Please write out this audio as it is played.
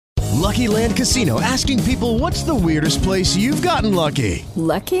Lucky Land Casino, asking people, what's the weirdest place you've gotten lucky?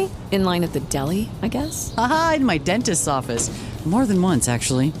 Lucky? In line at the deli, I guess? Aha, in my dentist's office. More than once,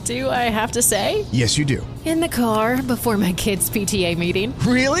 actually. Do I have to say? Yes, you do. In the car before my kids' PTA meeting.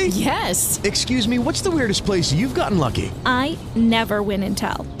 Really? Yes. Excuse me, what's the weirdest place you've gotten lucky? I never win and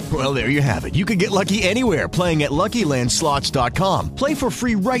tell. Well, there you have it. You can get lucky anywhere, playing at LuckyLandSlots.com. Play for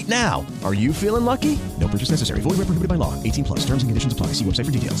free right now. Are you feeling lucky? No purchase necessary. Void where prohibited by law. 18 plus. Terms and conditions apply. See website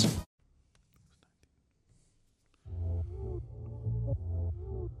for details.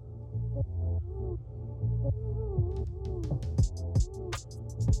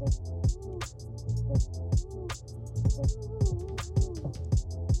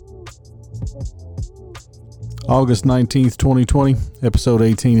 August 19th, 2020, episode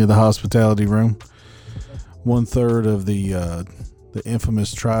 18 of the Hospitality Room. 1/3 of the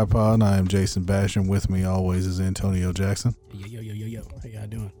infamous tripod. I am Jason Basham. With me always is Antonio Jackson. Yo. How y'all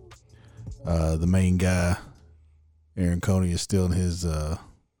doing? The main guy, Aaron Coney, is still in his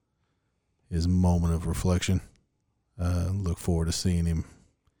moment of reflection. Look forward to seeing him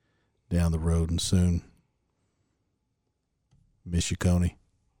down the road and soon. Miss you, Coney.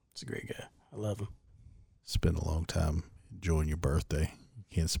 He's a great guy. I love him. Spend a long time enjoying your birthday. You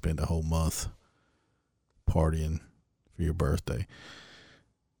can't spend a whole month partying for your birthday.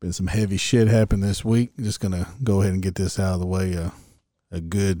 Been some heavy shit happened this week. Just gonna go ahead and get this out of the way. A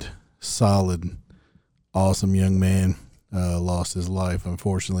good, solid, awesome young man lost his life.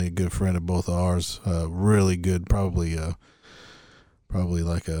 Unfortunately, a good friend of both of ours. Really good, probably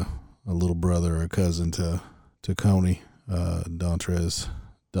like a little brother or a cousin to Coney. Dontrez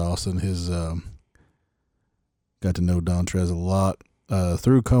Dawson. His got to know Dontrez a lot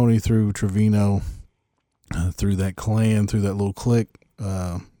through Coney, through Trevino, through that clan, through that little clique.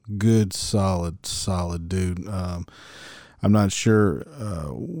 Good, solid dude. I'm not sure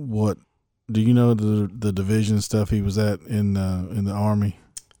what. Do you know the division stuff he was at in the Army?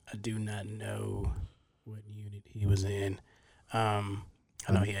 I do not know what unit he was in. I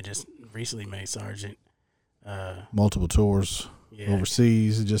know he had just recently made sergeant. Multiple tours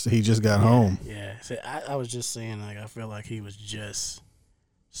overseas. He just got home. Yeah. So I was just saying, like, I feel like he was just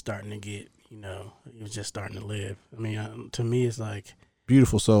starting to get, he was just starting to live. I mean, to me, it's like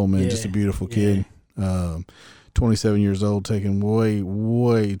beautiful soul, man. Just a beautiful kid. 27 years old, taken way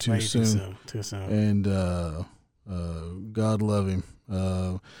too soon. Too soon. And God love him.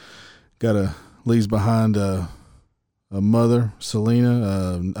 Leaves behind a mother,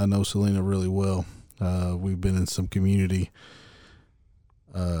 Selena. I know Selena really well. We've been in some community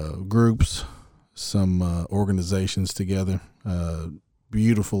groups, some organizations together.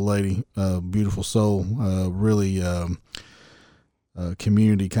 Beautiful lady, beautiful soul. Really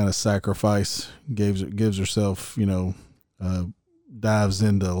community kind of sacrifice. Gives herself, dives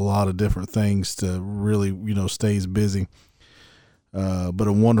into a lot of different things to really, stays busy. But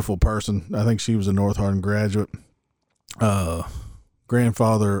a wonderful person. I think she was a North Hardin graduate.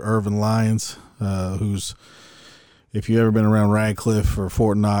 Grandfather Irvin Lyons, who's, if you ever been around Radcliffe or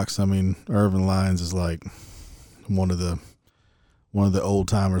Fort Knox, I mean, Irvin Lyons is like one of the old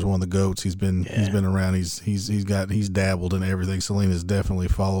timers, one of the goats. He's been around. He's dabbled in everything. Selena's definitely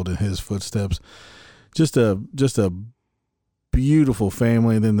followed in his footsteps. Just a beautiful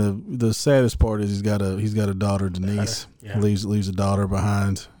family. And then the saddest part is he's got a daughter, Denise. Leaves a daughter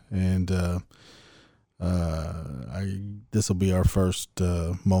behind, and this will be our first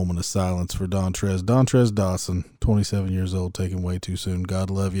moment of silence for Dontrez Dawson, 27 years old, taken way too soon. God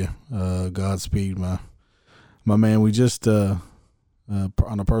love you. Godspeed, my man. We just on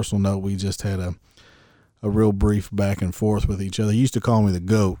a personal note, we just had a real brief back and forth with each other. He used to call me the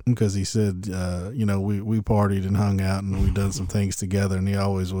GOAT because he said, we partied and hung out and we done some things together, and he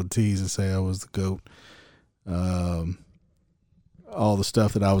always would tease and say I was the GOAT. All the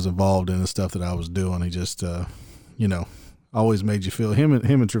stuff that I was involved in, the stuff that I was doing, he just, always made you feel him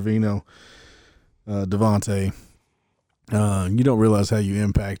and Trevino, Devontae. You don't realize how you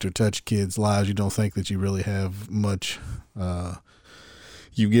impact or touch kids' lives. You don't think that you really have much,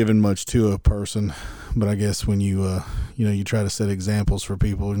 you've given much to a person, but I guess when you try to set examples for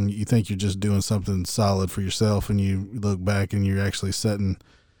people and you think you're just doing something solid for yourself, and you look back and you're actually setting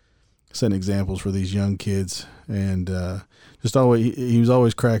examples for these young kids. And he was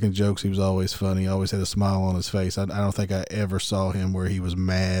always cracking jokes. He was always funny. He always had a smile on his face. I don't think I ever saw him where he was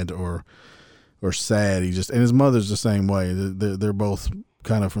mad or sad. And his mother's the same way. They're both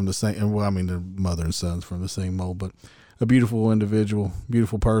kind of from the same. Well, I mean, their mother and son's from the same mold, but a beautiful individual,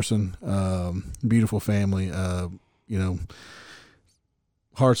 beautiful person, beautiful family.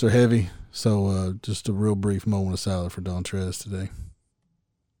 Hearts are heavy. So just a real brief moment of silence for Dontrez today.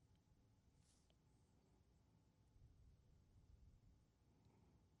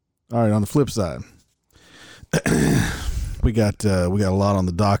 All right, on the flip side, we got a lot on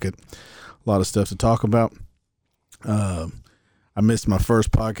the docket, a lot of stuff to talk about. I missed my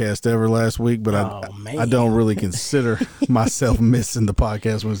first podcast ever last week, but I don't really consider myself missing the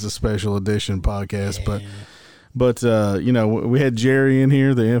podcast when it's a special edition podcast. Yeah. But you know, we had Jerry in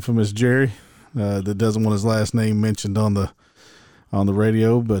here, the infamous Jerry, that doesn't want his last name mentioned on the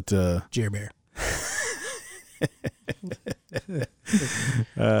radio, but Jerry Bear.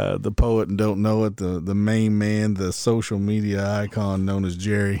 The poet and don't know it, the main man, the social media icon known as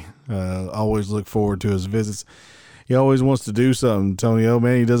Jerry. Always look forward to his visits. He always wants to do something, Tony. Oh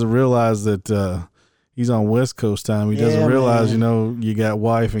man, he doesn't realize that he's on West Coast time. He doesn't realize, man. You know, you got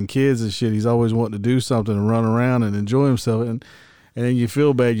wife and kids and shit. He's always wanting to do something and run around and enjoy himself. And then you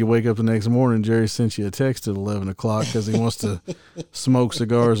feel bad. You wake up the next morning, Jerry sent you a text at 11 o'clock because he wants to smoke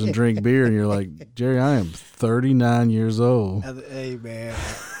cigars and drink beer. And you're like, Jerry, I am 39 years old. Hey, man,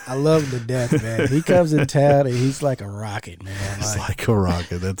 I love him to death, man. He comes in town and he's like a rocket, man. It's like a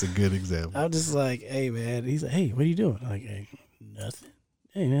rocket. That's a good example. I'm just like, hey, man. He's like, hey, what are you doing? Like, hey, nothing.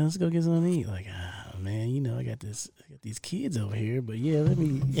 Hey, man, let's go get something to eat. Like, man, you know, I got these kids over here, but yeah, let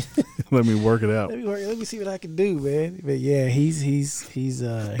me work it out. Let me see what I can do, man. But yeah,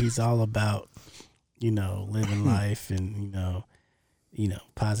 he's all about, you know, living life and you know,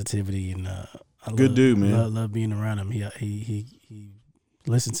 positivity and good dude, man. Love being around him. He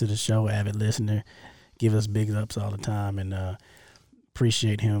listens to the show, avid listener, give us big ups all the time, and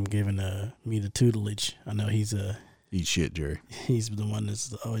appreciate him giving me the tutelage. I know he's eat shit, Jerry. He's the one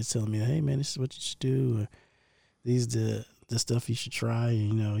that's always telling me, "Hey, man, this is what you should do. Or, these the stuff you should try."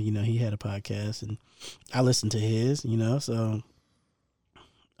 And, you know, he had a podcast, and I listened to his. You know, so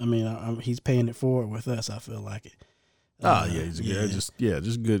I mean, he's paying it forward with us. I feel like it. Yeah, just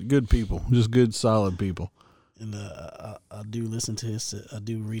good people, just good solid people. And I do listen to his. I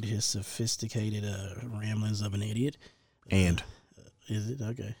do read his sophisticated ramblings of an idiot. And is it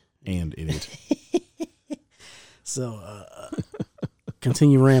okay? And idiot. So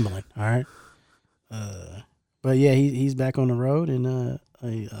continue rambling, all right. But yeah, he's back on the road, and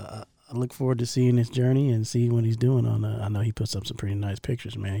I look forward to seeing his journey and seeing what he's doing on. I know he puts up some pretty nice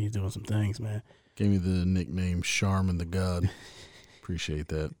pictures, man. He's doing some things, man. Gave me the nickname Charmin the God. Appreciate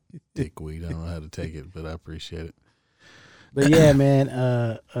that, dickweed. I don't know how to take it, but I appreciate it. But yeah, man.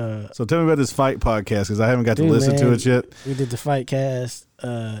 So tell me about this fight podcast because I haven't got to listen to it yet. We did the fight cast.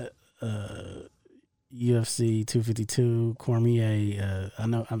 UFC 252 Cormier. I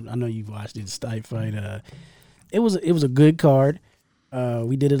know you've watched it. The Stipe fight. It was a good card.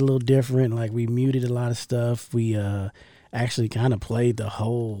 We did it a little different. Like we muted a lot of stuff. We actually kind of played the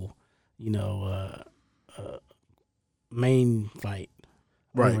whole, main fight,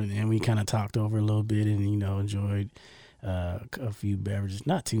 right? And we kind of talked over a little bit and enjoyed a few beverages.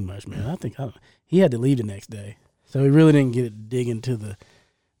 Not too much, man. I think he had to leave the next day, so we really didn't get to dig into the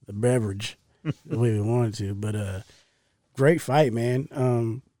beverage the way we wanted to. But great fight,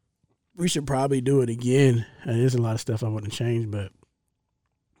 man. We should probably do it again. There's a lot of stuff I want to change, but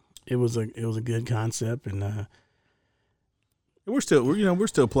it was a good concept, and we're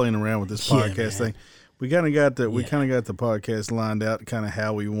still playing around with this podcast thing. We kind of got the podcast lined out, kind of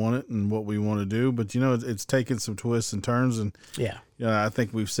how we want it and what we want to do. But it's taken some twists and turns, and I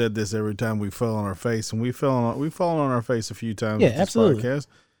think we've said this every time we fell on our face, and we've fallen on our face a few times. With this absolutely. Podcast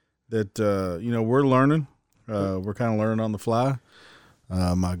that we're learning. We're kind of learning on the fly.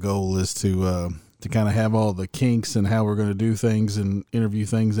 My goal is to kind of have all the kinks and how we're going to do things and interview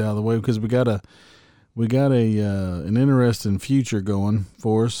things out of the way, because we got an interesting future going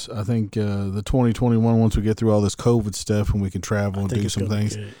for us. I think the 2021, once we get through all this COVID stuff and we can travel and do some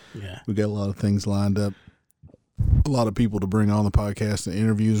things, we got a lot of things lined up. A lot of people to bring on the podcast and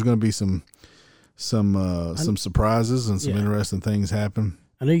interviews. There's going to be some surprises and some interesting things happen.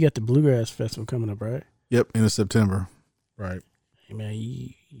 I know you got the Bluegrass Festival coming up, right? Yep, end of September. Right. Hey, man,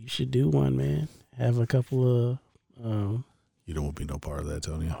 you should do one, man. Have a couple of you don't want to be no part of that,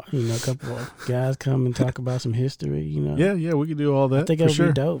 Tony. A couple of guys come and talk about some history, Yeah, we could do all that. I think that would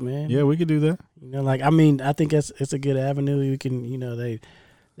be dope, man. Yeah, we could do that. I think it's a good avenue. You can,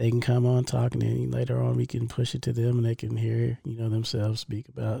 they can come on talking, and later on we can push it to them, and they can hear, themselves speak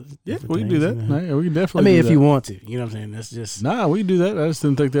about. Yeah, we can do that. Yeah, we can definitely. I mean, if you want to, you know what I'm saying. That's just. Nah, we can do that. I just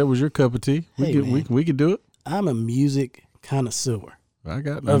didn't think that was your cup of tea. We could do it. I'm a music connoisseur.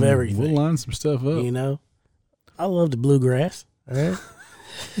 Everything. We'll line some stuff up. I love the bluegrass. All right.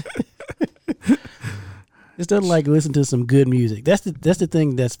 Just don't listen to some good music. That's the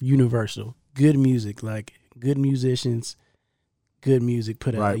thing that's universal. Good music, like good musicians, good music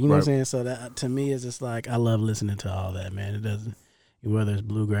put out. You know what I'm saying? So that to me is just like I love listening to all that, man. It doesn't, whether it's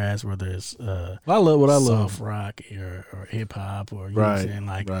bluegrass, whether it's I love what I love. soft rock or hip hop, or you know what I'm saying,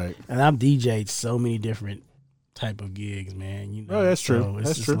 like. Right. And I've DJ'd so many different type of gigs, man. You know, Oh, that's true. So it's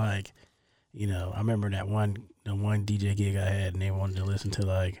That's just true. like, you know, I remember the one DJ gig I had, and they wanted to listen to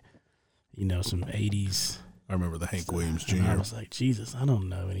like, you know, some 80s. I remember the Hank Williams Jr. And I was like, Jesus, I don't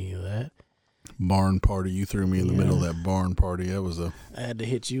know any of that. barn party. You threw me in the middle of that barn party. That was a. I had to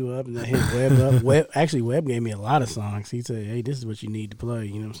hit you up, and I hit Webb up. Actually, Webb gave me a lot of songs. He said, "Hey, this is what you need to play."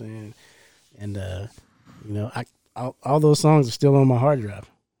 You know what I'm saying? And you know, all those songs are still on my hard drive.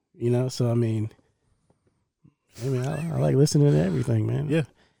 You know, so I mean, I like listening to everything, man. Yeah.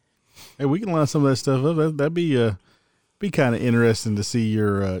 Hey, we can line some of that stuff up. That'd be kind of interesting to see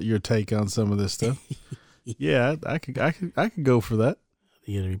your take on some of this stuff. Yeah, I could go for that.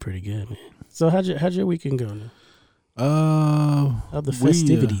 It'll be pretty good, man. So how'd your weekend go now? How'd the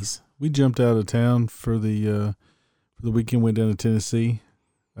festivities? We jumped out of town for the weekend. Went down to Tennessee.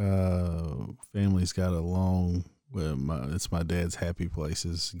 Family's got a long. It's my dad's happy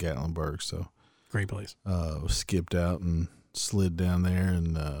places, Gatlinburg. So Great place. Skipped out and slid down there,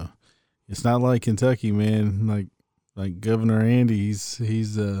 and it's not like Kentucky, man. Like Governor Andy,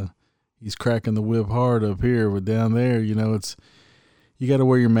 he's cracking the whip hard up here, but down there, you know, you got to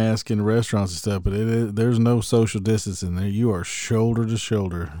wear your mask in the restaurants and stuff, but there's no social distance in there. You are shoulder to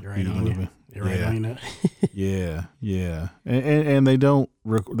shoulder. You're right on you. You're right on you. Yeah. And they don't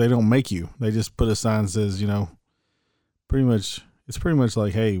make you. They just put a sign that says, you know, it's pretty much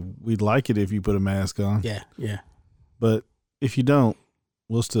like, hey, we'd like it if you put a mask on. Yeah. But if you don't,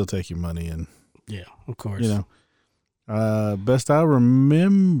 we'll still take your money. And yeah, of course. You know, best I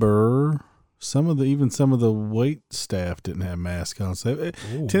remember, some of the wait staff didn't have masks on. So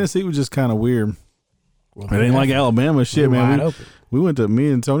Tennessee was just kind of weird. Well, it ain't like Alabama shit, man. Me and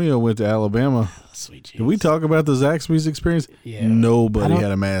Antonio went to Alabama. Oh, sweet Jesus. Did we talk about the Zaxby's experience? Yeah. Nobody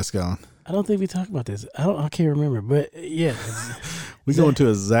had a mask on. I don't think we talked about this. I can't remember, but yeah. We go into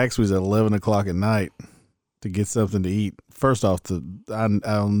a Zaxby's at 11 o'clock at night to get something to eat. First off,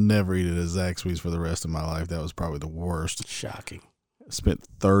 I'll never eat at a Zaxby's for the rest of my life. That was probably the worst. Shocking. Spent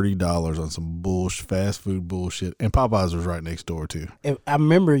 $30 on some fast food bullshit, and Popeyes was right next door too. I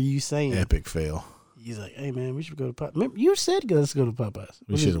remember you saying epic fail. He's like, "Hey man, we should go to Popeyes." Remember, you said let's go to Popeyes.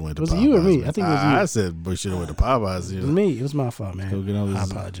 We should have went to Popeyes. Was it you or me? Man. I think it was you. I said we should have went to Popeyes. It was me. It was my fault, man. Go get all this, I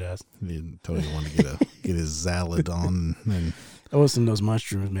apologize. Tony wanted to get his salad on. And I wasn't those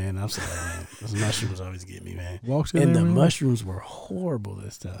mushrooms, man. I'm sorry, man. Those mushrooms always get me, man. And the mushrooms were horrible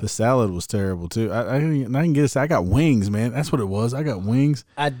this time. The salad was terrible too. I didn't get. I got wings, man. That's what it was. I got wings.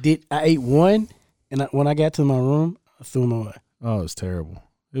 I ate one, and when I got to my room, I threw them away. Oh, it was terrible.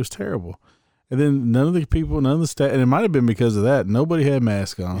 It was terrible. And then none of the staff, and it might have been because of that, nobody had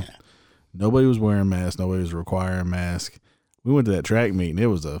masks on. Yeah. Nobody was wearing masks. Nobody was requiring masks. We went to that track meet, and it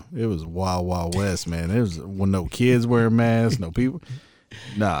was wild, wild west, man. There was no kids wearing masks, no people.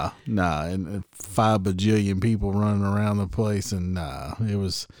 Nah. And 5 bajillion people running around the place, and it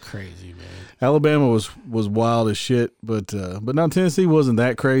was crazy, man. Alabama was wild as shit, but now Tennessee wasn't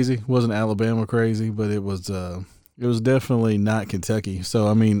that crazy. Wasn't Alabama crazy, but it was definitely not Kentucky. So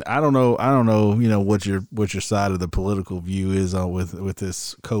I mean, I don't know, you know, what your side of the political view is on with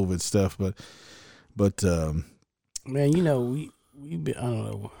this COVID stuff, but man, you know, we've been, I don't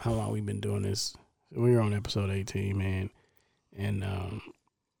know how long we've been doing this. We were on episode 18, man, and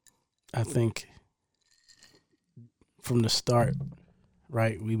I think from the start,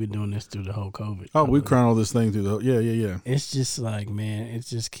 right, we've been doing this through the whole COVID. Oh, we've chronicled this thing through the yeah. It's just like, man, it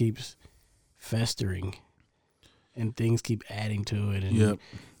just keeps festering. And things keep adding to it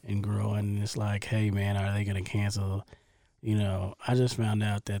and growing. And it's like, hey, man, are they going to cancel? You know, I just found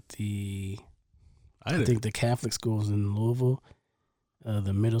out that I think the Catholic schools in Louisville,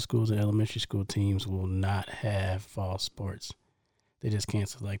 the middle schools and elementary school teams will not have fall sports. They just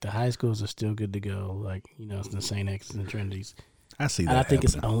canceled. Like, the high schools are still good to go. Like, you know, it's the St. X's and Trinities. I see that and I think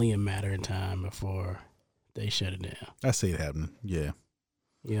happening. It's only a matter of time before they shut it down. I see it happening, yeah.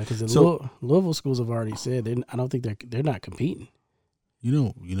 Yeah, because the Louisville schools have already said I don't think they're not competing. You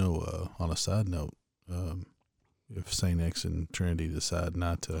know. On a side note, if St. X and Trinity decide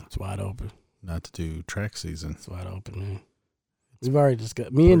it's wide open, not to do track season, it's wide open, man. We've already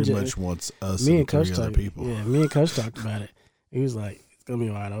discussed. Me and much wants us me and and Coach other people. Yeah, me and Coach talked about it. He was like, "It's gonna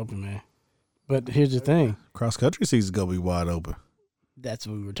be wide open, man." But here's the thing: cross country season's gonna be wide open. That's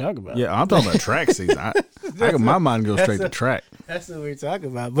what we were talking about. Yeah, I'm talking about track season. My mind goes straight to track. That's what we were talking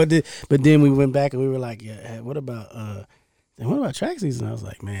about. But then we went back and we were like, yeah, what about track season? I was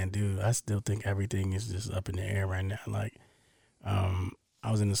like, man, dude, I still think everything is just up in the air right now. Like, I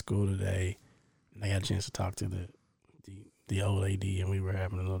was in the school today and I got a chance to talk to the the old AD, and we were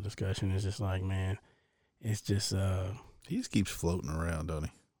having a little discussion. It's just like, man, it's just he just keeps floating around, don't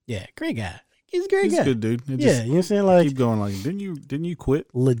he? Yeah, great guy. He's a great guy. He's a good dude. You know what I'm saying? Like, keep going. Like, didn't you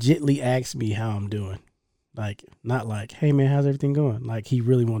quit? Legitly asked me how I'm doing. Like, not like, hey man, how's everything going? Like, he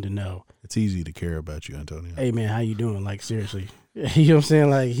really wanted to know. It's easy to care about you, Antonio. Hey man, how you doing? Like, seriously, you know what I'm saying?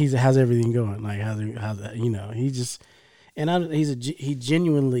 Like, how's everything going? Like, how's you know? He just, and he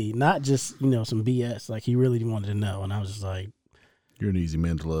genuinely, not just some BS. Like, he really wanted to know, and I was just like, you're an easy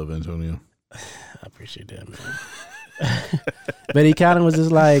man to love, Antonio. I appreciate that, man. But he kind of was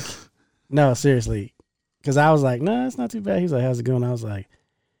just like, no, seriously, because I was like, no, it's not too bad. He's like, how's it going? I was like,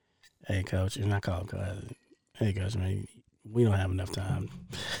 hey coach, and I call him coach. Hey coach, man, we don't have enough time.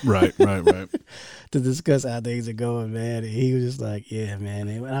 Right. To discuss how things are going, man. And he was just like, yeah, man.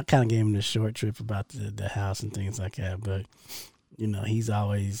 And I kind of gave him the short trip about the house and things like that. But, he's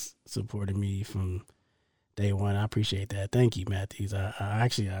always supported me from day one. I appreciate that. Thank you, Matthews. I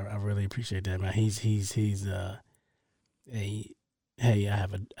really appreciate that, man. He's hey, I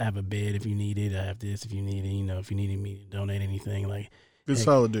have a bed if you need it. I have this if you need it. If you needed me to donate anything, like, good,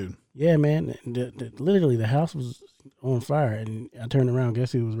 solid dude. Yeah, man. Literally, the house was on fire, and I turned around.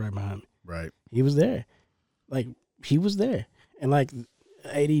 Guess who was right behind me? Right. He was there. Like, he was there. And, like,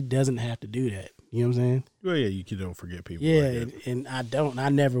 AD doesn't have to do that. You know what I'm saying? Well, yeah, you don't forget people. Yeah, like and I don't. I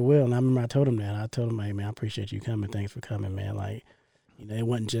never will. And I remember I told him that. I told him, hey, man, I appreciate you coming. Thanks for coming, man. Like, it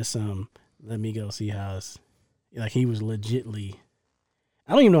wasn't just let me go see how it's. Like, he was legitly.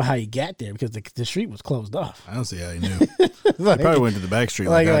 I don't even know how he got there because the street was closed off. I don't see how he knew. Like, he probably went to the back street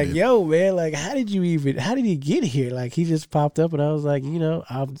like I did. Yo, man, like, how did he get here? Like, he just popped up, and I was like,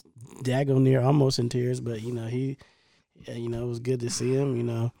 I'm daggone near almost in tears, but, it was good to see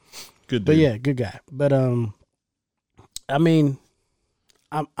him, Good dude. But, yeah, good guy. But, I mean,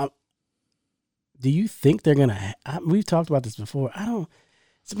 I'm do you think they're going to – we've talked about this before.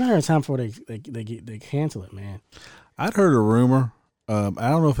 It's a matter of time before they cancel it, man. I'd heard a rumor. I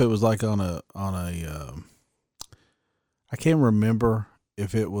don't know if it was like on a I can't remember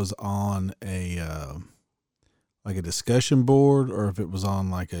if it was on a like a discussion board or if it was on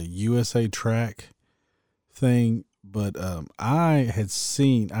like a USA Track thing, but I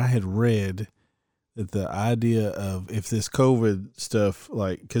had read that the idea of if this COVID stuff,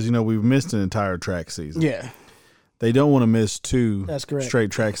 like, because we've missed an entire track season. Yeah, they don't want to miss two That's correct.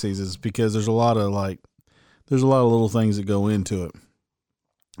 straight track seasons because there's a lot of little things that go into it.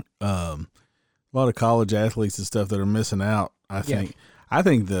 A lot of college athletes and stuff that are missing out. I think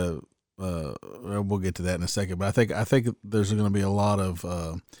we'll get to that in a second, but I think there's going to be a lot of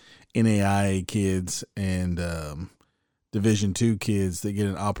NAIA kids and Division II kids that get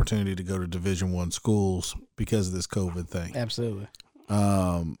an opportunity to go to Division I schools because of this COVID thing. Absolutely.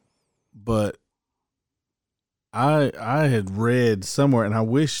 But I had read somewhere, and I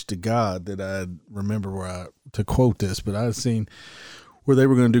wish to God that I'd remember to quote this, but I had seen where they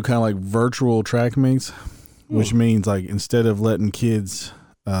were going to do kind of like virtual track meets, which means like instead of letting kids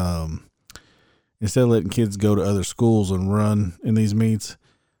go to other schools and run in these meets,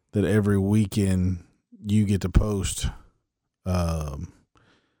 that every weekend you get to post.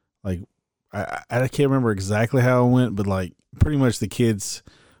 Like I can't remember exactly how it went, but like pretty much the kids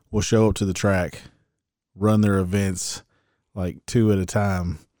will show up to the track, run their events like 2 at a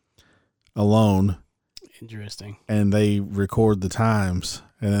time alone. Interesting. And they record the times,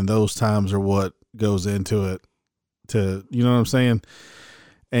 and then those times are what goes into it to, you know what I'm saying?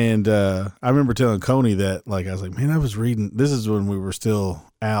 And I remember telling Coney that, like, I was like, man, I was reading, this is when we were still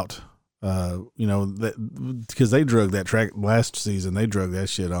out, because they drug that track last season. They drug that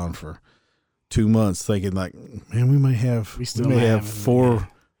shit on for 2 months thinking like, man, we may have 4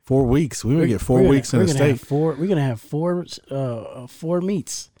 weeks. We may get 4 weeks in a state. We're going to have four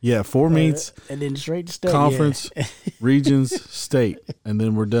meets. Yeah, 4 meets. And then straight to state. Conference, regions, state. And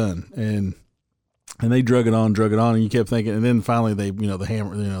then we're done. And they drug it on. And you kept thinking. And then finally they, the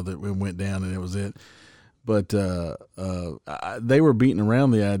hammer, that went down and it was it. But they were beating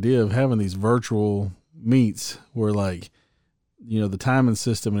around the idea of having these virtual meets where, like, the timing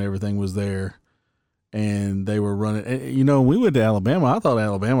system and everything was there. And they were running. And, we went to Alabama. I thought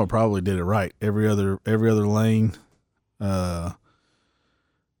Alabama probably did it right. Every other lane, you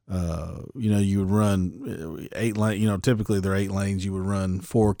would run 8 lane. Typically they're 8 lanes. You would run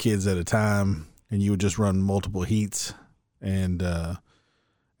 4 kids at a time, and you would just run multiple heats. And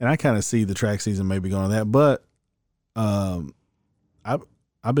I kind of see the track season maybe going on that. But I've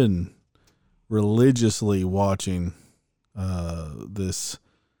been religiously watching this.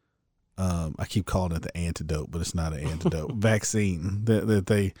 I keep calling it the antidote, but it's not an antidote. Vaccine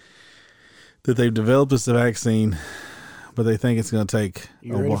that they've developed this vaccine but they think it's going to take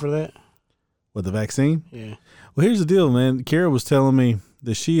You ready for that? With the vaccine? Yeah. Well, here's the deal, man. Kara was telling me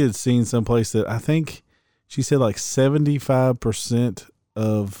that she had seen someplace that I think she said like 75%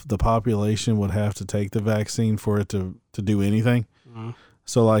 of the population would have to take the vaccine for it to do anything. Mm-hmm.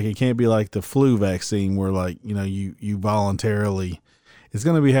 So like it can't be like the flu vaccine where like, you know, you voluntarily, it's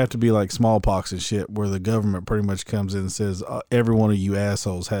going to have to be like smallpox and shit where the government pretty much comes in and says every one of you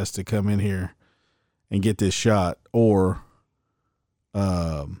assholes has to come in here and get this shot or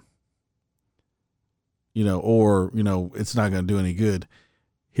it's not going to do any good.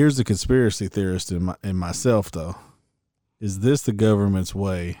 Here's the conspiracy theorist in myself, though. Is this the government's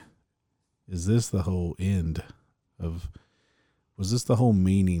way? Is this the whole end of? Was this the whole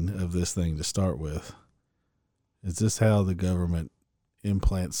meaning of this thing to start with? Is this how the government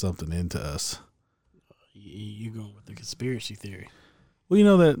implants something into us? You're going with the conspiracy theory. Well, you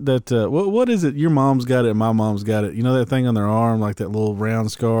know what is it? Your mom's got it. My mom's got it. You know that thing on their arm, like that little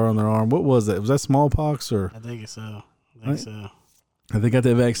round scar on their arm. What was that? Was that smallpox or? I think so. Have they got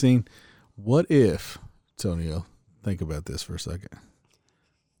that vaccine? What if, Antonio, think about this for a second.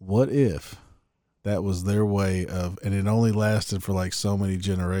 What if that was their way of, and it only lasted for like so many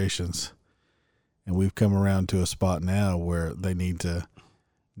generations, and we've come around to a spot now where they need to.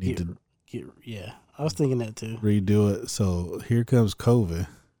 Yeah, I was thinking that too. Redo it. So here comes COVID.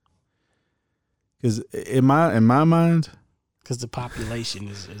 Because in my mind, because the population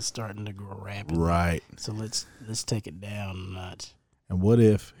is starting to grow rapidly, right? So let's take it down a notch. And what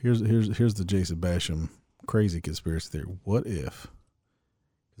if here's the Jason Basham crazy conspiracy theory? What if?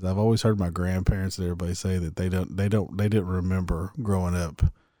 Because I've always heard my grandparents and everybody say that they didn't remember growing up,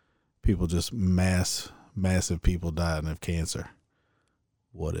 people just massive people dying of cancer.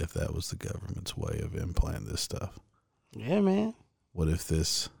 What if that was the government's way of implanting this stuff? Yeah, man. What if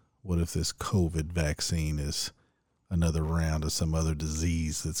this COVID vaccine is another round of some other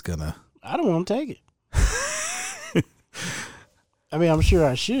disease that's gonna? I don't want to take it. I mean, I'm sure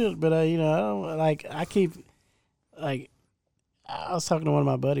I should, but I don't like. I keep like. I was talking to one of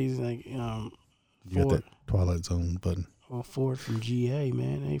my buddies, like, you got that Twilight Zone button. Well, Ford from GA,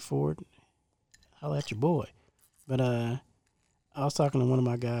 man. Hey, Ford, holla at your boy. But I was talking to one of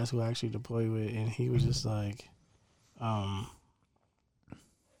my guys who I actually deployed with, and he was just like,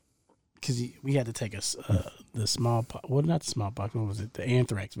 because we had to take the smallpox. Well, not the smallpox. What was it? The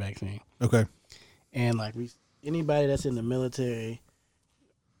anthrax vaccine. Okay. And like anybody that's in the military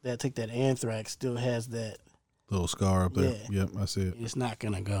that took that anthrax still has that little scar up there. Yeah. Yep, I see it. It's not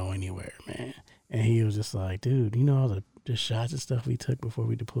gonna go anywhere, man. And he was just like, dude, you know all the shots and stuff we took before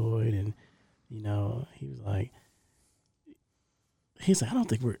we deployed, and he was like, I don't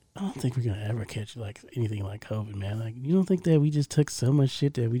think we're gonna ever catch like anything like COVID, man. Like, you don't think that we just took so much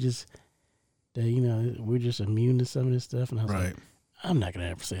shit that we're just immune to some of this stuff? And I was like, I'm not gonna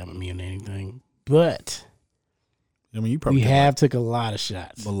ever say I'm immune to anything, but I mean, you probably took a lot of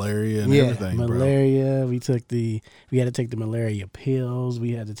shots, malaria and everything. Malaria. Bro. We had to take the malaria pills.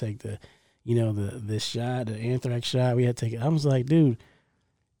 We had to take the shot, the anthrax shot. We had to take it. I was like, dude,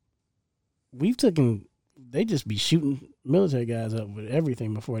 they just be shooting military guys up with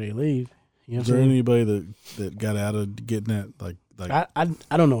everything before they leave. You know, is there anybody that got out of getting that? Like I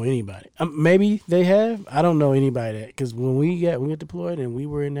don't know anybody. Maybe they have. I don't know anybody that, because when we got deployed and we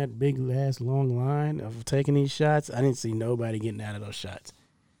were in that big last long line of taking these shots, I didn't see nobody getting out of those shots.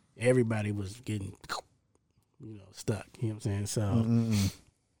 Everybody was getting, stuck. You know what I'm saying? So,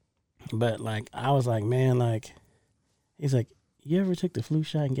 but like I was like, man, like he's like, you ever took the flu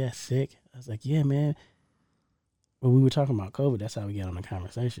shot and got sick? I was like, yeah, man. But we were talking about COVID. That's how we got on the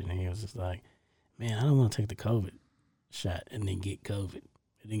conversation. And he was just like, man, I don't want to take the COVID shot and then get COVID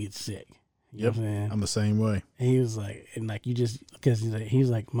and then get sick. You know what I'm saying? I'm the same way. And he was like, and like because he's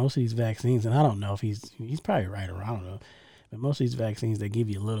like most of these vaccines, and I don't know if he's probably right or I don't know, but most of these vaccines, they give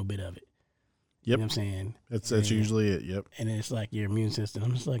you a little bit of it. Yep. You know what I'm saying? That's usually it. Yep. And it's like your immune system.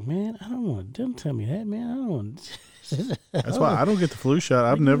 I'm just like, man, I don't want. Don't tell me that, man. I don't want. That's why I don't get the flu shot.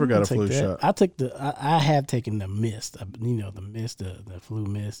 I've never got a flu shot. I took I have taken the mist. The mist, the flu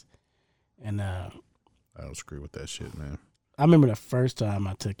mist, and I don't screw with that shit, man. I remember the first time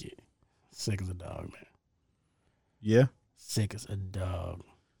I took it, sick as a dog, man. Yeah, sick as a dog.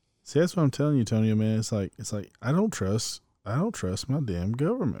 See, that's what I'm telling you, Tony, man. It's like I don't trust my damn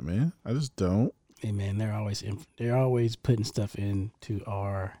government, man. I just don't. Hey, man, they're always putting stuff into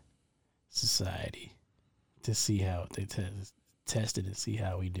our society to see how they test it and see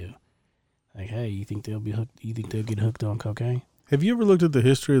how we do. Like, hey, you think they'll be hooked? You think they'll get hooked on cocaine? Have you ever looked at the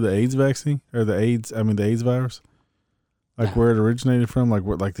history of the AIDS vaccine or the AIDS virus? Like where it originated from,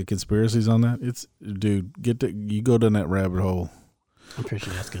 like the conspiracies on that. It's dude, you go down that rabbit hole. I'm pretty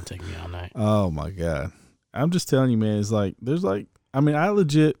sure that's gonna take me all night. Oh my God. I'm just telling you, man, it's like there's like I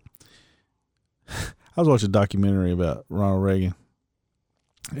legit I was watching a documentary about Ronald Reagan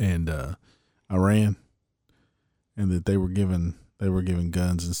and Iran, and that they were giving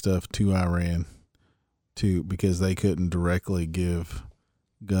guns and stuff to Iran because they couldn't directly give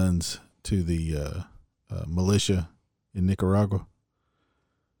guns to the militia in Nicaragua.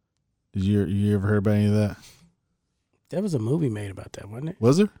 Did you ever hear about any of that? There was a movie made about that, wasn't it?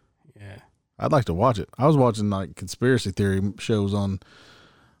 Was there? Yeah. I'd like to watch it. I was watching like conspiracy theory shows on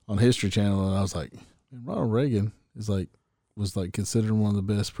History Channel, and I was like, man, Ronald Reagan was considered one of the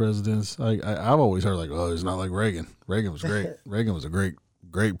best presidents. I've always heard like, oh, it's not like Reagan. Reagan was great. Reagan was a great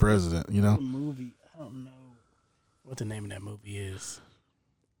president. You know. The movie. I don't know what the name of that movie is,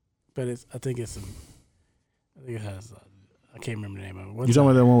 but I think it has. I can't remember the name of it. You talking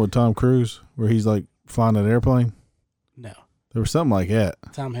about that one with Tom Cruise where he's like flying an airplane? No. There was something like that.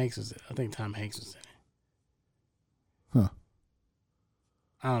 Tom Hanks was it. I think Tom Hanks was in it. Huh.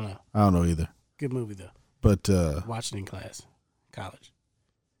 I don't know. I don't know either. Good movie though. But watched it in college.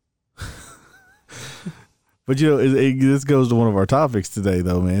 But this goes to one of our topics today,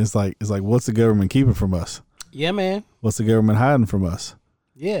 though, man. It's like what's the government keeping from us? Yeah, man. What's the government hiding from us?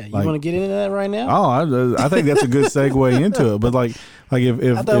 Yeah, you want to get into that right now? Oh, I think that's a good segue into it. But like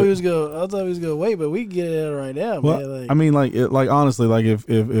if I thought we was gonna wait, but we can get into that right now, man. I mean, honestly, like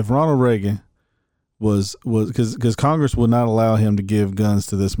if Ronald Reagan was because Congress would not allow him to give guns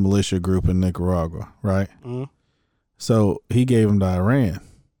to this militia group in Nicaragua, right? Mm-hmm. So he gave them to Iran.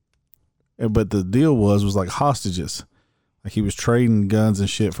 But the deal was like hostages. Like he was trading guns and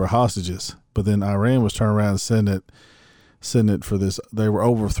shit for hostages. But then Iran was turning around and sending it for this. They were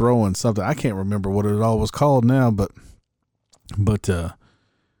overthrowing something. I can't remember what it all was called now, but it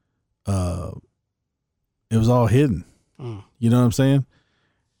was all hidden. Mm. You know what I'm saying?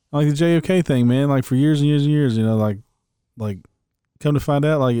 Like the JFK thing, man, like for years and years and years, you know, like come to find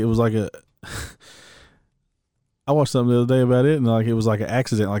out, like it was like I watched something the other day about it, and like it was like an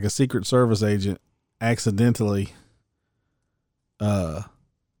accident, like a Secret Service agent accidentally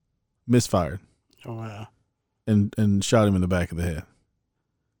misfired. Oh wow. And shot him in the back of the head.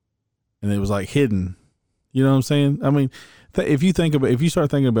 And it was like hidden. You know what I'm saying? I mean, if you start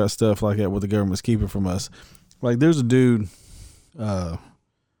thinking about stuff like that, what the government's keeping from us, like there's a dude, Bob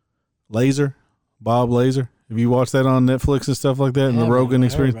Lazar. Have you watched that on Netflix and stuff like that? And the Rogan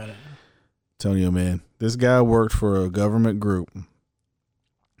Experience? Antonio, man, this guy worked for a government group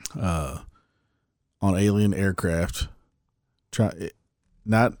on alien aircraft.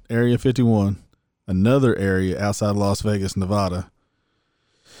 Not Area 51, another area outside Las Vegas, Nevada.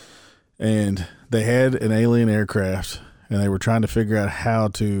 And they had an alien aircraft, and they were trying to figure out how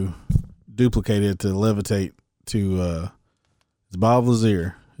to duplicate it to levitate to Bob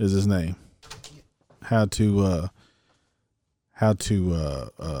Lazar is his name. How to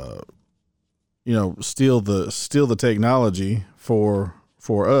steal the technology for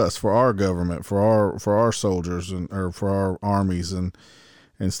us, for our government, for our soldiers or for our armies and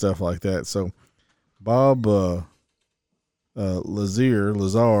stuff like that. So Bob Lazar,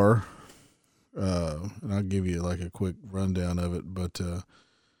 and I'll give you like a quick rundown of it, but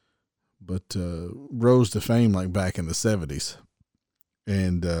rose to fame like back in the 70s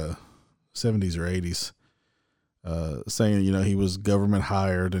and 70s or 80s, saying, you know, he was government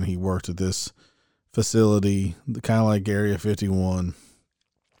hired and he worked at this facility, kind of like Area 51,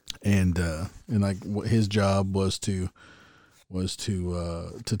 and like what his job was to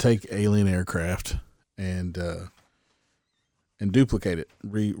take alien aircraft and duplicate it,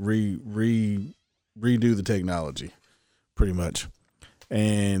 redo the technology, pretty much.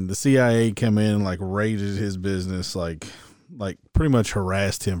 And the CIA came in and like raided his business, like pretty much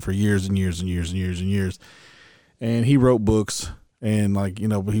harassed him for years and years and years and years and years. And he wrote books, and like, you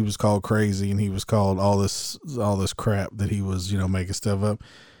know, but he was called crazy, and he was called all this crap that he was, you know, making stuff up.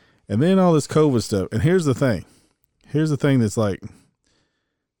 And then all this COVID stuff. And here's the thing that's like,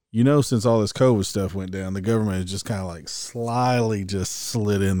 you know, since all this COVID stuff went down, the government has just kind of like slyly just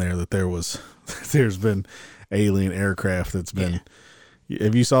slid in there that there's been alien aircraft that's been. Yeah.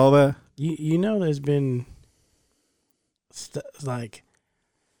 Have you saw that? You know, there's been like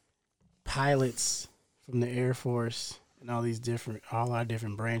pilots from the Air Force and all our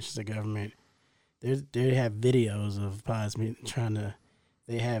different branches of government. They have videos of pilots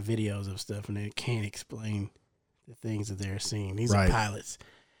they have videos of stuff, and they can't explain the things that they're seeing. These are pilots,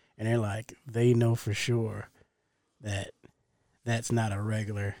 and they're like, they know for sure that that's not a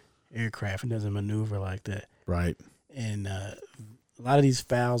regular aircraft. It doesn't maneuver like that. Right. And a lot of these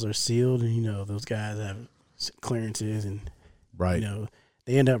files are sealed, and those guys have clearances, and Right.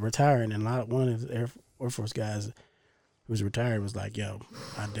 They end up retiring. And one of the Air Force guys who was retired was like, "Yo,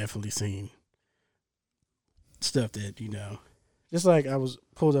 I definitely seen stuff that just like I was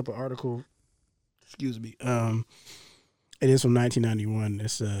pulled up an article. Excuse me. It is from 1991.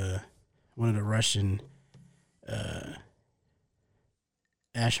 It's one of the Russian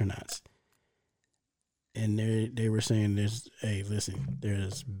astronauts, and they were saying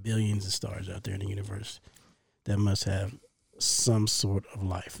there's billions of stars out there in the universe that must have some sort of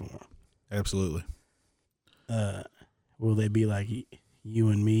life form. Absolutely. Will they be like you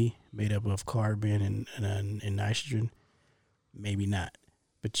and me, made up of carbon and nitrogen? Maybe not,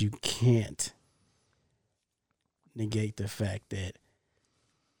 but you can't negate the fact that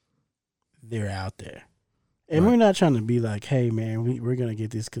they're out there. And We're not trying to be like, hey, man, we're going to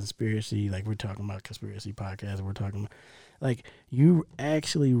get this conspiracy. Like, we're talking about conspiracy podcasts. We're talking about, like, you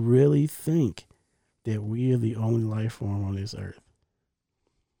actually really think that we are the only life form on this earth.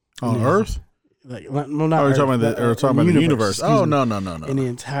 On Earth? Like, well, not Earth, talking about the universe. Oh, no. In the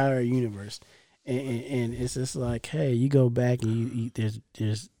entire universe. And it's just like, hey, you go back and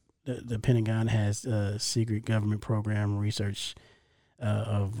there's the Pentagon has a secret government program research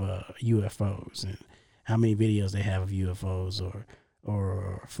of UFOs and how many videos they have of UFOs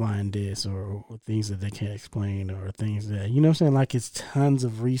or flying discs or things that they can't explain or things that, you know what I'm saying? Like, it's tons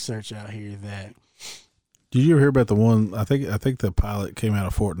of research out here that. Did you ever hear about the one? I think the pilot came out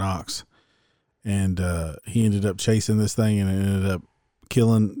of Fort Knox, and he ended up chasing this thing, and it ended up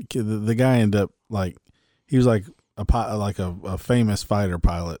killing the guy. Ended up he was like a famous fighter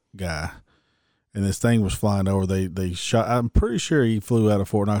pilot guy, and this thing was flying over. They shot. I'm pretty sure he flew out of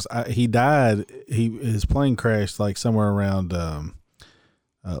Fort Knox. He died. His plane crashed like somewhere around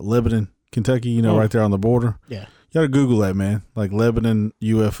Lebanon, Kentucky. Right there on the border. Yeah, you got to Google that, man. Like Lebanon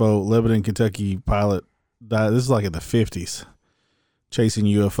UFO, Lebanon, Kentucky pilot died. This is like in the 50s, chasing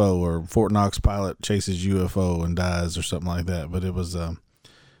UFO, or Fort Knox pilot chases UFO and dies or something like that. But it was, I'm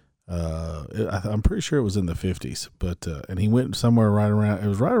pretty sure it was in the 50s. But and he went somewhere right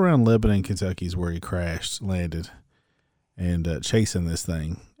around Lebanon, Kentucky is where he landed, and chasing this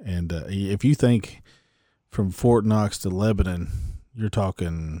thing. And if you think from Fort Knox to Lebanon, you're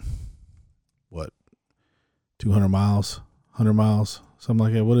talking what, 200 miles, 100 miles. Something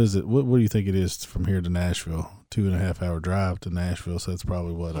like that. What is it? What do you think it is from here to Nashville? 2.5 hour drive to Nashville. So that's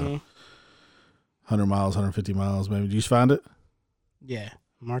probably what, 100 miles, 150 miles maybe. Did you find it? Yeah.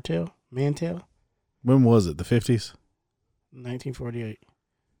 Mantell? When was it? The 50s? 1948.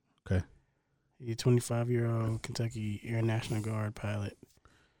 Okay. He's a 25-year-old Kentucky Air National Guard pilot.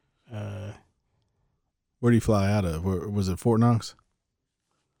 Where did he fly out of? Was it Fort Knox?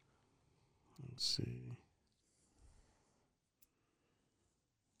 Let's see.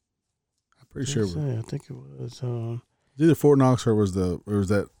 Pretty sure. I think it was. It's either Fort Knox or was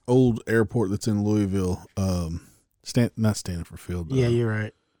that old airport that's in Louisville. Not Stanford Field. Yeah, you're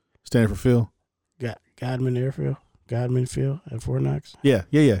right. Stanford Field. Godman Field at Fort Knox. Yeah.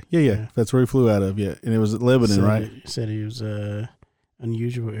 That's where he flew out of. Yeah, and it was at Lebanon, right? Said he was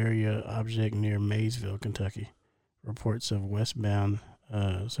unusual area object near Maysville, Kentucky. Reports of westbound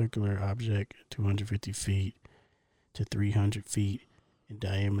circular object 250 feet to 300 feet in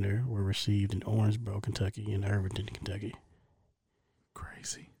diameter were received in Owensboro, Kentucky, and Irvington, Kentucky.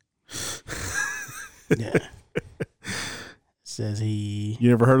 Crazy. Yeah. Says You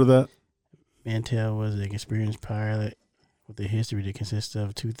never heard of that? Mantell was an experienced pilot with a history that consists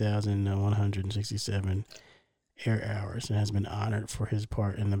of 2,167 air hours and has been honored for his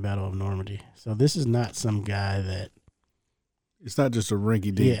part in the Battle of Normandy. So this is not some guy that. It's not just a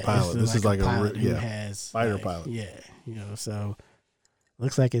rinky-dink pilot. This is like a pilot who has fighter pilot. Yeah, so.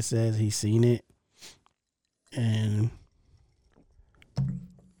 Looks like it says he's seen it, and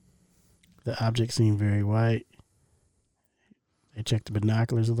the object seemed very white. They checked the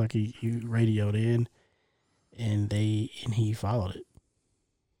binoculars. Looked like he radioed in, and he followed it.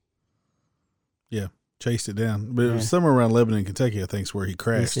 Yeah, chased it down. But it was somewhere around Lebanon, Kentucky, I think, is where he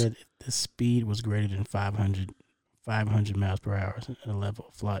crashed. He said the speed was greater than 500 miles per hour in a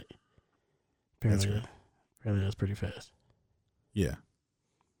level flight. Apparently that's pretty fast. Yeah.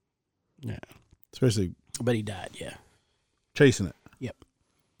 Yeah. Especially. But he died, yeah. Chasing it. Yep.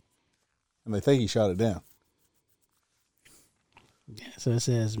 And they think he shot it down. Yeah, so it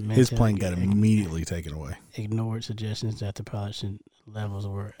says his plane got immediately taken away. Ignored suggestions that the pilot should levels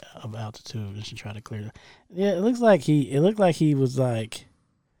were of altitude and should try to clear them. Yeah, it looked like he was like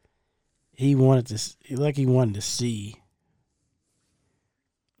he wanted to see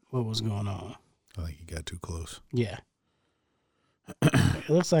what was going on. I think he got too close. Yeah. It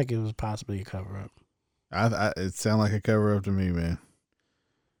looks like it was possibly a cover up. It sounded like a cover up to me, man.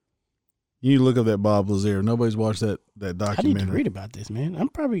 You need to look up that Bob Lazar. Nobody's watched that documentary. I need to read about this, man. I'm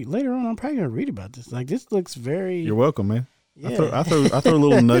probably gonna read about this. Like, this looks very. You're welcome, man. Yeah. I throw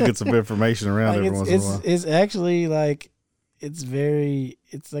little nuggets of information around like every once in a while. It's actually like it's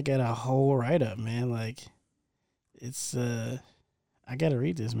like at a whole write up, man. Like, it's I gotta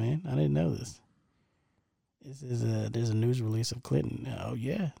read this, man. I didn't know this. This is there's a news release of Clinton. Oh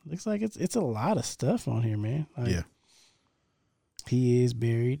yeah, looks like it's a lot of stuff on here, man. Like, Yeah. He is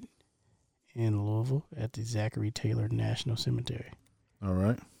buried in Louisville at the Zachary Taylor National Cemetery. All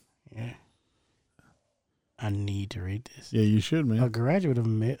right. Yeah. I need to read this. Yeah, you should, man. A graduate of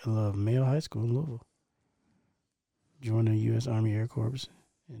Mayo High School in Louisville. Joined the U.S. Army Air Corps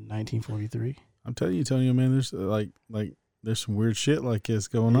in 1943. I'm telling you, man. There's there's some weird shit like this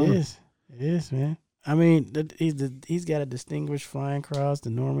going on. It is, man. I mean, he's got a Distinguished Flying Cross.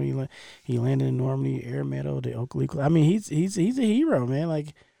 The Normandy, he landed in Normandy Air Medal. The Oakley. I mean, he's a hero, man.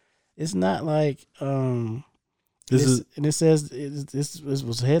 Like, it's not like it says this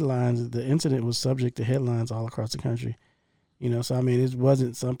was headlines. The incident was subject to headlines all across the country. So I mean, it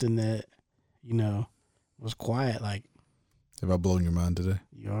wasn't something that was quiet. Like, have I blown your mind today?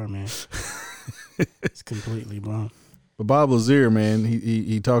 You are, man. It's completely blown. But Bob Lazar, man,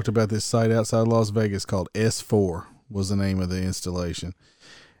 he talked about this site outside Las Vegas called S4 was the name of the installation.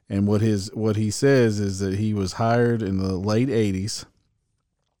 And what he says is that he was hired in the late 80s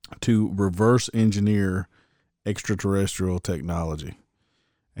to reverse engineer extraterrestrial technology.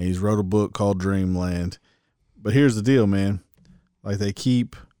 And he's wrote a book called Dreamland. But here's the deal, man. Like, they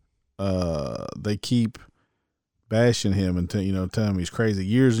keep bashing him and telling him he's crazy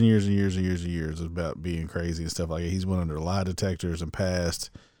years and years and years and years and years about being crazy and stuff like that. He's went under lie detectors and passed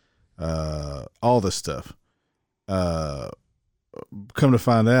all this stuff. Come to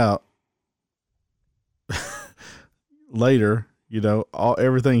find out later,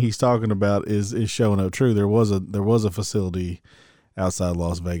 everything he's talking about is showing up true. There was a facility outside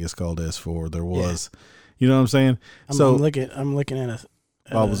Las Vegas called S4. There was, you know what I'm saying? I'm looking at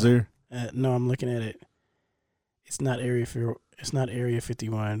Bob Lazar. No, I'm looking at it. It's not Area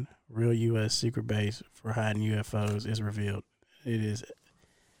 51. Real U.S. secret base for hiding UFOs is revealed.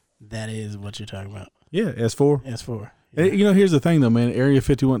 That is what you're talking about. Yeah, S4. S4. Yeah. Here's the thing though, man. Area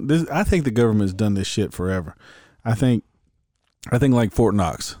 51. I think the government's done this shit forever. I think like Fort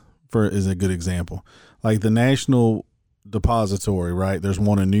Knox is a good example. Like the National Depository, right? There's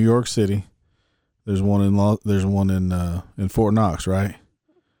one in New York City. There's one in Fort Knox, right?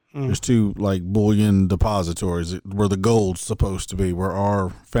 There's two like bullion depositories where the gold's supposed to be, where our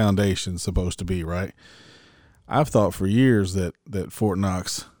foundation's supposed to be, right? I've thought for years that Fort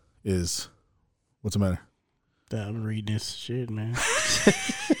Knox is. What's the matter? I'm reading this shit, man.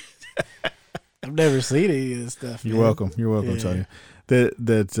 I've never seen any of this stuff. You're welcome. You're welcome. Yeah. Tell you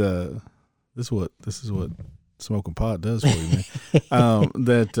that this is what smoking pot does for you, man.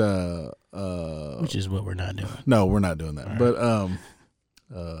 Which is what we're not doing. No, we're not doing that. All but right.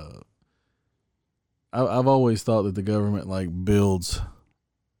 I've always thought that the government like builds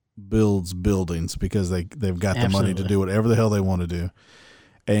buildings because they've got the money to do whatever the hell they want to do,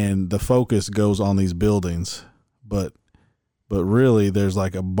 and the focus goes on these buildings, but really there's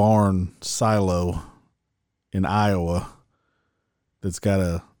like a barn silo in Iowa that's got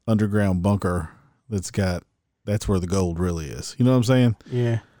a underground bunker that's where the gold really is. You know what I'm saying?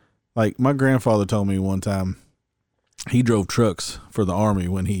 Yeah. Like my grandfather told me one time he drove trucks for the Army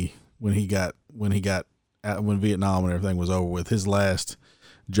when Vietnam and everything was over with. His last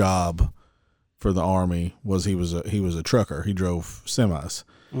job for the Army was he was a trucker. He drove semis.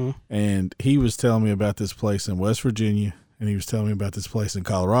 And he was telling me about this place in West Virginia, and he was telling me about this place in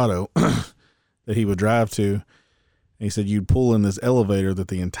Colorado that he would drive to. And he said you'd pull in this elevator that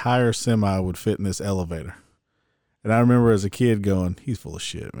the entire semi would fit in this elevator. And I remember as a kid going, he's full of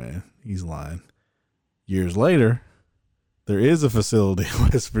shit, man. He's lying. Years later, there is a facility in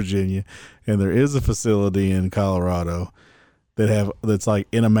West Virginia and there is a facility in Colorado that's like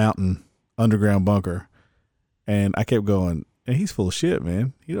in a mountain underground bunker. And I kept going, and he's full of shit,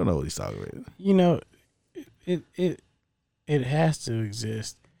 man. He don't know what he's talking about. It has to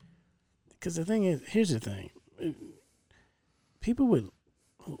exist. Because the thing is, here's the thing. People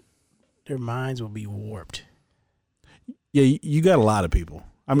their minds will be warped. Yeah, you got a lot of people.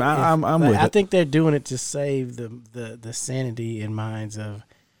 I'm with it. I think they're doing it to save the sanity and minds of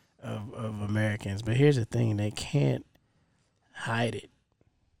Americans. But here's the thing: they can't hide it.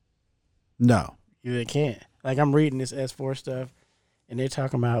 No, they can't. Like I'm reading this S4 stuff, and they're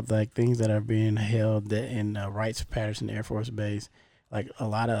talking about like things that are being held in Wright-Patterson Air Force Base, like a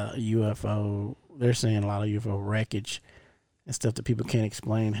lot of UFO. They're saying a lot of UFO wreckage and stuff that people can't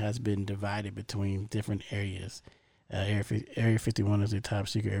explain has been divided between different areas. Area 51 is a top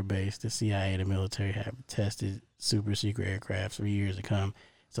secret air base. The CIA and the military have tested super secret aircraft for years to come.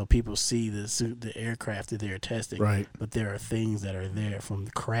 So people see the aircraft that they're testing, Right. but there are things that are there from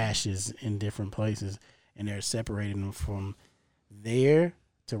crashes in different places, and they're separating them from there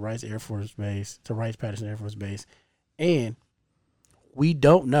to Wright Air Force Base, to Wright-Patterson Air Force Base, and we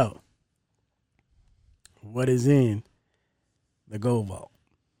don't know what is in the gold vault.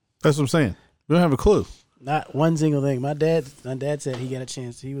 That's what I'm saying. We don't have a clue. Not one single thing. My dad said he got a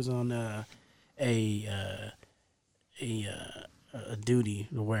chance. He was on a duty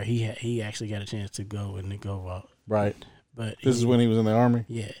where he actually got a chance to go in the gold vault. Right. But This is when he was in the Army?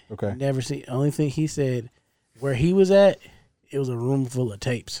 Yeah. Okay. Never seen. Only thing he said where he was at, it was a room full of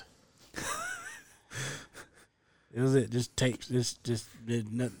tapes. It was just tapes. He said he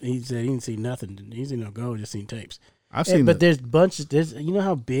didn't see nothing. He didn't see no gold. Just seen tapes. I've seen, but there's bunches. You know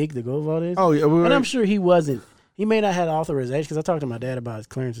how big the gold vault is. Oh yeah, and I'm sure he wasn't. He may not have authorization because I talked to my dad about his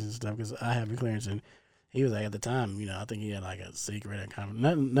clearances and stuff because I have a clearance and he was like at the time. I think he had like a secret account.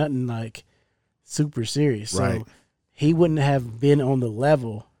 Nothing like super serious. Right. So he wouldn't have been on the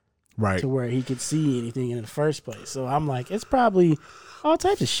level. Right. To where he could see anything in the first place. So I'm like, it's probably all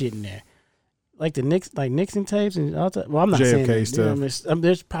types of shit in there. Like Nixon tapes and all types. Well, I'm not saying JFK stuff.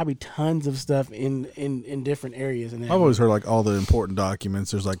 There's probably tons of stuff in different areas. And I've always heard like all the important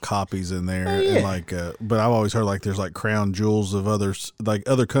documents. There's like copies in there, and like, but I've always heard like there's like crown jewels of others. Like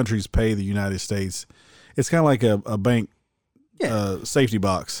other countries pay the United States. It's kind of like a bank safety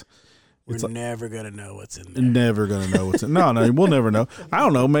box. We're never gonna know what's in there. Never gonna know what's in. No, we'll never know. I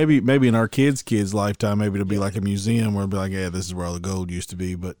don't know. Maybe in our kids' lifetime, maybe it'll be like a museum where it'll be like, yeah, this is where all the gold used to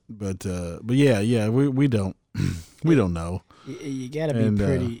be. But yeah, we don't we don't know. You gotta be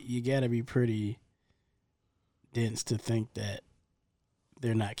pretty. You gotta be pretty dense to think that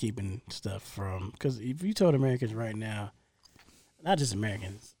they're not keeping stuff from. Because if you told Americans right now, not just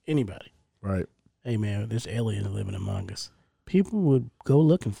Americans, anybody, right? Hey man, there's aliens living among us. People would go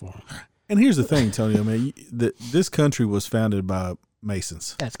looking for them. And here's the thing, Tony. Man, this country was founded by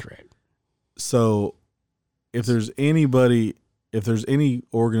Masons. That's correct. So, if there's any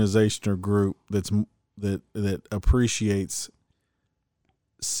organization or group that appreciates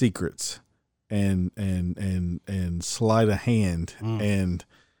secrets and sleight of hand and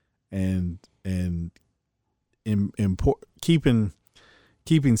keeping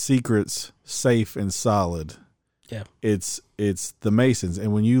secrets safe and solid. Yeah, it's the Masons,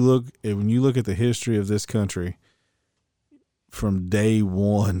 and when you look at the history of this country from day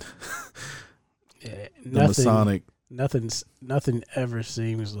one, Masonic, nothing ever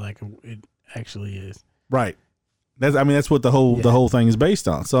seems like it actually is. Right. That's what the whole thing is based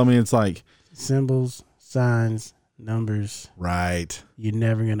on. So it's like symbols, signs, numbers. Right. You're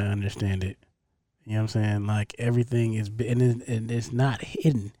never gonna understand it. You know what I'm saying? Like everything is, and it's not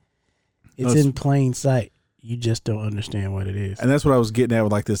hidden. It's in plain sight. You just don't understand what it is. And that's what I was getting at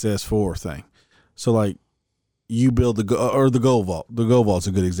with like this S4 thing. So like you build the gold vault. The gold vault's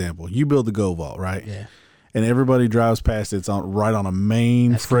a good example. You build the gold vault, right? Yeah. And everybody drives past it. It's right on a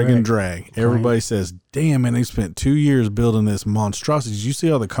main friggin' drag. Everybody says, damn, man, they spent 2 years building this monstrosity. Did you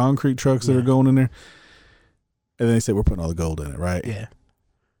see all the concrete trucks that are going in there? And then they say, we're putting all the gold in it, right? Yeah.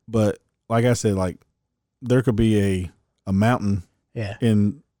 But like I said, like there could be a mountain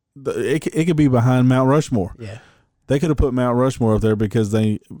in it could be behind Mount Rushmore. Yeah. They could have put Mount Rushmore up there because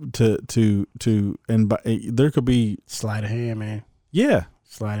there could be sleight of hand, man. Yeah.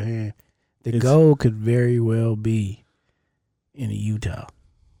 Sleight of hand. The gold could very well be in Utah.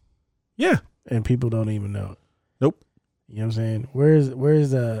 Yeah. And people don't even know it. Nope. You know what I'm saying? Where's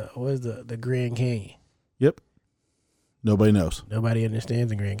the Grand Canyon? Yep. Nobody knows. Nobody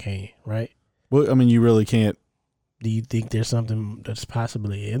understands the Grand Canyon, right? Well, you really can't. Do you think there's something that's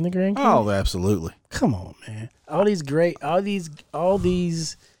possibly in the Grand Canyon? Oh, absolutely. Come on, man. All these, what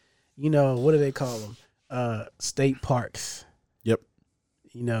do they call them? State parks. Yep.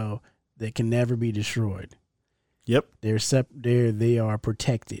 That can never be destroyed. Yep. They are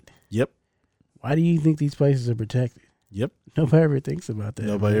protected. Yep. Why do you think these places are protected? Yep. Nobody ever thinks about that.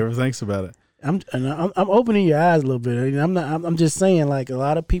 Nobody ever thinks about it. I'm opening your eyes a little bit. I'm just saying, like, a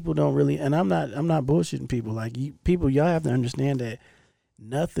lot of people don't really, and I'm not bullshitting people. Like, y'all have to understand that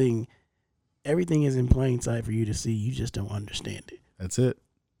everything is in plain sight for you to see. You just don't understand it. That's it.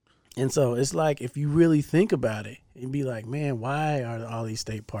 And so it's like, if you really think about it and be like, man, why are all these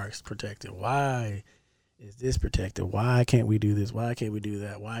state parks protected? Why is this protected? Why can't we do this? Why can't we do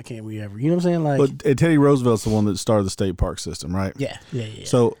that? Why can't we ever? You know what I'm saying? Like, But Teddy Roosevelt's the one that started the state park system, right? yeah.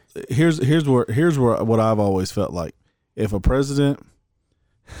 So here's where what I've always felt like. If a president,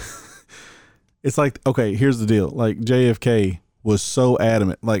 it's like, okay, here's the deal. Like JFK was so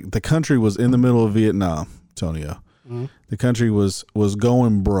adamant. Like the country was in the middle of Vietnam, Antonio. Mm-hmm. The country was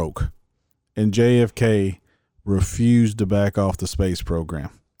going broke, and JFK refused to back off the space program.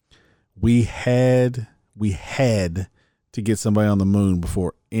 We had to get somebody on the moon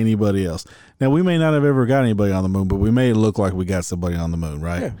before anybody else. Now, we may not have ever got anybody on the moon, but we made it look like we got somebody on the moon,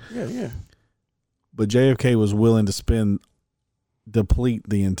 right? Yeah. But JFK was willing to deplete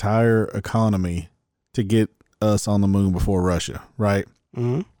the entire economy to get us on the moon before Russia, right?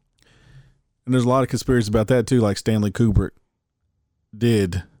 Mm-hmm. And there's a lot of conspiracies about that too, like Stanley Kubrick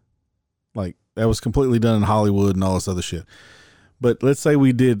did. Like, that was completely done in Hollywood and all this other shit. But let's say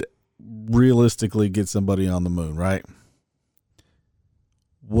we did realistically get somebody on the moon, right?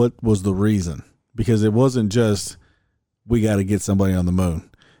 What was the reason? Because it wasn't just we got to get somebody on the moon.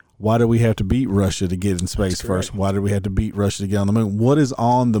 Why do we have to beat Russia to get in space first? Why do we have to beat Russia to get on the moon? What is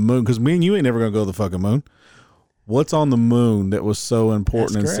on the moon? Because me and you ain't never going to go to the fucking moon. What's on the moon that was so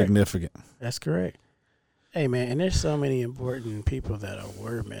important and significant? That's correct. Hey, man, and there's so many important people that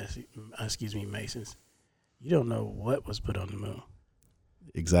were Masons. You don't know what was put on the moon.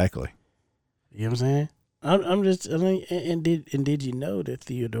 Exactly. You know what I'm saying? I'm just, I mean, and did you know that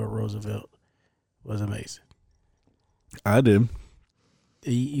Theodore Roosevelt was a Mason? I did.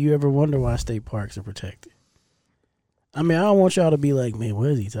 You ever wonder why state parks are protected? I mean, I don't want y'all to be like, man,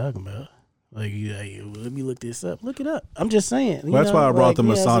 what is he talking about? Like, let me look this up. Look it up. I'm just saying. Well, that's why I brought the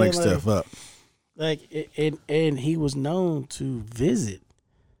Masonic stuff up. Like, and he was known to visit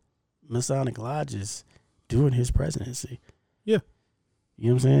Masonic lodges during his presidency. Yeah. You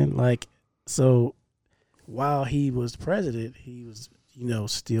know what I'm saying? Like, so while he was president, he was,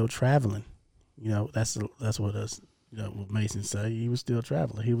 still traveling. That's what us, what Masons say. He was still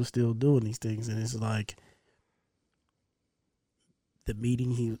traveling. He was still doing these things. And it's like the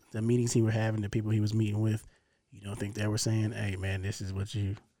meetings he were having, the people he was meeting with, you don't think they were saying, hey, man, this is what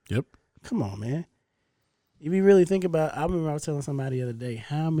you. Yep. Come on, man. If you really think about, I remember I was telling somebody the other day,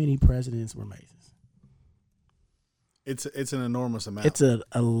 how many presidents were Masons? It's an enormous amount. It's a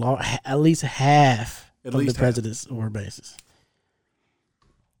lot. At least half of the presidents were Masons.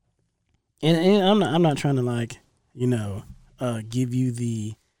 And I'm not trying to give you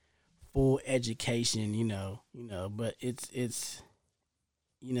the full education, but it's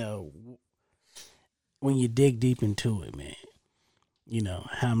when you dig deep into it, man,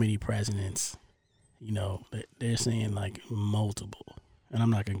 how many presidents, they're saying like multiple, and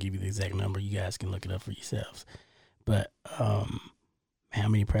I'm not going to give you the exact number. You guys can look it up for yourselves. But how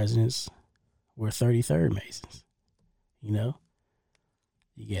many presidents were 33rd Masons? You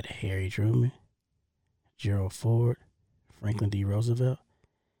got Harry Truman, Gerald Ford, Franklin D. Roosevelt,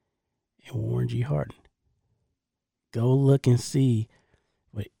 and Warren G. Harding. Go look and see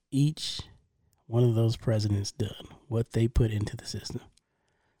what each one of those presidents done, what they put into the system.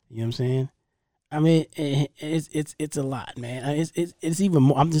 You know what I'm saying? I mean, it's a lot, man. It's even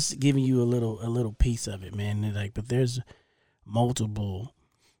more. I'm just giving you a little piece of it, man. But there's multiple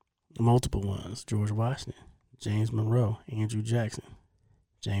ones. George Washington, James Monroe, Andrew Jackson,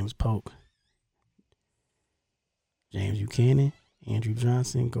 James Polk, James Buchanan, Andrew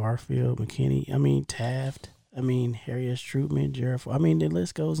Johnson, Garfield, McKinney. I mean, Taft. I mean, Harry S. Truman, Gerald Ford. I mean, the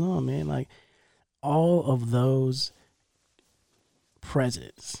list goes on, man. Like all of those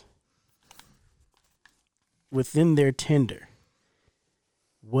presidents. Within their tenure,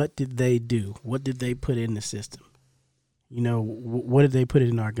 what did they do? What did they put in the system? What did they put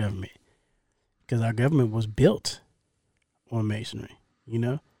in our government? Because our government was built on masonry,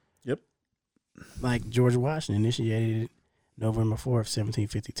 Yep. Like George Washington initiated it November 4th,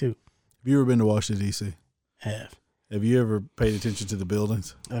 1752. Have you ever been to Washington, D.C.? Have you ever paid attention to the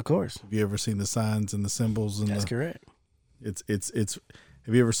buildings? Of course. Have you ever seen the signs and the symbols? That's correct. It's.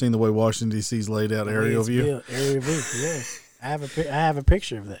 Have you ever seen the way Washington D.C.'s laid out aerial view? Aerial view, yeah. I have a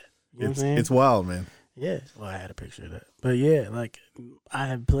picture of that. You know what I'm saying? It's wild, man. Yeah. Well, I had a picture of that, but yeah, like I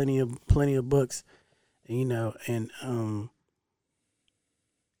have plenty of books, and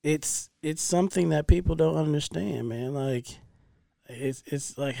it's something that people don't understand, man. Like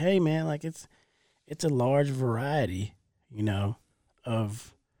it's like, hey, man, like it's a large variety,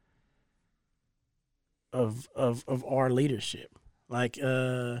 of our leadership. Like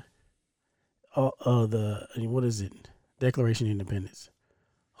what is it? Declaration of Independence.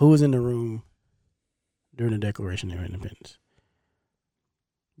 Who was in the room during the Declaration of Independence?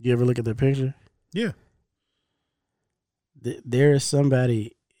 You ever look at the picture? Yeah. there is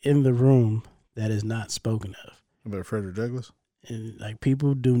somebody in the room that is not spoken of. About Frederick Douglass? And like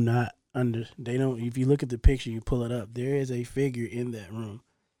people do not they don't, if you look at the picture, you pull it up, there is a figure in that room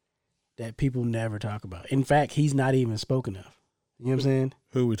that people never talk about. In fact, he's not even spoken of. You know what I'm saying?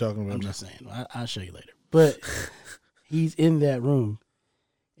 Who are we talking about? I'm just saying. I'll show you later. But he's in that room.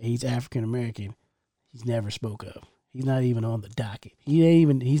 He's African American. He's never spoke of. He's not even on the docket.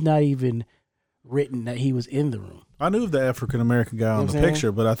 He's not even written that he was in the room. I knew of the African American guy on the saying?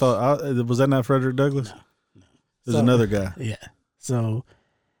 picture, but I thought, was that not Frederick Douglass? No. There's another guy. Yeah. So,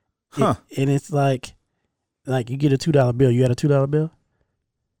 Huh. And it's like you get a $2 bill. You got a $2 bill?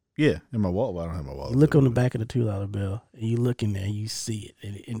 Yeah, in my wallet. I don't have my wallet. You look on the back of the $2 bill, and you look in there, and you see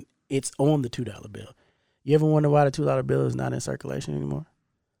it, and it's on the $2 bill. You ever wonder why the $2 bill is not in circulation anymore?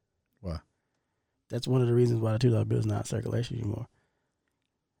 Why? That's one of the reasons why the $2 bill is not in circulation anymore.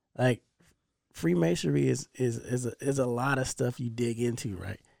 Like, Freemasonry is a lot of stuff you dig into,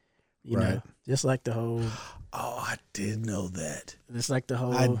 right? You know, just like the whole. Oh, I did know that. It's like the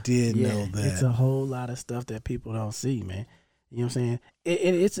whole. I did know that. It's a whole lot of stuff that people don't see, man. You know what I'm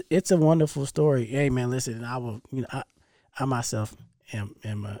saying? It's a wonderful story. Hey, man, listen, I myself am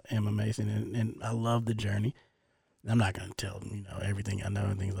a Mason, and I love the journey. I'm not gonna tell them, everything I know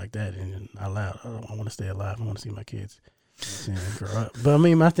and things like that, and out loud. I want to stay alive. I want to see my kids grow up. But I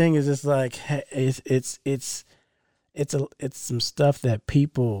mean, my thing is just like it's some stuff that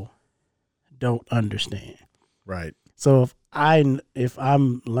people don't understand. Right. So if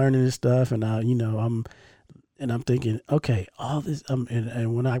I'm learning this stuff and I'm thinking, okay, all this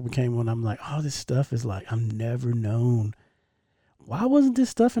and when I became one, I'm like, all this stuff is like I've never known. Why wasn't this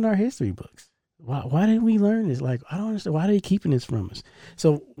stuff in our history books? Why didn't we learn this? Like, I don't understand. Why are they keeping this from us?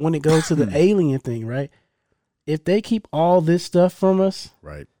 So when it goes to the alien thing, right? If they keep all this stuff from us,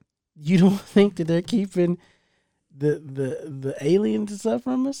 right, you don't think that they're keeping the alien stuff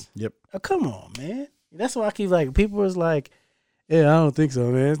from us? Yep. Oh, come on, man. That's why I keep like people was like, yeah, I don't think so,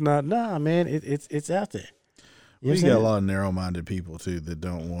 man. It's not. Nah, man. It's out there. You got a lot of narrow-minded people too that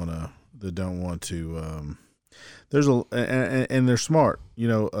don't want to. There's and they're smart.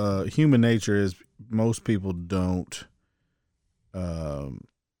 Human nature is most people don't.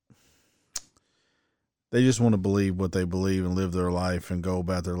 They just want to believe what they believe and live their life and go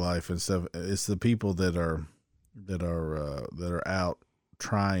about their life and stuff. It's the people that are out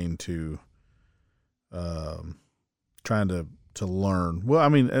trying to learn. Well, I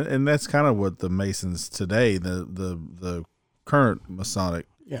mean, and that's kind of what the Masons today, the current Masonic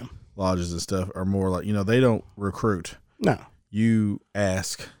lodges and stuff are more like, they don't recruit. No. You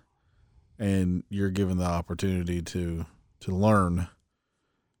ask and you're given the opportunity to learn,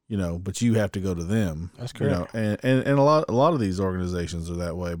 but you have to go to them. That's correct. And a lot of these organizations are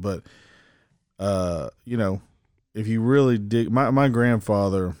that way, but if you really dig, my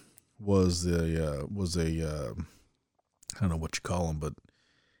grandfather was a I don't know what you call him, but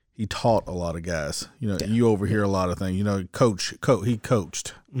he taught a lot of guys. You overhear a lot of things. He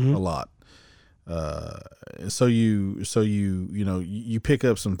coached a lot. So you pick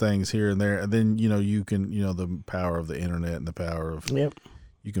up some things here and there, and then you can the power of the internet and the power of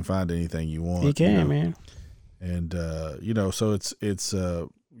you can find anything you want. You can, man. And so it's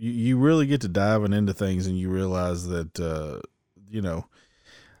you really get to diving into things, and you realize that a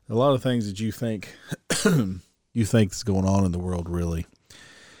lot of things that you think is going on in the world really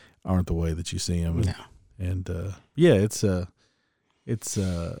aren't the way that you see them. No. And to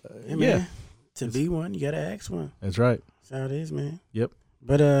be one, you gotta ask one. That's right. That's how it is, man. Yep.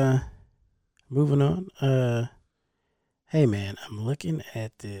 But moving on. Hey, man, I'm looking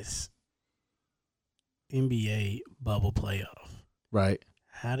at this NBA bubble playoff. Right.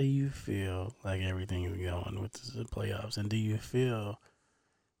 How do you feel like everything is going with the playoffs? And do you feel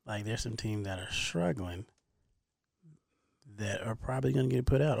like there's some teams that are struggling that are probably going to get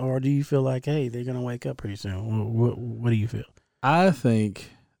put out? Or do you feel like, hey, they're going to wake up pretty soon? What do you feel? I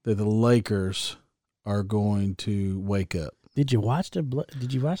think that the Lakers are going to wake up. Did you watch the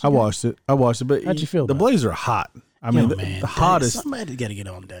game? I watched it, but how'd you feel? The Blazers are hot. I mean, the hottest. Somebody got to get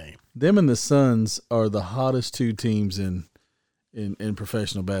on Dame. Them and the Suns are the hottest two teams in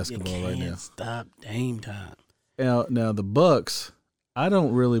professional basketball right now. Stop Dame time. Now the Bucks. I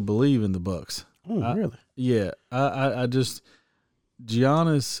don't really believe in the Bucks. Oh, really? Yeah, I just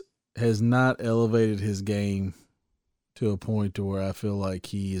Giannis has not elevated his game to a point to where I feel like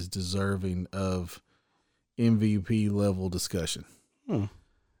he is deserving of MVP level discussion.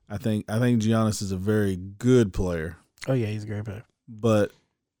 I think Giannis is a very good player. Oh yeah, he's a great player. But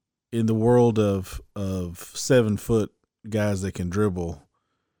in the world of 7 foot guys that can dribble,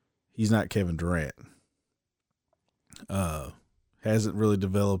 he's not Kevin Durant. Hasn't really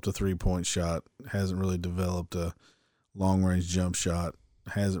developed a 3-point shot. Hasn't really developed a long-range jump shot.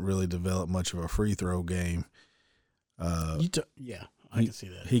 Hasn't really developed much of a free throw game. I can see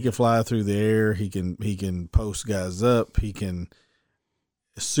that. He can fly through the air. He can post guys up. He can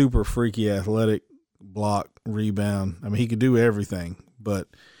super freaky athletic, block, rebound. I mean, he can do everything. But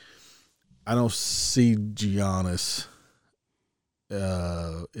I don't see Giannis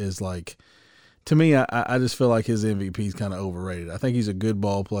is like. To me, I just feel like his MVP is kind of overrated. I think he's a good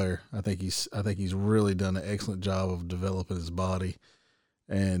ball player. I think he's really done an excellent job of developing his body,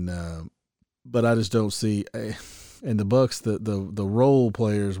 and but I just don't see. And the Bucks, the role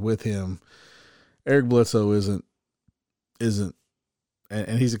players with him, Eric Bledsoe isn't, and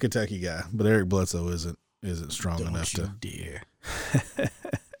he's a Kentucky guy, but Eric Bledsoe isn't strong enough to. Dare.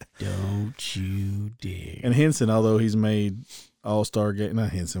 Don't you dare. And Henson, although he's made All-Star game, not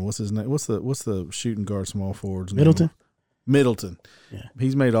Henson. What's his name? What's the shooting guard small forward's Middleton. name? Middleton. Yeah,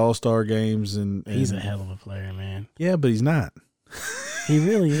 he's made All-Star games and he's a hell of a player, man. Yeah, but he's not. He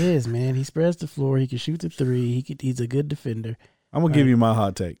really is, man. He spreads the floor. He can shoot the three. He's a good defender. I'm gonna give you my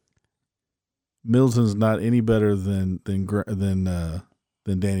hot take. Middleton's not any better than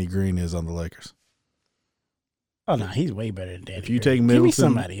Danny Green is on the Lakers. Oh no, he's way better than Danny. If you Green. take Middleton, give me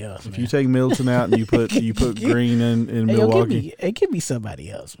somebody else. If man. you take Middleton out and you put Green in Milwaukee, give me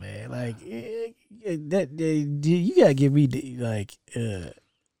somebody else, man. Like that, you gotta give me like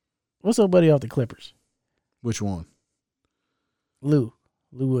what's our buddy off the Clippers? Which one? Lou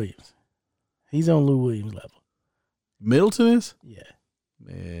Williams. He's on Lou Williams level. Middleton is? Yeah,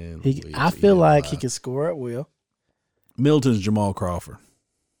 man. I feel like he can score at will. Middleton's Jamal Crawford.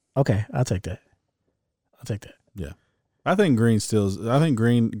 Okay, I'll take that. Yeah, I think Green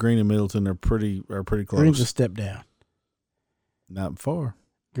and Middleton are pretty close. Green's a step down. Not far.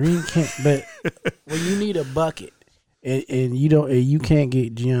 Green can't, but when you need a bucket and you can't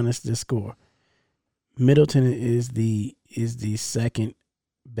get Giannis to score, Middleton is the second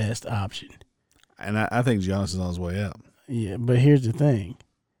best option. And I think Giannis is on his way out. Yeah, but here's the thing: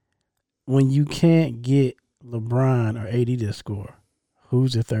 when you can't get LeBron or AD to score,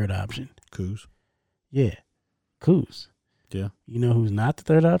 who's the third option? Kuz. Yeah, Kuz. Yeah. You know who's not the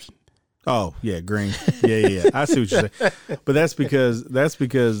third option? Oh, yeah, Green. Yeah. I see what you're saying. But that's because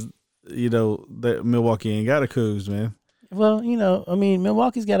that Milwaukee ain't got a Kuz, man. Well,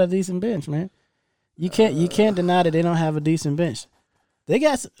 Milwaukee's got a decent bench, man. You can't deny that they don't have a decent bench.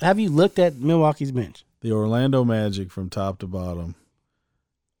 Have you looked at Milwaukee's bench? The Orlando Magic from top to bottom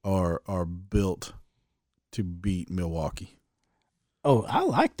are built to beat Milwaukee. Oh, I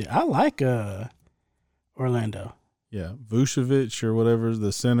liked it. I like Orlando. Yeah, Vucevic or whatever,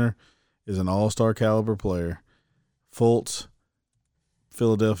 the center, is an all-star caliber player. Fultz,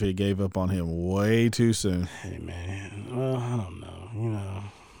 Philadelphia gave up on him way too soon. Hey, man. Well, I don't know.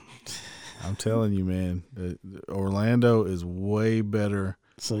 I'm telling you, man, Orlando is way better.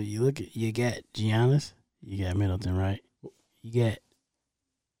 So you got Giannis, you got Middleton, right? You got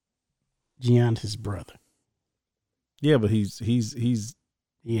Giannis' brother. Yeah, but he's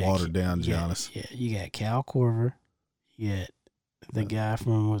watered down Giannis. Yeah, you got Cal Korver. You got the guy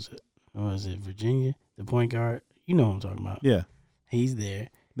from was it Virginia, the point guard. You know what I'm talking about. Yeah, he's there.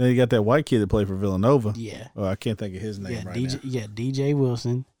 Then you got that white kid that played for Villanova. Yeah. Oh, I can't think of his name now. You got DJ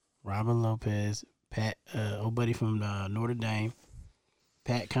Wilson, Robin Lopez, Pat, old buddy from Notre Dame,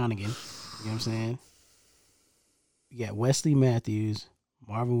 Pat Connaughton. You know what I'm saying? You got Wesley Matthews,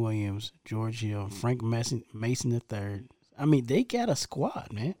 Marvin Williams, George Hill, Frank Mason III. I mean, they got a squad,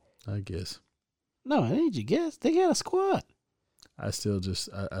 man. I guess. No, ain't you guess? They got a squad. I still just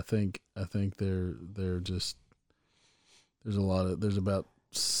I think they're just there's about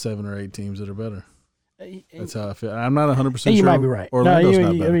 7 or 8 teams that are better. That's how I feel. I'm not 100% sure. You might be right. Orlando's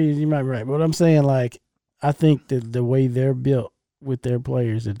not better. You might be right. But I'm saying, like, I think that the way they're built with their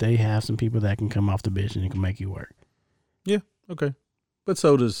players, that they have some people that can come off the bench and can make you work. Yeah. Okay. But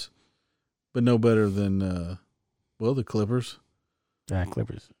no better than the Clippers.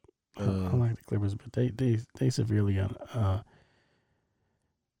 Clippers. I like the Clippers, but they severely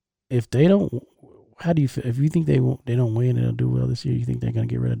if they don't, how do you feel? If you think they don't win and they'll do well this year, you think they're going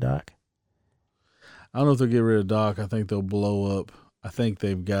to get rid of Doc? I don't know if they'll get rid of Doc. I think they'll blow up. I think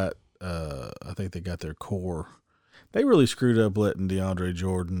they got their core. They really screwed up letting DeAndre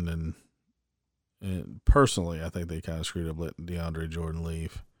Jordan and personally, I think they kind of screwed up letting DeAndre Jordan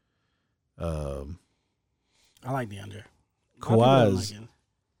leave. I like DeAndre.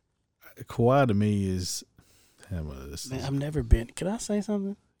 Kawhi to me is. Man, I've never been. Can I say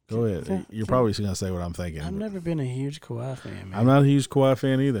something? Go ahead. You're probably going to say what I'm thinking. I've never been a huge Kawhi fan, man. I'm not a huge Kawhi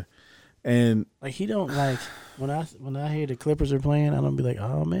fan either. And Like he don't like when I hear the Clippers are playing, I don't be like,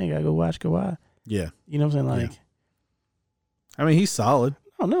 oh man, gotta go watch Kawhi. yeah, You know what I'm saying? Like, I mean, he's solid.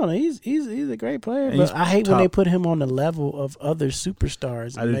 oh no, he's a great player. And But he's I hate when top. they put him on the level of other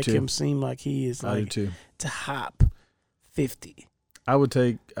superstars I and do make too. him seem like he is I do like too. top 50. I would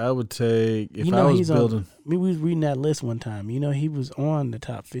take if You I know, was he's building. we was reading that list one time. You know, he was on the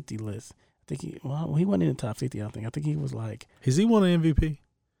top 50 list. I think he wasn't in the top 50. I don't think. I think he was like, Has he won an MVP?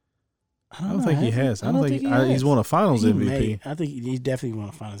 I don't think he has. I don't think he's won a Finals He MVP. may. I think he's definitely won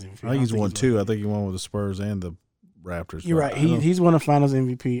a Finals MVP. I think he's won two. won. I think he won with the Spurs and the Raptors. You're but right. I don't- He's won a Finals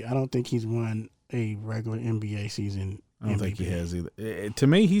MVP. I don't think he's won a regular NBA season. I don't MVP. think he has either. To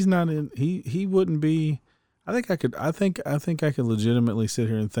me, he's not in. He wouldn't be. I think I could. I think I could legitimately sit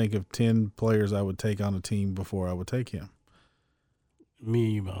here and think of 10 players I would take on a team before I would take him. Me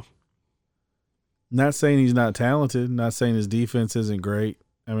and you both. Not saying he's not talented. Not saying his defense isn't great.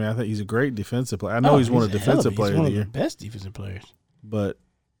 I mean, I think he's a great defensive player. I know he's won a defensive player He's of one the of year, the best defensive players. but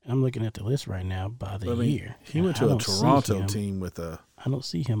I'm looking at the list right now by the I mean, year. he and went I to a don't see Toronto him- team with a. I don't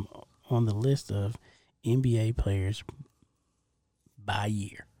see him on the list of NBA players by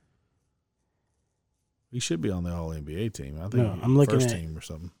year. He should be on the All NBA team. I think No, I'm looking first at team or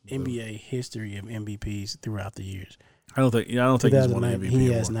something. NBA history of MVPs throughout the years. I don't think. I don't think he's won an 2009, MVP.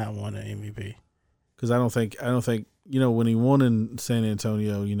 he has award. not won an MVP. Because I don't think when he won in San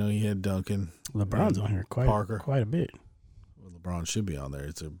Antonio, he had Duncan. LeBron's and on here Parker. quite a bit. Well, LeBron should be on there.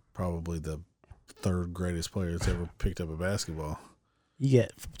 It's probably the third greatest player that's ever picked up a basketball. You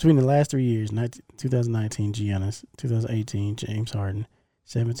get between the last 3 years, 2019 Giannis, 2018 James Harden,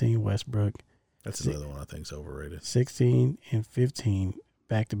 17 Westbrook, That's another one I think is overrated. 16 and 15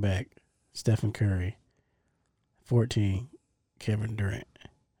 back to back Stephen Curry, 14 Kevin Durant.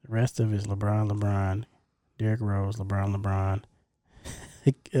 The rest of it is LeBron, Derrick Rose, LeBron,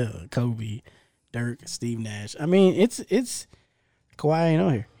 Kobe, Dirk, Steve Nash. I mean, it's Kawhi ain't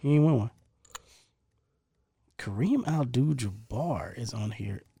on here. He ain't won one. Kareem Abdul-Jabbar is on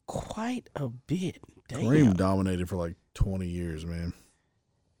here quite a bit. Damn. Kareem dominated for like 20 years, man.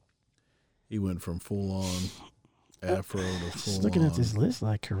 He went from full on afro to full Just looking on at this list,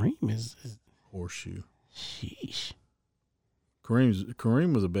 like Kareem is horseshoe. sheesh.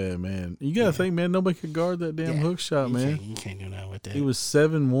 Kareem was a bad man. You got to think, man, nobody could guard that damn hook shot, man. You can't do nothing with that. He was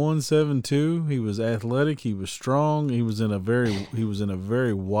 7'1", 7'2". He was athletic. He was strong. He was in a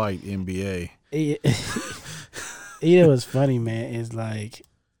very white NBA. You know what's funny, man, is like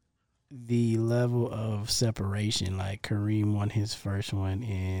the level of separation. Like Kareem won his first one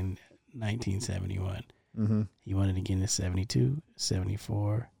in 1971. Mm-hmm. He won it again in 72,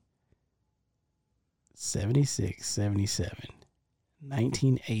 74, 76, 77,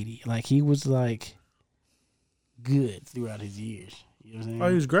 1980. Like he was like good throughout his years. You know what I'm saying? Oh,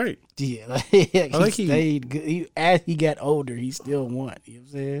 he was great. Yeah, like, he think he- stayed good. As he got older, he still won. You know what I'm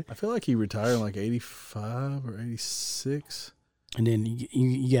saying? I feel like he retired in like 85 or 86. And then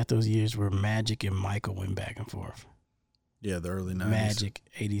you got those years where Magic and Michael went back and forth. Yeah, the early 90s. Magic,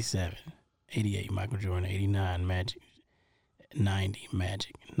 87, 88, Michael Jordan, 89, Magic, 90,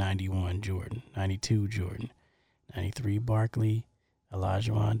 Magic, 91, Jordan, 92, Jordan, 93, Barkley,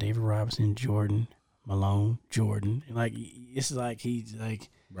 Olajuwon, David Robinson, Jordan, Malone, Jordan. Like, it's like he's like,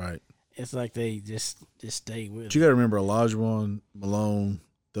 Right. it's like they just stay with But you got to remember Olajuwon, Malone,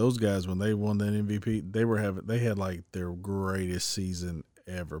 those guys, when they won that MVP, they had like their greatest season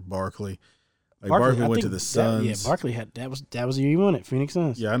ever. Barkley. Barkley I went to think the Suns. Barkley had that was the year he won it, Phoenix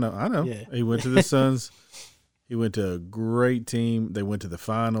Suns. Yeah, I know. Yeah. He went to the Suns. He went to a great team. They went to the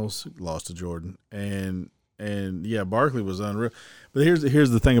finals, lost to Jordan, and yeah, Barkley was unreal. But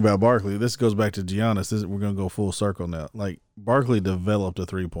here's the thing about Barkley. This goes back to Giannis. We're gonna go full circle now. Like Barkley developed a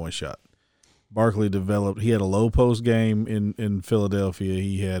 3-point shot. He had a low post game in Philadelphia.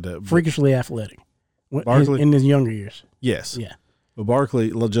 He had a Freakishly athletic. Barkley? In his younger years. yes, Yeah. but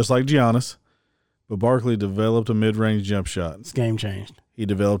Barkley, just like Giannis, but Barkley developed a mid-range jump shot. This game changed. He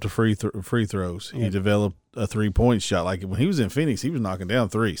developed a free throws. Yeah. He developed a 3-point shot. Like when he was in Phoenix, he was knocking down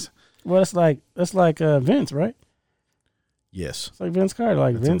threes. Well, it's like Vince, right? Yes, It's like Vince Carter.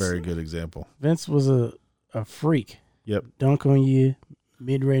 Like that's Vince, a very good example. Vince was a freak. Yep. Dunk on you.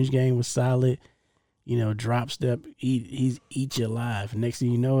 Mid-range game was solid. Drop step. He's eat you alive. Next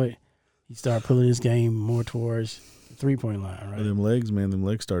thing you know it, he started pulling his game more towards the 3-point line. Right. But them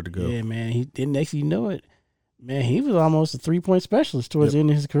legs start to go. Yeah, man. Then next thing you know it, man, he was almost a 3-point specialist towards the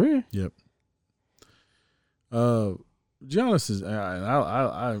end of his career. Yep. Giannis is.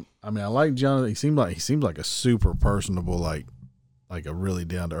 I mean, I like Giannis. He seems like a super personable, like a really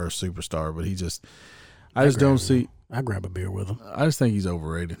down to earth superstar. But I just don't see. I grab a beer with him. I just think he's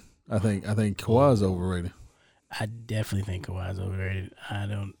overrated. I think Kawhi's overrated. I definitely think Kawhi's overrated.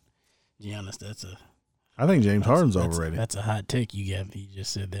 Giannis, I think James Harden's overrated. That's a hot take you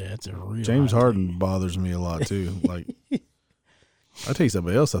just said there. That's a real James hot Harden take. bothers me a lot too. Like, I tell you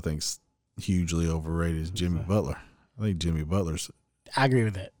somebody else I think's hugely overrated is Jimmy Butler. I think Jimmy Butler's I agree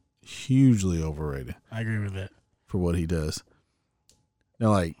with that. hugely overrated I agree with that. for what he does.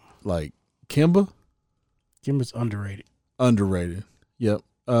 Now, like Kemba's underrated. Yep.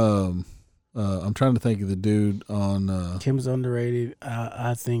 I'm trying to think of the dude on. Kim's underrated.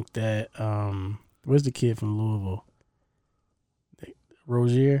 I think that where's the kid from Louisville?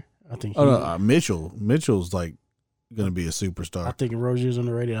 Rozier. I think. Mitchell. Mitchell's like going to be a superstar. I think Rozier's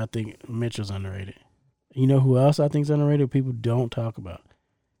underrated. I think Mitchell's underrated. You know who else I think is underrated? People don't talk about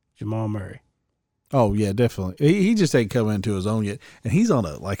Jamal Murray. Oh yeah, definitely. He just ain't come into his own yet, and he's on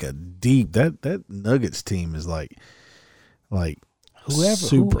a deep that Nuggets team is like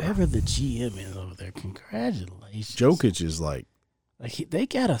whoever the GM is over there. Congratulations. Jokic is like they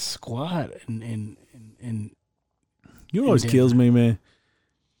got a squad and you know what always kills me, man.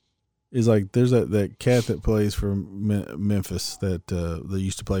 Is like there's that cat that plays for Memphis that they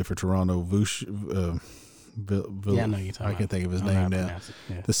used to play for Toronto. I know you're talking. I can't think of his name now.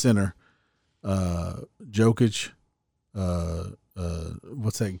 Yeah. The center, Jokic.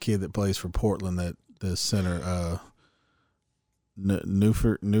 What's that kid that plays for Portland? That the center,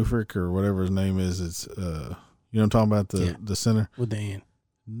 Newfrick or whatever his name is. It's you know what I'm talking about, the center. What they in?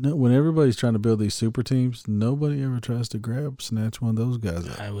 No, when everybody's trying to build these super teams, nobody ever tries to snatch one of those guys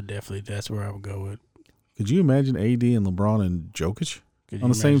up. I would definitely. That's where I would go with. Could you imagine AD and LeBron and Jokic on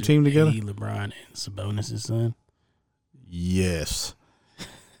the same team together? AD, LeBron, and Sabonis' son. Yes,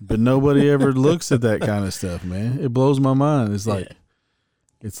 but nobody ever looks at that kind of stuff, man. It blows my mind. It's like,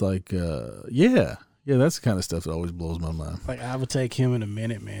 that's the kind of stuff that always blows my mind. Like I would take him in a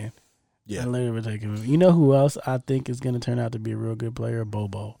minute, man. Yeah, I literally would take him. You know who else I think is going to turn out to be a real good player?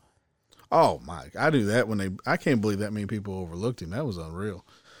 Bobo. Oh my! I do that I can't believe that many people overlooked him. That was unreal.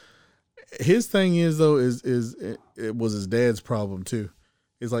 His thing is though it was his dad's problem too.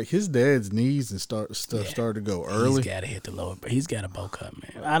 It's like his dad's knees and started to go early. He's got to hit the lower, but he's got to bulk up,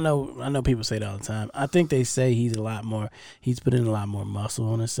 man. I know people say that all the time. I think they say he's put in a lot more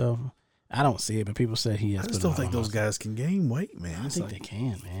muscle on himself. I don't see it, but people say he has. I just don't think those guys can gain weight, man. I think they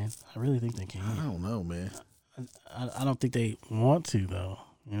can, man. I really think they can. I don't know, man. I don't think they want to, though.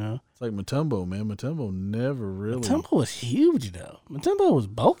 You know, it's like Mutombo, man. Mutombo never really. Mutombo was huge, though. Mutombo was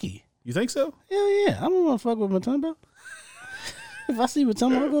bulky. You think so? Hell yeah! I don't want to fuck with Mutombo. If I see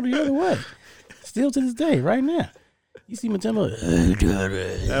Mutombo, I'll go the other way. Still to this day, right now. You see Mutombo.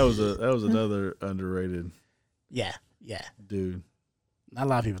 That was another underrated. Yeah, dude. Not a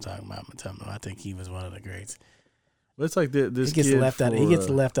lot of people talking about Mutombo. I think he was one of the greats. But it's like this. He gets kid left out. He gets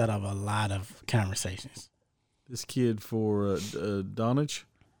left out of a lot of conversations. This kid for Donich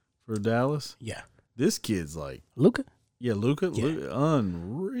for Dallas. Yeah. This kid's like Luka. Yeah, Luka. Yeah. Luka,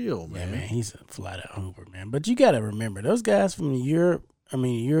 unreal, man. Yeah, man, he's a flat out hooper, man. But you got to remember those guys from Europe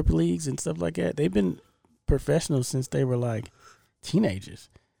leagues and stuff like that. They've been professionals since they were like teenagers.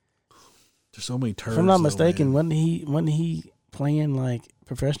 There's so many turns. If I'm not mistaken, wasn't he playing like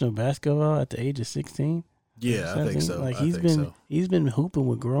professional basketball at the age of 16? Yeah, I think so. Like he's been hooping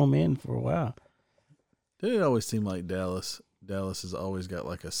with grown men for a while. Did it always seem like Dallas has always got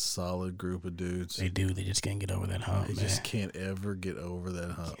like a solid group of dudes? They do. They just can't get over that hump. They just can't ever get over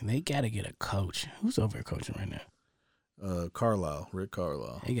that hump. And they got to get a coach. Who's over there coaching right now? Rick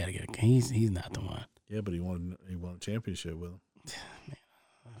Carlisle. He got to get he's not the one. Yeah, but he won a championship with him. Man,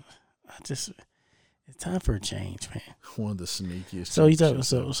 it's time for a change, man. One of the sneakiest. So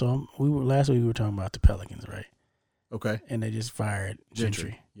last week we were talking about the Pelicans, right? Okay. And they just fired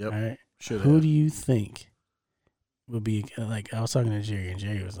Gentry. Yep. All right. Who do you think would be like? I was talking to Jerry, and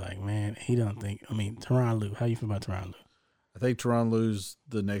Jerry was like, "Man, he don't think." I mean, Tyronn Lue. How you feel about Tyronn Lue? I think Tyronn Lue's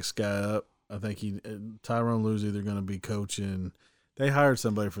the next guy up. I think Tyronn Lue's either going to be coaching. They hired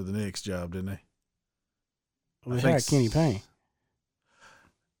somebody for the Knicks job, didn't they? Well, they hired Kenny Payne.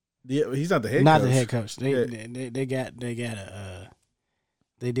 Yeah, he's not the head. Not coach. the head coach.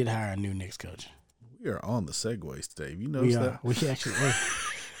 They did hire a new Knicks coach. We are on the segues, Dave. You know that? We actually.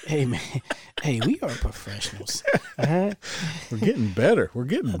 Hey man, we are professionals. We're getting better. We're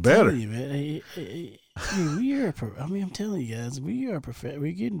getting better. You, man. We are. I'm telling you guys, we are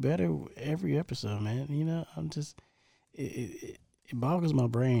We're getting better every episode, man. You know, I'm just. It boggles my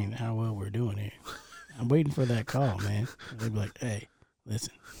brain how well we're doing here. I'm waiting for that call, man. They'd be like, "Hey,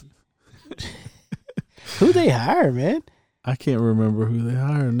 listen, who they hire, man? I can't remember who they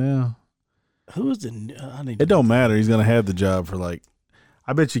hire now. Who's the? It don't matter. He's gonna have the job for like.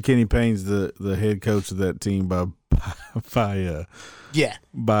 I bet you Kenny Payne's the head coach of that team by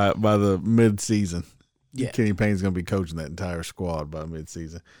the mid-season. Yeah. Kenny Payne's going to be coaching that entire squad by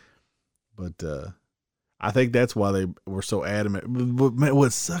mid-season. But I think that's why they were so adamant. But man,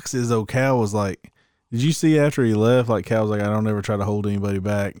 what sucks is, though, Cal was like, did you see after he left, like Cal was like, I don't ever try to hold anybody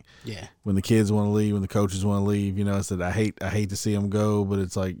back. Yeah. When the kids want to leave, when the coaches want to leave, you know, I said, I hate to see them go, but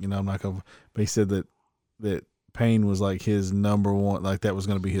it's like, you know, I'm not going to. But he said that Payne was like his number one, like that was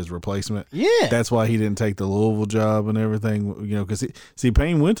going to be his replacement. Yeah. That's why he didn't take the Louisville job and everything, you know, because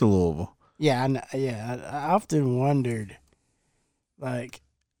Payne went to Louisville. Yeah, I often wondered, like,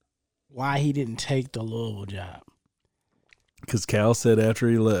 why he didn't take the Louisville job. Because Cal said after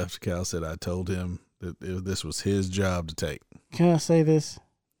he left, I told him that this was his job to take. Can I say this?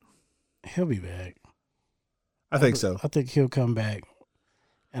 He'll be back. I think so. I think he'll come back,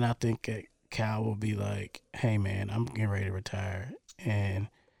 and I think Cal will be like, hey, man, I'm getting ready to retire. And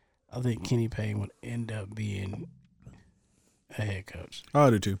I think Kenny Payne would end up being a head coach. Oh, I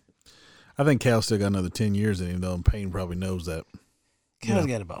do too. I think Cal still got another 10 years in him, though, and Payne probably knows that. Cal's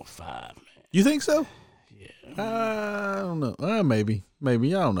got about 5, man. You think so? Yeah. I don't know. Maybe. I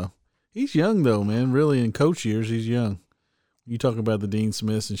don't know. He's young, though, man. Really, in coach years, he's young. You talking about the Dean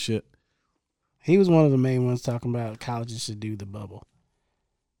Smiths and shit. He was one of the main ones talking about colleges should do the bubble.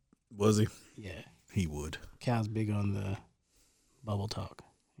 Was he? Yeah. He would. Cal's big on the bubble talk.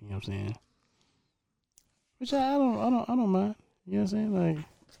 You know what I'm saying? Which I don't mind. You know what I'm saying? Like,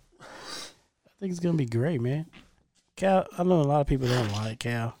 I think it's gonna be great, man. Cal, I know a lot of people don't like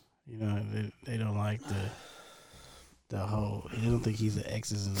Cal. You know, they don't like the whole. They don't think he's an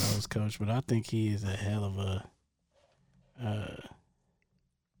X's and O's coach, but I think he is a hell of a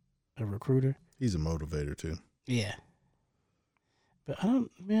recruiter. He's a motivator too. Yeah. But I don't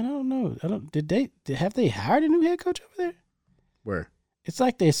know. Have they hired a new head coach over there? Where? It's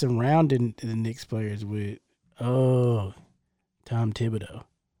like they're surrounding the Knicks players with, Tom Thibodeau.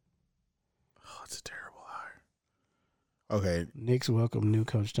 Oh, it's a terrible hire. Okay. Knicks welcome new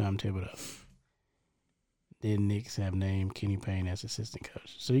coach Tom Thibodeau. Then Knicks have named Kenny Payne as assistant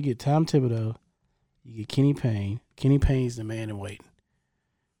coach. So you get Tom Thibodeau, you get Kenny Payne. Kenny Payne's the man in waiting.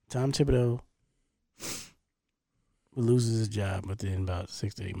 Tom Thibodeau loses his job within about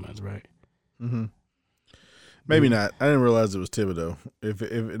 6 to 8 months, right? Mm-hmm. Maybe not. I didn't realize it was Thibodeau. If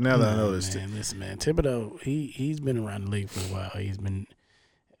now that I know this, listen, man, Thibodeau, he's been around the league for a while. He's been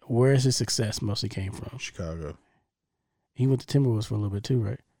where's his success mostly came from? Chicago. He went to Timberwolves for a little bit too,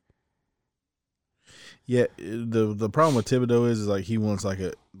 right? Yeah. The problem with Thibodeau is like he wants like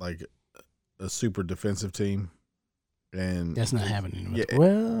a super defensive team, and that's not happening. Yeah.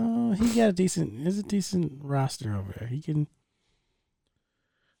 Well, he got a decent roster over there. He can.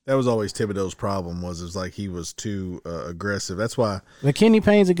 That was always Thibodeau's problem. Was it was like he was too aggressive. That's why. But Kenny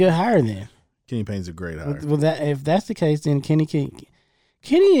Payne's a good hire. Then Kenny Payne's a great hire. Well, if that's the case, then Kenny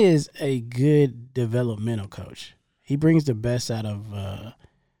is a good developmental coach. He brings the best out of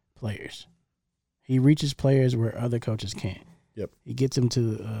players. He reaches players where other coaches can't. Yep. He gets them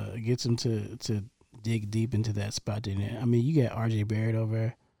to dig deep into that spot. I mean, you got R.J. Barrett over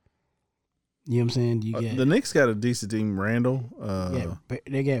there. You know what I'm saying? The Knicks got a decent team. Randall.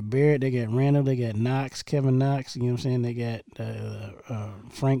 They got Barrett. They got Randall. They got Knox, Kevin Knox. You know what I'm saying? They got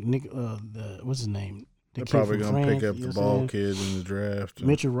Frank Nick. What's his name? They're probably going to pick up the ball kid in the draft.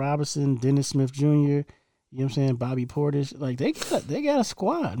 Mitchell Robinson, Dennis Smith Jr. You know what I'm saying? Bobby Portis. Like they got a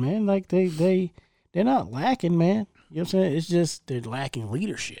squad, man. Like they're not lacking, man. You know what I'm saying? It's just they're lacking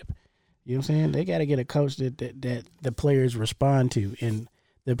leadership. You know what I'm saying? They got to get a coach that the players respond to. And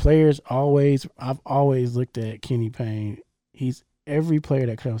the players I've always looked at Kenny Payne. He's every player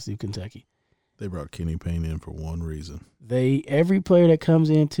that comes to Kentucky. They brought Kenny Payne in for one reason. Every player that comes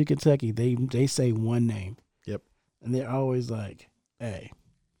into Kentucky, they say one name. Yep. And they're always like, hey.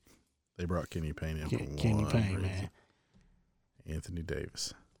 They brought Kenny Payne in for Kenny one Payne, reason. man. Anthony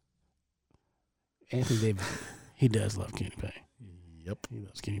Davis. Anthony Davis, he does love Kenny Payne. Yep. He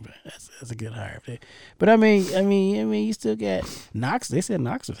loves Kenny Payne. That's a good hire. But I mean, you still got Knox. They said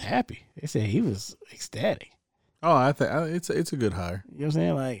Knox was happy. They said he was ecstatic. Oh, I think it's a good hire. You know what I'm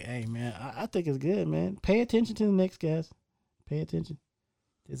saying? Like, hey man, I think it's good, man. Pay attention to the Knicks, guys. Pay attention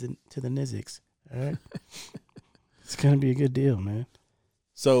to the Knicks. All right. It's gonna be a good deal, man.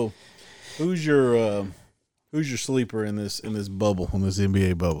 So, who's your sleeper in this bubble, in this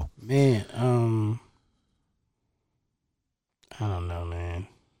NBA bubble? Man, I don't know, man.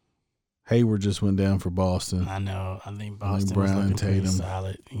 Hayward just went down for Boston. I know. I think Boston Brown was looking and Tatum. pretty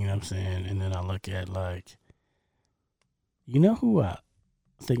solid. You know what I'm saying? And then I look at like, you know who I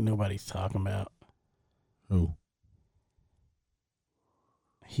think nobody's talking about? Who?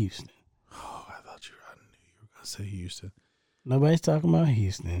 Houston. Oh, I thought I knew you were going to say Houston. Nobody's talking about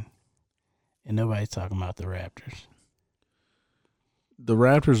Houston, and nobody's talking about the Raptors. The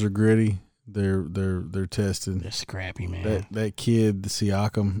Raptors are gritty. They're tested. They're scrappy, man. That kid, the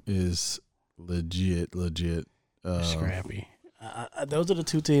Siakam, is legit. They're scrappy. Those are the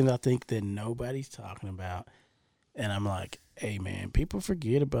two teams I think that nobody's talking about. And I'm like, hey, man, people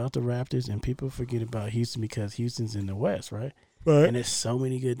forget about the Raptors and people forget about Houston because Houston's in the West, right? Right. And there's so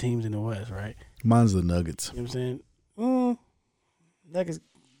many good teams in the West, right? Mine's the Nuggets. You know what I'm saying? Nuggets,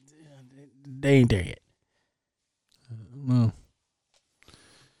 they ain't there yet. No.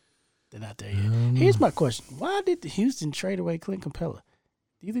 They're not there yet. Here's my question. Why did Houston trade away Clint Capella?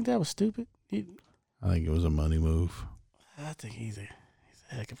 Do you think that was stupid? I think it was a money move. I think he's a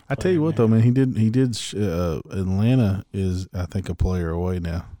heck of a player. I tell you what, though, man, he did. Atlanta is, I think, a player away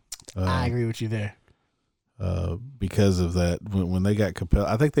now. I agree with you there. Because of that, when they got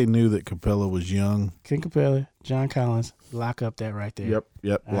Capella, I think they knew that Capella was young. Clint Capella, John Collins, lock up that right there.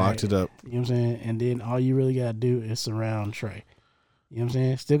 Yep, locked it up. You know what I'm saying? And then all you really got to do is surround Trey. You know what I'm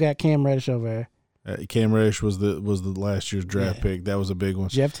saying? Still got Cam Reddish over there. Cam Reddish was the last year's draft pick. That was a big one.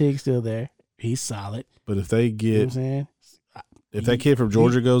 Jeff Teague's still there. He's solid. But if they get, you know what I'm saying? If that kid from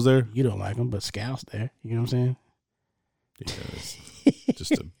Georgia goes there, you don't like him, but Scout's there. You know what I'm saying? Yeah, it's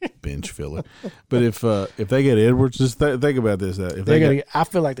just a bench filler. But if they get Edwards, just think about this. If I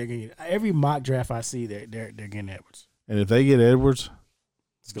feel like they're gonna get every mock draft I see. They're getting Edwards. And if they get Edwards,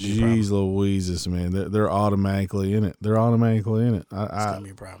 it's gonna be a problem. Jeez Louises, man, they're automatically in it. It's gonna be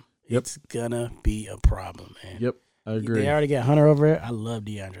a problem. Yep. It's gonna be a problem, man. Yep, I agree. They already got Hunter over there. I love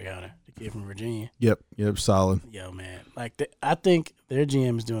DeAndre Hunter, the kid from Virginia. Yep, solid. Yo, man, I think their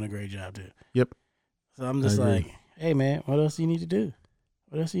GM is doing a great job too. Yep. So I'm just like, hey, man, what else do you need to do?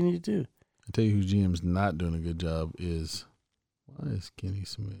 I tell you who GM's not doing a good job is, why is Kenny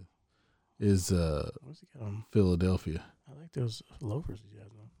Smith? Is what's he got on? Philadelphia. I like those loafers you guys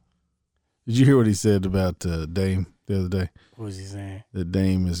know. Did you hear what he said about Dame the other day? What was he saying? That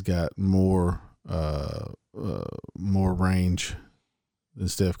Dame has got more range than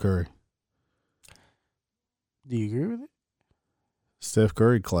Steph Curry. Do you agree with it? Steph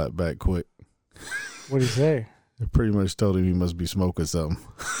Curry clapped back quick. What did he say? They pretty much told him he must be smoking something.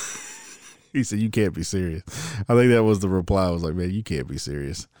 He said, "You can't be serious." I think that was the reply. I was like, "Man, you can't be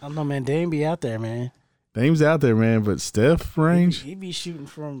serious." I don't know, man. Dame be out there, man. Dame's out there, man, but Steph range. He be shooting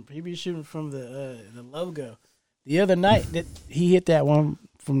from the logo. The other night that he hit that one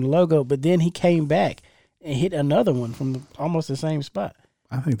from the logo, but then he came back and hit another one from almost the same spot.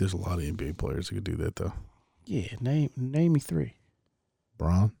 I think there's a lot of NBA players who could do that, though. Yeah, name me three.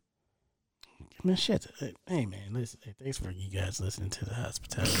 Bron. Man, shit. Hey, man, listen. Hey, thanks for you guys listening to the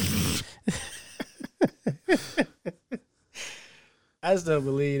hospitality. I just don't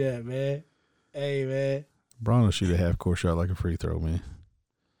believe that, man. Hey, man. Bron will shoot a half-court shot like a free throw, man.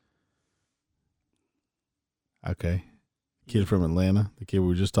 Okay. Kid from Atlanta. The kid we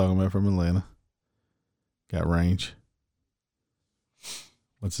were just talking about from Atlanta. Got range.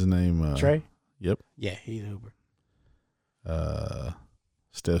 What's his name? Trey? Yep. Yeah, he's a hooper.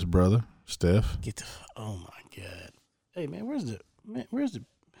 Steph's brother, Steph. Oh my God. Hey man, where's the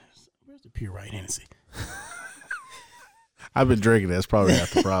pure white Hennessy? I've been drinking. That's probably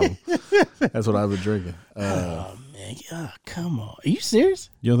half the problem. That's what I've been drinking. Oh man, come on. Are you serious?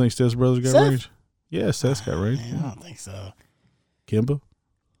 You don't think Steph's brother's got range? Yeah, Steph's got range. Man, I don't think so. Kemba,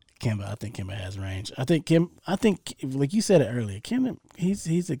 I think Kemba has range. I think like you said it earlier, Kemba,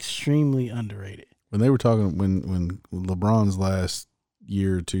 he's extremely underrated. When they were talking, when LeBron's last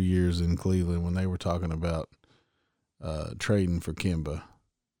year or 2 years in Cleveland, when they were talking about trading for Kemba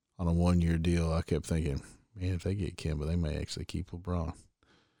on a 1-year deal, I kept thinking, man, if they get Kemba, they may actually keep LeBron.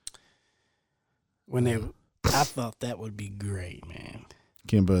 I thought that would be great, man.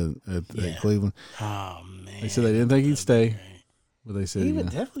 Kemba at Cleveland. Oh man, they said they didn't think he'd stay, but they said he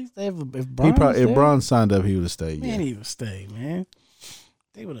would definitely stay if Bron if Bron signed up, he would have stayed. Man, he would stay, man.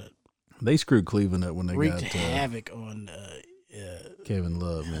 They would have. They screwed Cleveland up when they wreaked got havoc on Kevin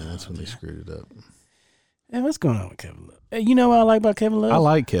Love, man. That's when they screwed it up. Hey, what's going on with Kevin Love? Hey, you know what I like about Kevin Love? I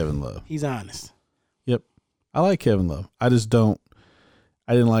like Kevin Love. He's honest. Yep. I like Kevin Love. I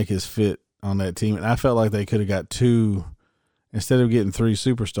didn't like his fit on that team. And I felt like they could have got instead of getting 3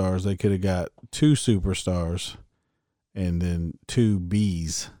 superstars, they could have got 2 superstars and then 2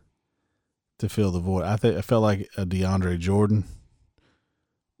 Bs to fill the void. I felt like a DeAndre Jordan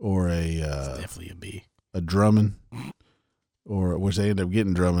or it's definitely a B. A Drummond, or which they ended up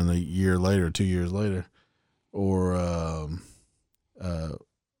getting Drummond a year later, 2 years later, or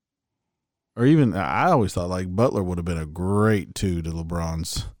Or even I always thought like Butler would have been a great 2 to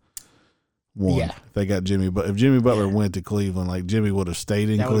LeBron's 1. Yeah. If they got Jimmy, but if Jimmy Butler went to Cleveland, like Jimmy would have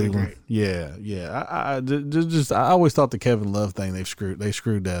stayed in Cleveland. Yeah. I always thought the Kevin Love thing they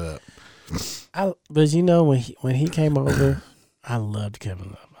screwed that up. But you know when he came over, I loved Kevin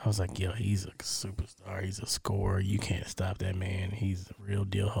Love. I was like, yo, he's a superstar. He's a scorer. You can't stop that man. He's the real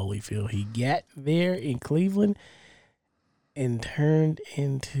deal Holyfield. He got there in Cleveland and turned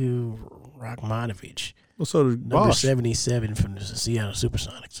into Rachmanovich. Well, so did Number Bosh. 77 from the Seattle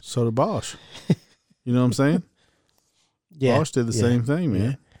Supersonics. So did Bosh. You know what I'm saying? Yeah. Bosh did the same thing,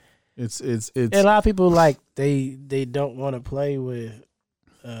 man. Yeah. It's And a lot of people like they don't want to play with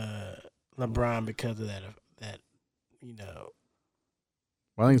LeBron because of that you know.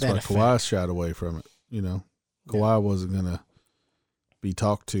 I think it's that why effect. Kawhi shied away from it. You know, Kawhi wasn't gonna be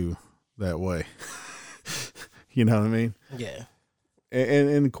talked to that way. You know what I mean? Yeah. And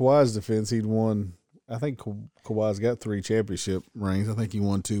in Kawhi's defense, he'd won. I think Kawhi's got 3 championship rings. I think he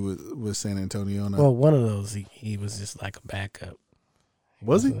won 2 with San Antonio. Well, one of those he was just like a backup.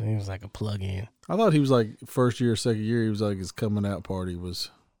 Was he? He was like a plug-in. I thought he was like first year, second year. He was like his coming out party was.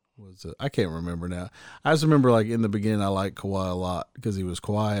 I can't remember now. I just remember like in the beginning I liked Kawhi a lot because he was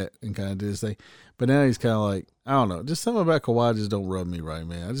quiet and kind of did his thing. But now he's kind of like, I don't know, just something about Kawhi just don't rub me right,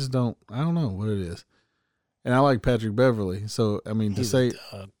 man. I don't know what it is. And I like Patrick Beverly, so I mean he's a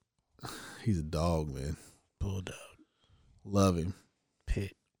dog, man. Bulldog, love him.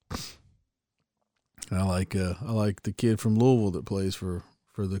 Pitt. I like the kid from Louisville that plays for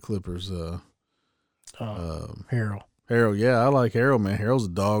the Clippers. Harold. Harold, yeah, I like Harold, man. Harold's a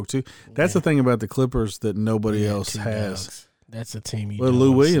dog too. That's the thing about the Clippers that nobody else has. Dogs. That's a team you. Well,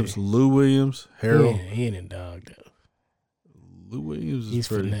 Lou Williams, Harold. He ain't a dog though. Lou Williams is He's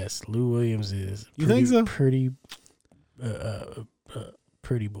pretty. finesse. Lou Williams is. You think so? Pretty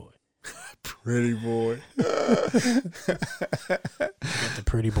boy. Pretty boy. Got the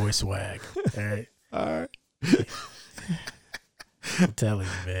pretty boy swag. All right. All right. I'm telling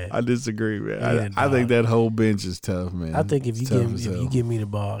you, man. I disagree, man. I think that whole bench is tough, man. I think if It's you give me the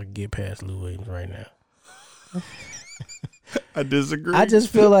ball, I can get past Lou Williams right now. I disagree. I just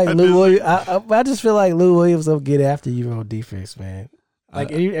feel like Lou Williams. I just feel like Lou Williams will get after you on defense, man.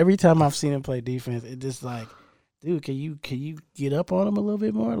 Like every time I've seen him play defense, it's just like, dude, can you get up on him a little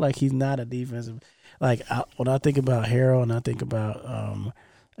bit more? Like he's not a defensive. Like when I think about Harold and I think about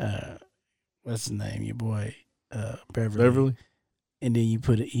what's his name, your boy Beverly, and then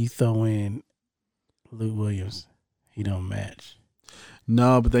you throw in Lou Williams, he don't match.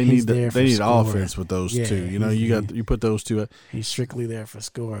 No, but they He's need there for they need scoring. offense with those Yeah, two. You know, you put those two. He's strictly there for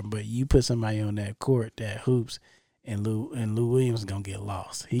scoring, but you put somebody on that court that hoops, and Lou Williams is gonna get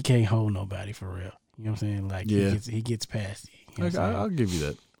lost. He can't hold nobody for real. You know what I'm saying? Like he gets past you. You know what I'm saying? I'll give you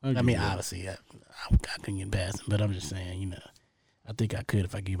that. Obviously, I couldn't get past him, but I'm just saying, you know, I think I could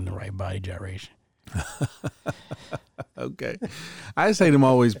if I give him the right body gyration. Okay, I just hate them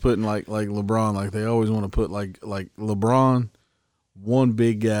always putting like LeBron. Like they always want to put like LeBron, one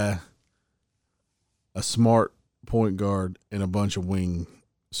big guy, a smart point guard, and a bunch of wing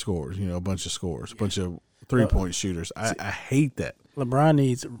scorers. You know, a bunch of scorers, a bunch of 3-point shooters. I hate that. LeBron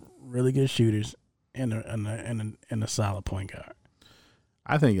needs really good shooters and a solid point guard.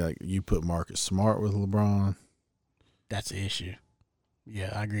 I think like you put Marcus Smart with LeBron. That's the issue.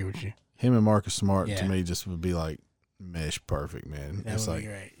 Yeah, I agree with you. Him and Marcus Smart to Yeah. me just would be like mesh perfect, man. That It's would like be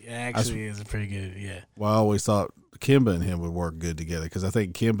great. It actually is a pretty good. Yeah. well, I always thought Kimba and him would work good together because I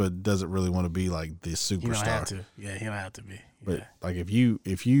think Kimba doesn't really want to be like the superstar. He don't have to. Yeah, he don't have to be. But Yeah. like if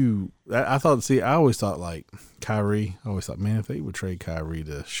you, I thought. See, I always thought like Kyrie. I always thought, man, if they would trade Kyrie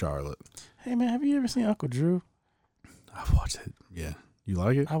to Charlotte. Hey man, have you ever seen Uncle Drew? I've watched it. Yeah, you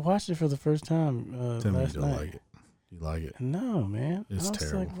like it? I watched it for the first time Tell me you last don't night. like it. You like it? No, man. It's I was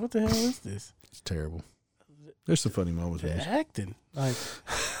terrible. like, what the hell is this? It's terrible. There's some funny moments The acting. Like,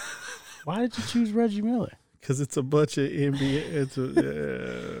 why did you choose Reggie Miller? because it's a bunch of NBA. It's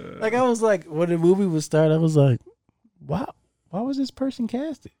a Like, I was like, when the movie would start, I was like, wow, why was this person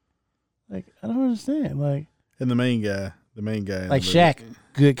casted? Like, I don't understand. Like and the main guy in like the movie. Shaq,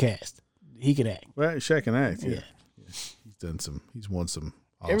 good cast. He could act. Well, Shaq can act. Yeah. Yeah. He's done some. He's won some.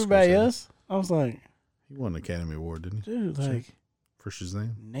 Oscars, Everybody hasn't else, I was like, he won an Academy Award, didn't he? dude, like, For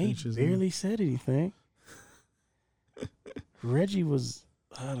Shazam. Nate Shazam? barely said anything. Reggie was,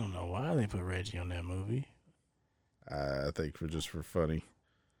 I don't know why they put Reggie on that movie. I think for funny.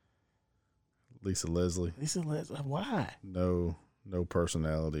 Lisa Leslie. Why? No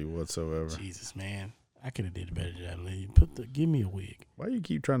personality whatsoever. Jesus, man. I could have did a better job. Give me a wig. Why do you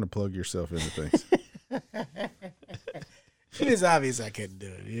keep trying to plug yourself into things? It's obvious I couldn't do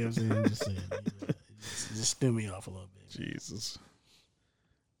it. You know what I'm saying? I'm just saying. Just threw me off a little bit. Jesus.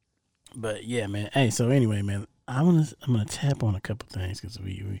 But yeah, man. Hey, so anyway, man, I'm gonna tap on a couple things because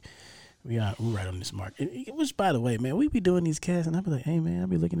we're right on this mark. Which, by the way, man, we be doing these casts, and I'll be like, hey, man, I'll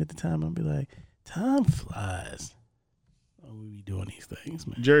be looking at the time, I'll be like, time flies. We be doing these things,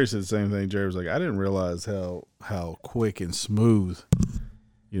 man. Jerry said the same thing. Jerry was like, I didn't realize how quick and smooth,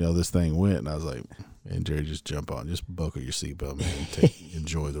 this thing went. And I was like, man, Jerry, just jump on, just buckle your seatbelt, man, and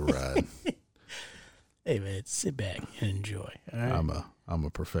enjoy the ride. Hey, man, sit back and enjoy. All right? I'm a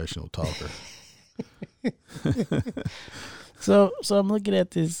professional talker. So I'm looking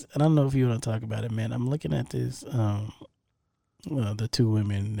at this, and I don't know if you want to talk about it, man. I'm looking at this, the two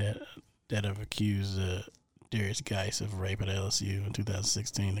women that have accused Darius Geis of rape at LSU in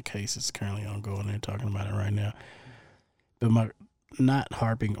 2016. The case is currently ongoing. They're talking about it right now. But not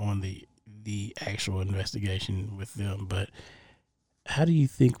harping on the actual investigation with them, but how do you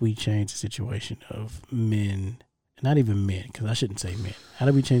think we change the situation of men, not even men, because I shouldn't say men. How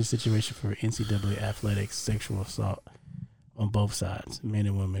do we change the situation for NCAA athletics, sexual assault on both sides, men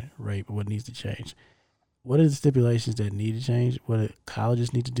and women, rape, what needs to change? What are the stipulations that need to change? What do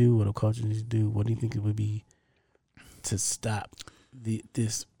colleges need to do? What do coaches need to do? What do you think it would be to stop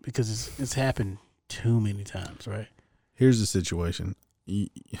this? Because it's happened too many times, right? Here's the situation.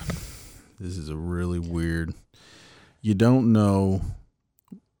 This is a really weird. You don't know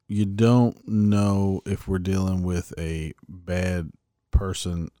if we're dealing with a bad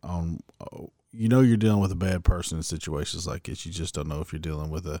person you're dealing with a bad person in situations like this. You just don't know if you're dealing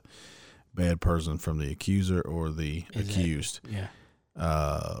with a bad person from the accuser or the accused. Yeah.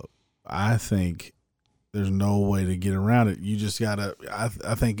 I think there's no way to get around it. You just gotta.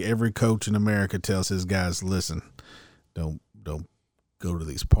 I think every coach in America tells his guys, listen, don't go to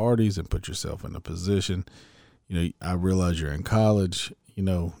these parties and put yourself in a position. I realize you're in college.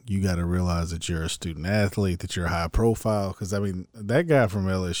 You got to realize that you're a student athlete, that you're high profile. Because, that guy from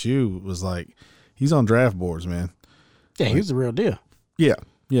LSU was like, he's on draft boards, man. Yeah, he was the real deal. Yeah,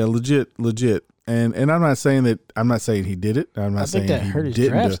 legit. And I'm not saying he did it. I'm not saying that he hurt his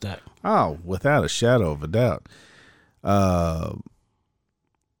didn't draft stock. Oh, without a shadow of a doubt.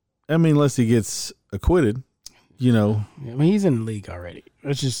 Unless he gets acquitted, he's in the league already.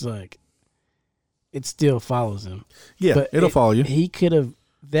 It's just like, it still follows him. Yeah, but it'll follow you. He could have,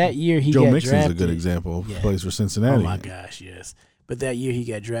 that year he Joe got Mixon's drafted. a good example. Yeah. Plays for Cincinnati. Oh, my gosh, yes. But that year he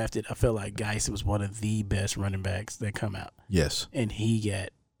got drafted, I felt like Geis was one of the best running backs that come out. Yes. And he got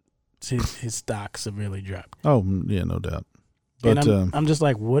his stock severely dropped. Oh, yeah, no doubt. But and I'm just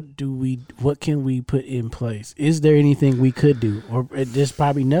like, what can we put in place? Is there anything we could do? Or there's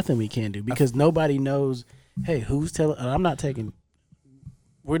probably nothing we can do because nobody knows, hey, who's telling?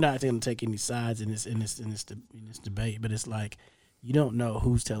 We're not going to take any sides in this debate, but it's like you don't know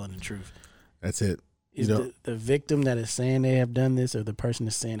who's telling the truth. That's it. Is the victim that is saying they have done this, or the person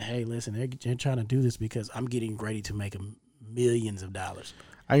is saying, "Hey, listen, they're trying to do this because I'm getting ready to make millions of dollars."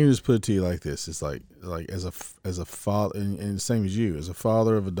 I can just put it to you like this: it's like as a father, and same as you, as a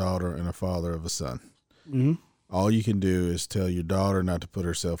father of a daughter and a father of a son. Mm-hmm. All you can do is tell your daughter not to put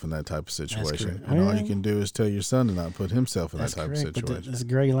herself in that type of situation. And all you can do is tell your son to not put himself in that type of situation. But that's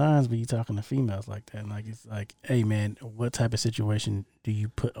gray lines when you're talking to females like that. Like, it's like, hey, man, what type of situation do you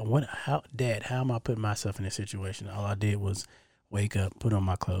put? Dad, how am I putting myself in this situation? All I did was wake up, put on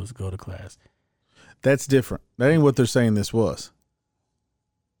my clothes, go to class. That's different. That ain't what they're saying this was.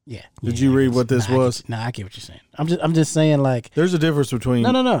 Yeah. Did you read what this was? I get what you're saying. I'm just saying, like, there's a difference between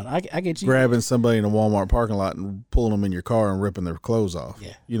no. I get you. Grabbing somebody in a Walmart parking lot and pulling them in your car and ripping their clothes off.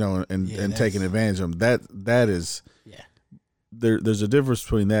 Yeah. And taking advantage of them. That is. Yeah. There's a difference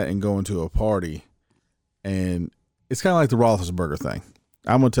between that and going to a party, and it's kind of like the Roethlisberger thing.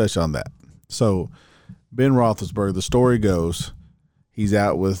 I'm gonna touch on that. So, Ben Roethlisberger, the story goes, he's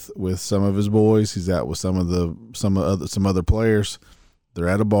out with some of his boys. He's out with some other players. They're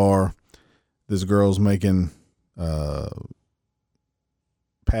at a bar. This girl's making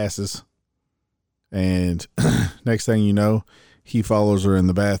passes. And next thing you know, he follows her in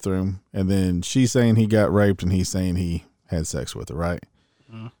the bathroom. And then she's saying he got raped and he's saying he had sex with her, right?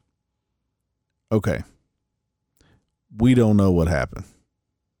 Mm-hmm. Okay. We don't know what happened,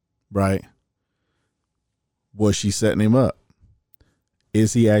 right? Was she setting him up?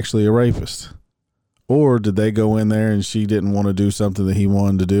 Is he actually a rapist? Or did they go in there and she didn't want to do something that he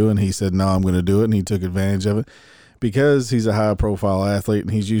wanted to do and he said, no, I'm going to do it, and he took advantage of it? Because he's a high-profile athlete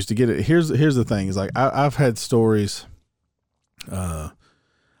and he's used to get it. Here's the thing. Is like I've had stories.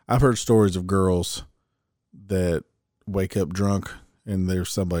 I've heard stories of girls that wake up drunk and there's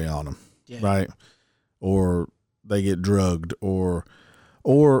somebody on them, right? Or they get drugged or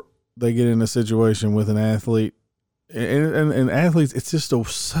they get in a situation with an athlete. And athletes, it's just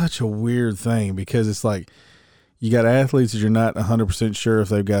such a weird thing because it's like you got athletes that you're not 100% sure if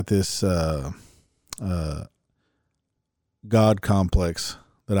they've got this God complex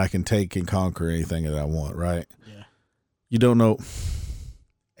that I can take and conquer anything that I want, right? Yeah. You don't know.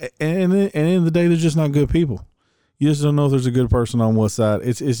 And at the end of the day, they're just not good people. You just don't know if there's a good person on what side.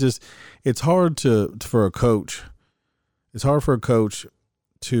 It's hard for a coach. It's hard for a coach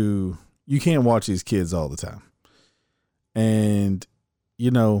to, you can't watch these kids all the time. And,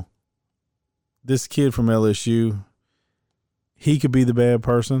 you know, this kid from LSU, he could be the bad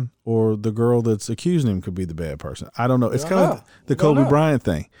person, or the girl that's accusing him could be the bad person. I don't know. It's kind of the Kobe Bryant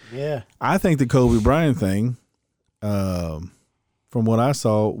thing. Yeah. I think the Kobe Bryant thing, from what I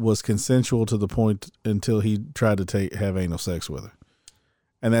saw, was consensual to the point until he tried to have anal sex with her.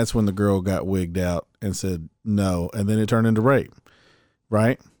 And that's when the girl got wigged out and said no. And then it turned into rape.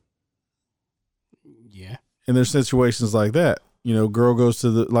 Right? Yeah. And there's situations like that. You know, girl goes to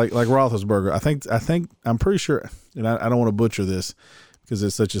the, like Roethlisberger. I think, I'm pretty sure, and I don't want to butcher this because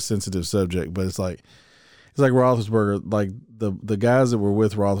it's such a sensitive subject, but it's like Roethlisberger, like the guys that were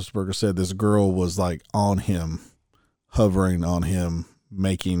with Roethlisberger said this girl was like on him, hovering on him,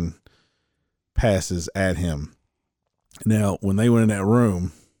 making passes at him. Now, when they went in that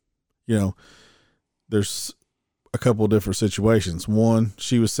room, you know, there's a couple of different situations. One,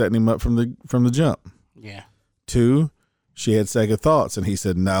 she was setting him up from the jump. Yeah. Two, she had second thoughts, and he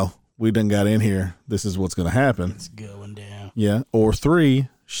said, no, we done got in here. This is what's going to happen. It's going down. Yeah. Or three,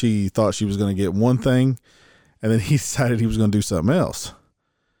 she thought she was going to get one thing, and then he decided he was going to do something else.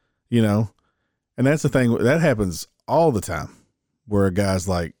 You know? And that's the thing. That happens all the time where a guy's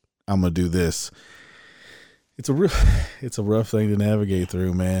like, I'm going to do this. It's a rough thing to navigate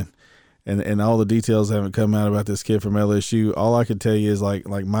through, man. And all the details haven't come out about this kid from LSU. All I can tell you is like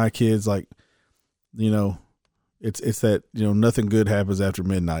my kids, like, you know, it's that, you know, nothing good happens after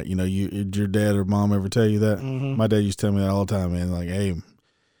midnight. You know, did your dad or mom ever tell you that? Mm-hmm. My dad used to tell me that all the time, man. Like, hey, you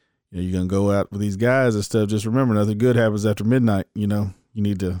know, you're going to go out with these guys and stuff. Just remember, nothing good happens after midnight. You know, you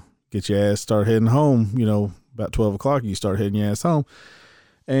need to get your ass, start heading home. You know, about 12 o'clock, you start heading your ass home.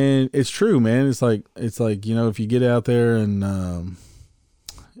 And it's true, man. It's like, you know, if you get out there and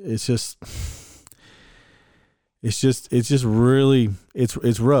it's just really,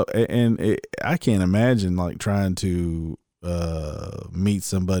 it's rough. And I can't imagine like trying to meet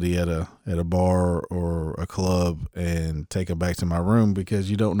somebody at a bar or a club and take them back to my room, because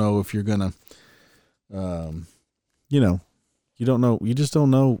you don't know if you're going to, you know, you just don't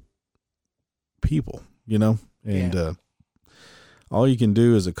know people, you know, and, all you can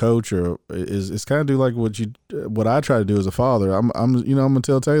do as a coach is kind of do like what I try to do as a father. I'm gonna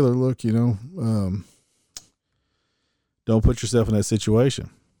tell Taylor, look, you know, don't put yourself in that situation.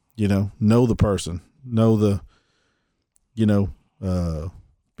 You know the person,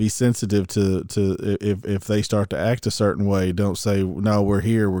 be sensitive to if they start to act a certain way. Don't say, no, we're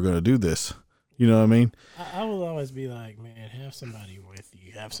here, we're going to do this. You know what I mean? I will always be like, man, have somebody with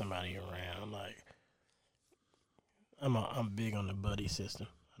you, have somebody around. Like, I'm big on the buddy system.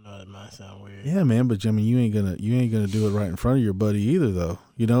 I know that might sound weird. Yeah, man, but I mean, you ain't gonna do it right in front of your buddy either, though.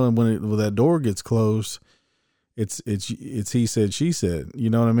 You know, and when that door gets closed, it's he said, she said. You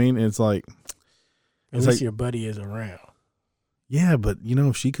know what I mean? It's like, at least your buddy is around. Yeah, but you know,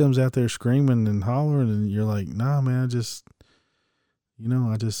 if she comes out there screaming and hollering, and you're like, nah, man,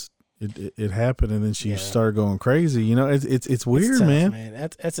 it happened, and then she started going crazy. You know, it's weird, tough, man.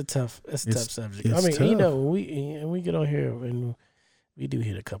 That's a tough subject. I mean, tough. you know, we get on here and we do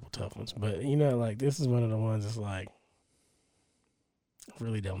hit a couple tough ones, but you know, like this is one of the ones that's like, I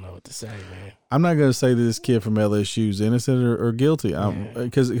really don't know what to say, man. I'm not gonna say that this kid from LSU is innocent or guilty.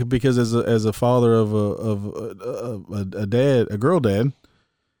 Because as a father of a girl dad,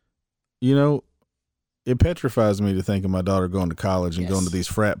 you know, it petrifies me to think of my daughter going to college and going to these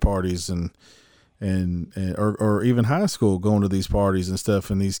frat parties and or even high school, going to these parties and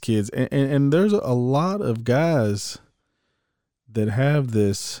stuff, and these kids and there's a lot of guys that have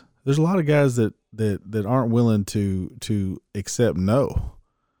this. There's a lot of guys that aren't willing to accept no.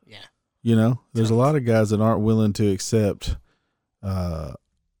 Yeah. You know, there's a lot of guys that aren't willing to accept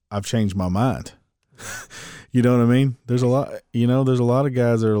I've changed my mind. You know what I mean? There's a lot of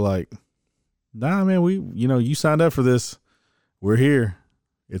guys that are like, nah, man, you signed up for this. We're here.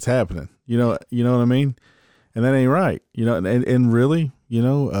 It's happening. You know what I mean? And that ain't right. You know, and really,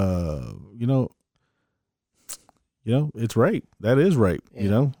 it's rape. That is rape,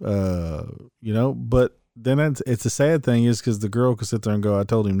 yeah. But then it's a sad thing is because the girl could sit there and go, I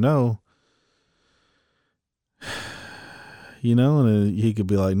told him no. you know, and then he could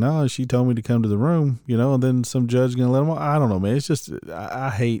be like, no, she told me to come to the room, you know, and then some judge is going to let him. I don't know, man. It's just, I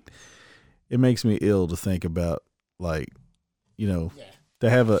hate, it makes me ill to think about, like, you know, to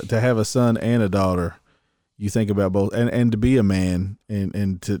have a son and a daughter. You think about both, and to be a man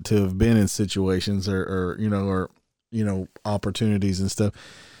and to have been in situations or opportunities and stuff.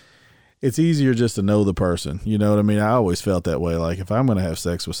 It's easier just to know the person. You know what I mean? I always felt that way. Like, if I'm going to have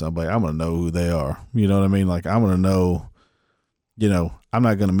sex with somebody, I'm going to know who they are. You know what I mean? Like, I'm going to know, you know, I'm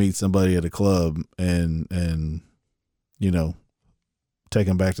not going to meet somebody at a club and, you know, take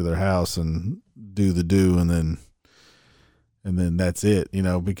them back to their house and do the do. And then that's it, you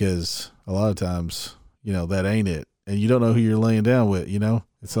know, because a lot of times, you know, that ain't it. And you don't know who you're laying down with, you know?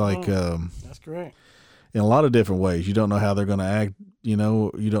 It's like, that's correct. In a lot of different ways. You don't know how they're going to act. You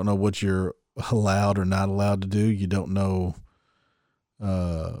know, you don't know what you're allowed or not allowed to do. You don't know,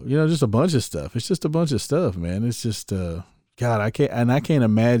 you know, just a bunch of stuff. It's just a bunch of stuff, man. It's just, God, I can't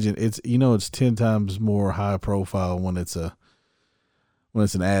imagine. It's, you know, it's 10 times more high profile when it's an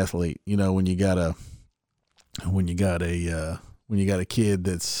athlete, you know, when you got a kid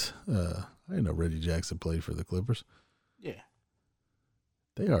that's, I didn't know Reggie Jackson played for the Clippers. Yeah.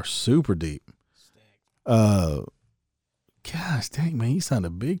 They are super deep. Gosh dang, man, he signed a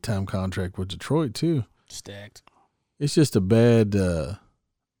big time contract with Detroit too. Stacked. It's just a bad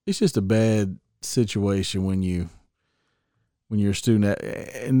situation when you're a student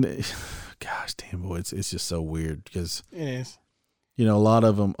and gosh damn boy, it's just so weird because it is. You know,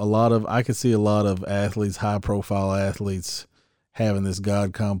 I could see a lot of athletes, high profile athletes having this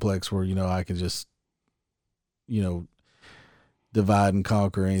God complex where, you know, I can just, you know, divide and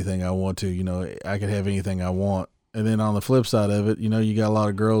conquer anything I want to, you know, I could have anything I want. And then on the flip side of it, you know, you got a lot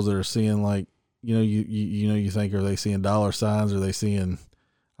of girls that are seeing like, you know, you think, are they seeing dollar signs? Are they seeing,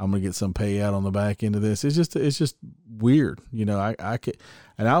 I'm going to get some payout on the back end of this? It's just weird. You know, I can,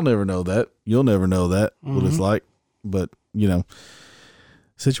 and I'll never know that. You'll never know that, what it's like. But, you know,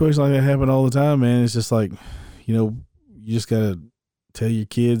 situations like that happen all the time, man. It's just like, you know, you just got to tell your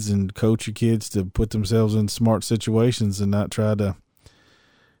kids and coach your kids to put themselves in smart situations and not try to,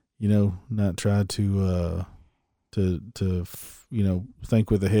 you know, you know,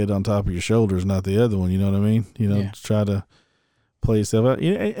 think with the head on top of your shoulders, not the other one. You know what I mean? You know, try to play yourself out.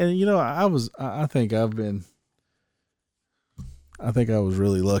 And you know, I think I was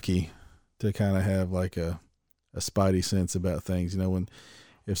really lucky to kind of have like a spidey sense about things. You know,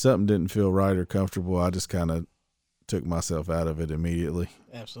 if something didn't feel right or comfortable, I just kind of took myself out of it immediately.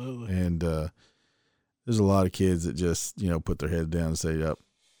 Absolutely. And there's a lot of kids that just, you know, put their head down and say, yep,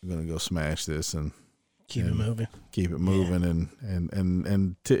 I'm going to go smash this and keep it moving. Keep it moving.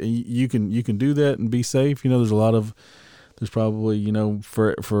 And you can do that and be safe. You know, there's probably, you know,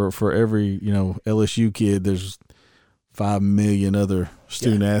 for every, you know, LSU kid, there's 5 million other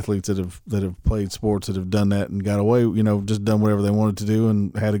student athletes that have played sports that have done that and got away, you know, just done whatever they wanted to do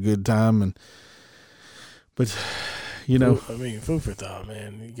and had a good time. But, you know, I mean, food for thought,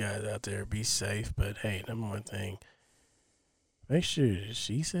 man. You guys out there, be safe. But hey, number one thing, make sure that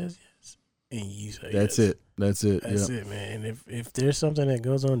she says yes and you say yes. That's it. That's it, man. And if there's something that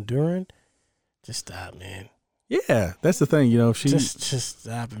goes on during, just stop, man. Yeah, that's the thing. You know, if she just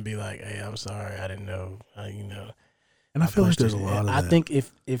stop and be like, hey, I'm sorry, I didn't know. You know. And I feel like there's a lot of that. I think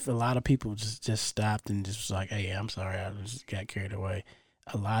if a lot of people just stopped and just was like, hey, I'm sorry, I just got carried away,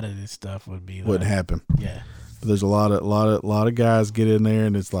 a lot of this stuff wouldn't happen. Yeah. But there's a lot of guys get in there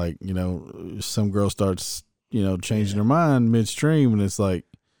and it's like, you know, some girl starts, you know, changing her mind midstream and it's like,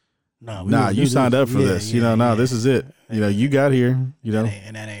 nah, you signed up for this. You know, this is it. You know, you got here, you know.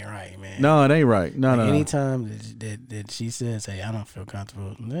 And that ain't right, man. No, it ain't right. No. Anytime that she says, hey, I don't feel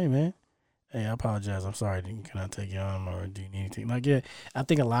comfortable, hey, man, hey, I apologize. I'm sorry. Can I take you on or do you need anything? Like, yeah, I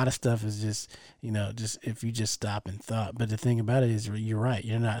think a lot of stuff is just, you know, just if you just stop and thought. But the thing about it is you're right.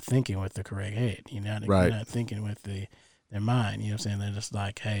 You're not thinking with the correct head. You're not thinking with their mind. You know what I'm saying? They're just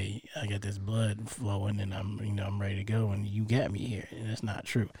like, hey, I got this blood flowing and I'm ready to go and you got me here. And that's not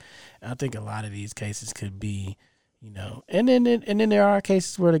true. I think a lot of these cases could be, you know, and then there are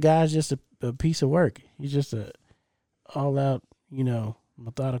cases where the guy's just a piece of work. He's just a all out, you know,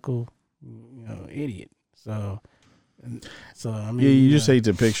 methodical, you know, idiot. So I mean, yeah, you just hate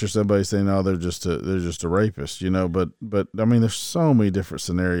to picture somebody saying, "Oh, they're just a rapist," you know. But I mean, there's so many different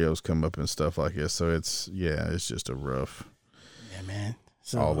scenarios come up and stuff like this. So it's just a rough. Yeah, man.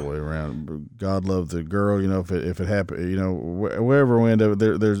 So, all the way around. God love the girl. You know, if it happened, you know, wherever we end up,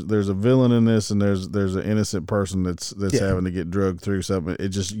 there's a villain in this, and there's an innocent person that's having to get drugged through something. It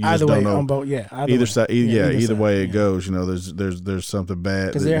just you either just way don't know on both. Yeah, either side. Either way it yeah. goes. You know, there's something bad.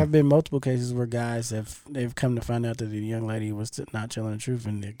 Because there have been multiple cases where guys they've come to find out that the young lady was not telling the truth,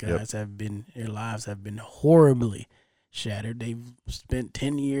 and the guys their lives have been horribly shattered. They've spent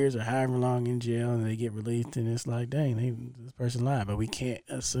 10 years or however long in jail, and they get released, and it's like, dang, this person lied. But we can't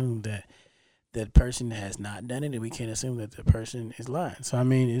assume that that person has not done it, and we can't assume that the person is lying. So I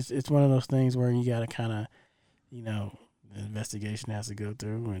mean, it's one of those things where you got to kind of, you know, the investigation has to go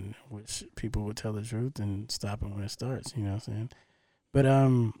through, and which people will tell the truth and stop it when it starts. You know what I'm saying? But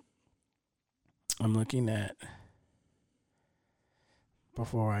I'm looking at,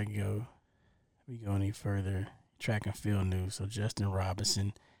 before we go any further, track and field news. So Justin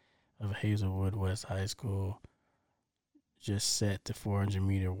Robinson of Hazelwood West High School just set the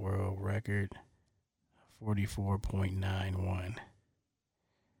 400-meter world record, 44.91.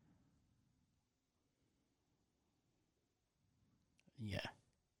 Yeah.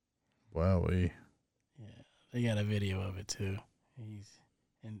 Wow. Yeah. They got a video of it too.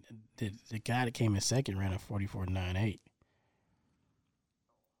 And the guy that came in second ran a 44.98.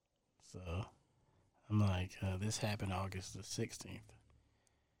 So I'm like, this happened August the 16th.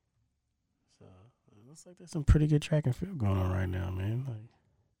 So it looks like there's some pretty good track and field going on right now, man. Like,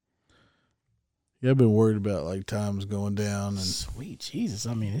 yeah, I've been worried about like times going down and sweet Jesus.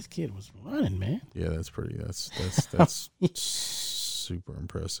 I mean, this kid was running, man. Yeah, that's super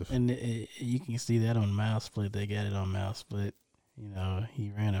impressive. And you can see that on Mile Split. They got it on Mile Split. You know,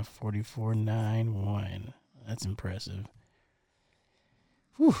 he ran a 44.91. That's impressive.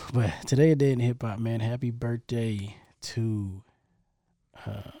 Whew, but today a day in hip hop, man. Happy birthday to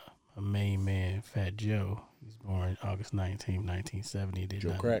a main man, Fat Joe. He was born August 19, 1970.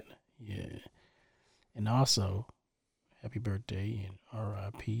 Joe Crack. Yeah. And also, happy birthday and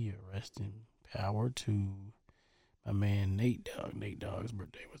R.I.P. or rest in power to my man Nate Dogg. Nate Dogg's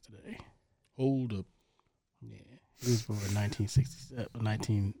birthday was today. Hold up. Yeah. He was born in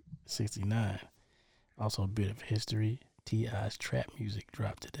 1969. Also a bit of history. T.I.'s trap music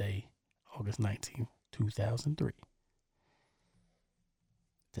dropped today, August 19th, 2003.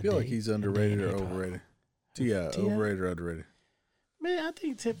 I feel like he's underrated or overrated. T.I. overrated or underrated? Man, I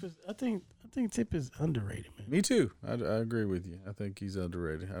think Tip is underrated, man. Me too. I agree with you. I think he's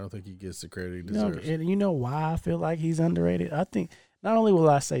underrated. I don't think he gets the credit he deserves. And you know why I feel like he's underrated? I think not only will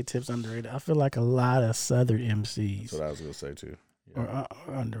I say Tip's underrated, I feel like a lot of Southern MCs. That's what I was going to say too. Yeah.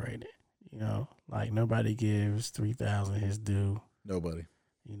 Are underrated. You know, like nobody gives 3000 his due. Nobody.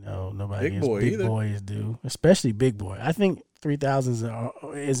 You know, nobody Big gives Boy Big either. Boy his due, especially Big Boy. I think 3000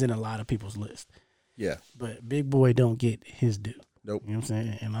 is in a lot of people's list. Yeah. But Big Boy don't get his due. Nope. You know what I'm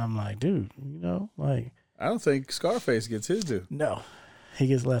saying? And I'm like, dude, you know, like. I don't think Scarface gets his due. No. He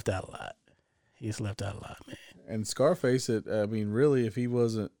gets left out a lot. Man. And Scarface, I mean, really, if he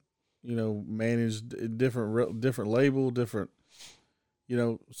wasn't, you know, managed different label, different,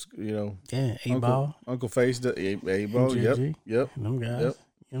 you know. Yeah, A-Ball. Uncle Face, A-Ball, yep. Them guys. Yep. You know what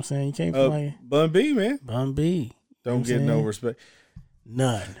I'm saying? You can't play. Bun B, man. Bun B. Don't get no respect.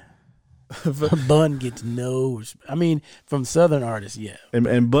 None. Bun gets no respect. I mean, from Southern artists, yeah.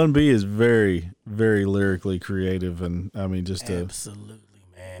 And Bun B is very, very lyrically creative, and I mean, just absolutely,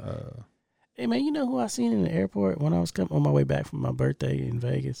 man. Hey, man, you know who I seen in the airport when I was coming on my way back from my birthday in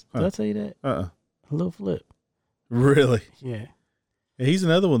Vegas? Did I tell you that? Lil Flip. Really? Yeah. He's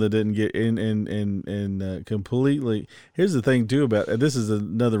another one that didn't get in completely. Here's the thing too about this is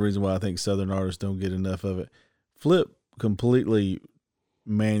another reason why I think Southern artists don't get enough of it. Flip completely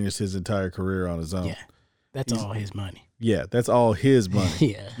managed his entire career on his own. Yeah, that's all his money. Yeah, that's all his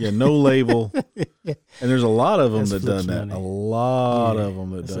money. Yeah, no label. And there's a lot of them that Flip's done that. money. A lot of them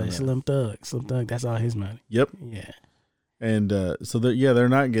that That's done like that. Slim Thug, that's all his money. Yep. Yeah. And so they're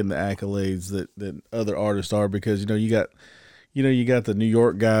not getting the accolades that other artists are because you got the New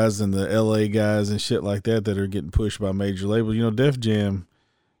York guys and the LA guys and shit like that are getting pushed by major labels. You know, Def Jam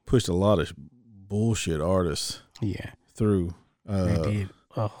pushed a lot of bullshit artists. Yeah. Through. They did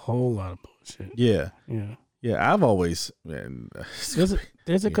a whole lot of bullshit. Yeah. Yeah. Yeah. I've always man.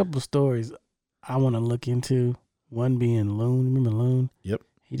 There's a couple of stories I want to look into. One being Loon. Remember Loon? Yep.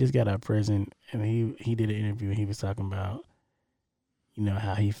 He just got out of prison and he did an interview and he was talking about, you know,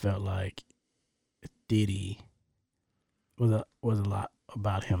 how he felt like Diddy was a lot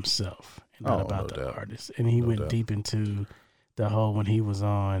about himself and not about the artist. And he went deep into the whole when he was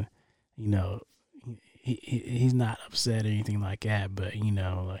on, you know, he's not upset or anything like that, but you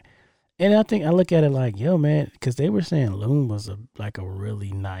know, like, And I think I look at it like, yo, man, because they were saying Loon was a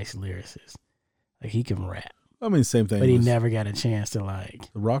really nice lyricist. Like, he can rap. I mean, same thing. But he never got a chance to,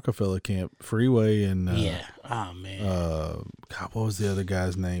 like. The Rockefeller Camp, Freeway, and. Yeah. Oh, man. God, what was the other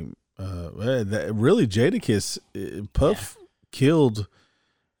guy's name? Really, Jadakiss, Puff killed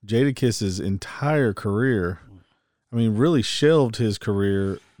Jadakiss's entire career. I mean, really shelved his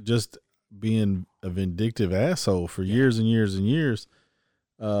career just being a vindictive asshole for years and years and years.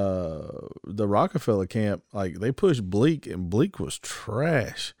 The Rockefeller Camp, like, they pushed Bleak, and Bleak was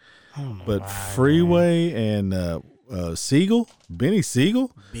trash. But Freeway and Siegel, Benny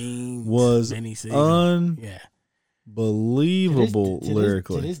Siegel, was unbelievable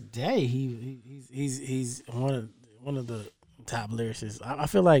lyrically. To this day, he's one of the top lyricists. I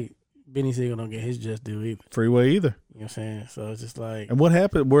feel like Benny Siegel don't get his just due either. Freeway either. You know what I'm saying? So it's just like. And what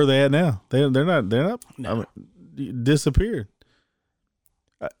happened? Where are they at now? They're not. No. I mean, disappeared.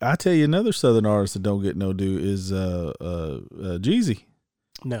 I tell you, another Southern artist that don't get no due is Jeezy.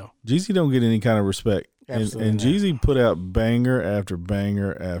 No, Jeezy don't get any kind of respect. Absolutely and not. Jeezy put out banger after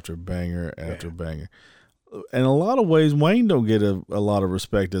banger after banger after banger. In a lot of ways, Wayne don't get a lot of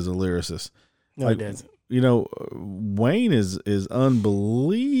respect as a lyricist. No, he doesn't. You know, Wayne is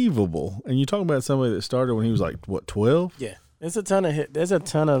unbelievable. And you talk about somebody that started when he was like, what, 12? Yeah. There's a ton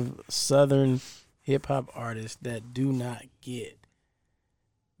of Southern hip hop artists that do not get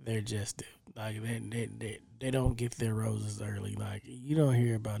their just due. Like, they don't get their roses early. Like, you don't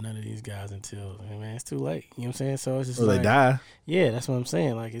hear about none of these guys until, man, it's too late. You know what I'm saying? So it's just they die. Yeah, that's what I'm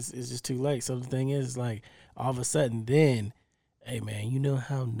saying. Like, it's just too late. So the thing is, like, all of a sudden then, hey, man, you know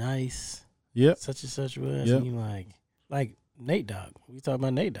how nice such and such was? Yep. And you like Nate Dogg. We talk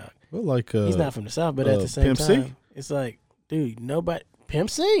about Nate Dogg. Well, like he's not from the South, but at the same Pimp time, C? it's like, dude, Pimp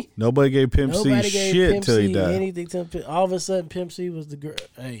C? Nobody gave Pimp C shit till he died. Anything to all of a sudden, Pimp C was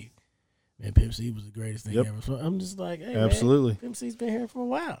hey, man, Pimp C was the greatest thing ever. So I'm just like, hey, absolutely. Man, Pimp C's been here for a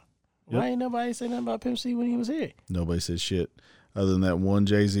while. Why ain't nobody say nothing about Pimp C when he was here? Nobody said shit other than that one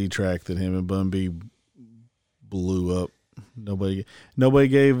Jay-Z track that him and Bun B blew up. Nobody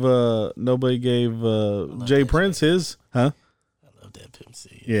gave Jay Prince his, huh? I love that Pimp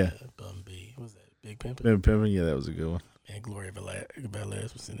C. Yeah. Bun B. What was that? Big Pimpin'? Big Pimpin', yeah, that was a good one. Man, Gloria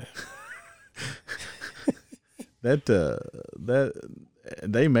Velez was in that. that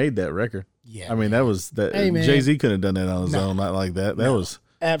they made that record. Yeah. I mean, that was that. Hey, Jay-Z couldn't have done that on his own, not like that. That was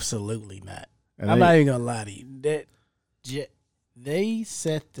absolutely not. I'm not even gonna lie to you. They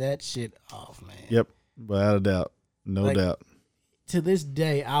set that shit off, man. Yep, without a doubt, no doubt. To this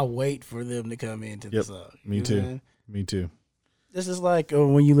day, I wait for them to come into the song. Me too. Me too. This is like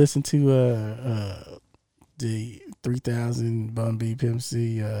when you listen to the 3000 Bun B Pimp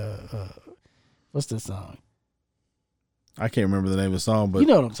C. What's the song? I can't remember the name of the song, but you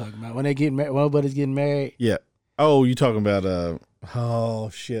know what I'm talking about. When they get married, one buddy's getting married. Yeah. Oh, you talking about oh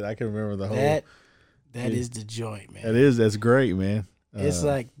shit, I can remember the whole. That is the joint, man. That's great, man. It's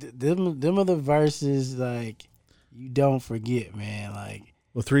like them are the verses like you don't forget, man. Like,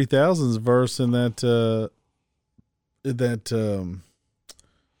 well, 3000's verse in that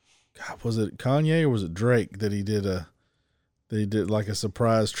God, was it Kanye or was it Drake that he did like a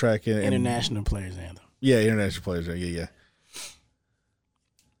surprise track in International Players Anthem. Yeah, International Players Anthem. Yeah.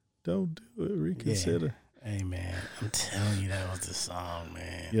 Don't do it, reconsider. Yeah. Hey, man, I'm telling you, that was the song,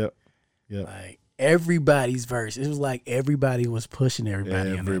 man. Yep. Like, everybody's verse. It was like everybody was pushing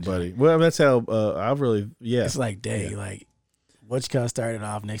everybody. Everybody. Well, that's how I really, It's like, like, what you kind of started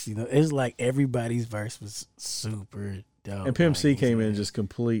off next, it was like everybody's verse was super dope. And Pimp C came in just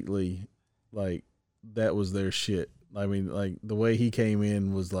completely, like, that was their shit. I mean, like, the way he came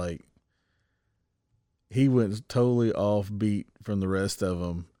in was like, he went totally off beat from the rest of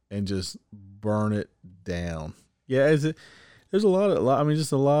them and just burn it down. Yeah, there's a lot of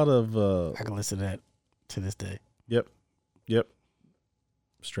I can listen to that to this day. Yep.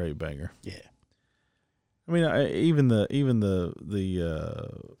 Straight banger. Yeah. I mean, even the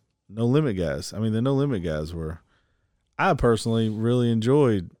No Limit guys. I mean, the No Limit guys I personally really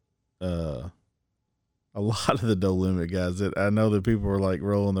enjoyed a lot of the No Limit guys. That I know that people were like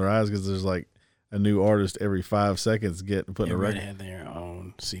rolling their eyes because there's like a new artist every 5 seconds putting a record. Everybody had their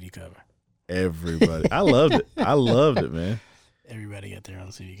own CD cover. Everybody. I loved it. Man. Everybody got their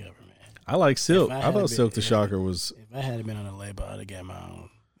own CD cover, man. I like Silk. I thought Silk the Shocker was. If I had been on a label, I'd have got my own.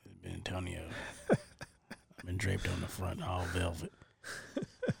 It'd been Antonio. I've been draped on the front, all velvet.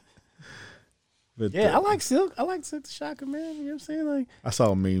 But yeah, I like Silk. I like Silk the Shocker, man. You know what I'm saying? Like, I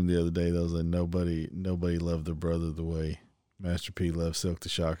saw a meme the other day that was like nobody loved their brother the way Master P loved Silk the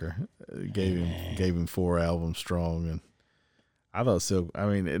Shocker. Gave him 4 albums strong, and I thought Silk. I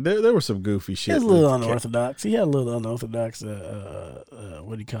mean, there was some goofy shit. He was a little unorthodox. He had a little unorthodox, what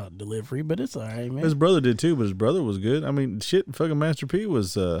do you call it, delivery, but it's all right, man. His brother did too, but his brother was good. I mean, shit, fucking Master P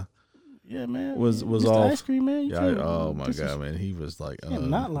was, yeah, man. was Mr. off. Ice Cream Man. Oh my God, man, he was like,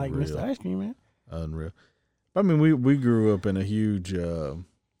 not like Mr. Ice Cream Man. Unreal. I mean, we grew up in a huge New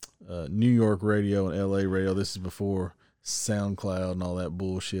York radio and LA radio. This is before SoundCloud and all that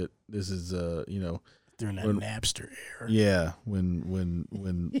bullshit. This is during that Napster era. Yeah, when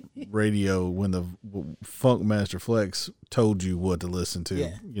radio, when the Funk Master Flex told you what to listen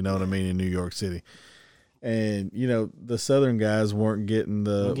to, you know what I mean, in New York City. And the Southern guys weren't getting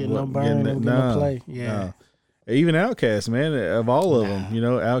no play. Yeah. Even Outkast, man, of all of them,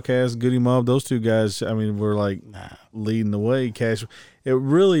 Outkast, Goody Mob, those two guys, I mean, were like leading the way. It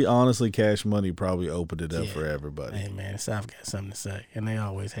really, honestly, Cash Money probably opened it up for everybody. Hey, man, the South got something to say, and they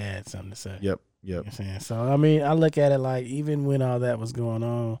always had something to say. Yep. You know what I'm saying? So, I mean, I look at it like, even when all that was going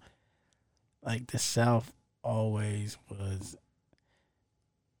on, like, the South always was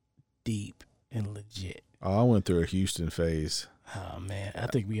deep and legit. Oh, I went through a Houston phase. Oh, man, I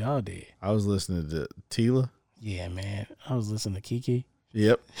think we all did. I was listening to Tila. Yeah, man. I was listening to Kiki.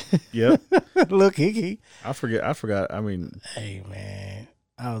 Yep. Look, Kiki. I forgot. I mean. Hey, man.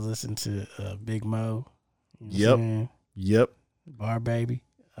 I was listening to Big Mo. Yep. Bar Baby.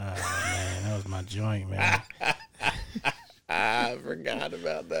 Oh, man. That was my joint, man. I forgot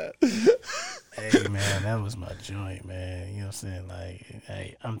about that. Hey, man. That was my joint, man. You know what I'm saying? Like,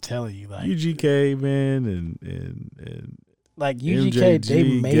 hey, I'm telling you, like. UGK, man, and like UGK,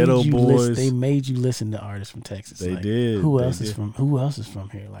 MJG, they made you listen to artists from Texas. They like, did. Who else is from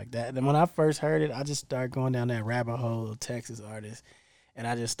here like that? And when I first heard it, I just started going down that rabbit hole of Texas artists, and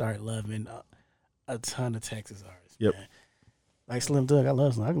I just started loving a ton of Texas artists. Yep. Man. Like Slim Thug, I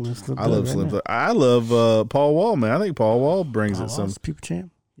love Slim Thug. I love Slim Thug. I love Paul Wall, man. I think Paul Wall brings it some. People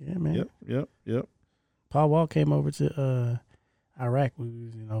champ. Yeah, man. Yep. Paul Wall came over to Iraq. We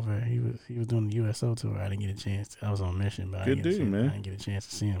was over. He was doing the USO tour. I didn't get a chance. I was on mission, but good dude, man. I didn't get a chance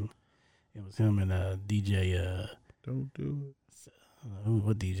to see him. It was him and DJ. Don't do it. I don't know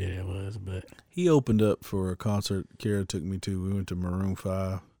what DJ that was, but he opened up for a concert Kara took me to. We went to Maroon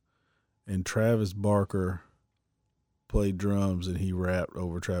 5, and Travis Barker played drums, and he rapped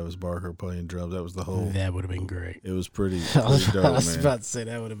over Travis Barker playing drums. That was the whole. That would have been great. It was pretty dope, man. I was about to say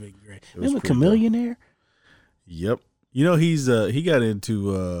that would have been great. Remember Chameleon there? Yep. He's he got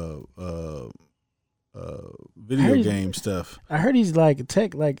into video game stuff. I heard he's like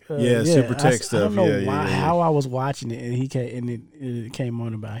tech, super tech stuff. I don't know how I was watching it, and it came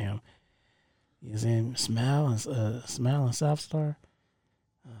on about him. He's in Smile and South Star.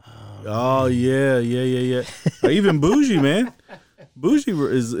 Oh yeah. Even Bougie, man. Bougie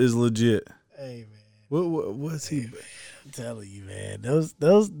is legit. Hey man, what's he? I'm telling you, man. Those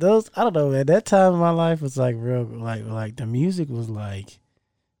I don't know, man. That time in my life was like real, like the music was like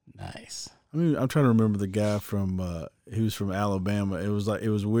nice. I mean, I'm trying to remember the guy from he was from Alabama. It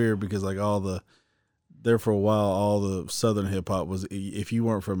was weird because like there for a while all the Southern hip hop was, if you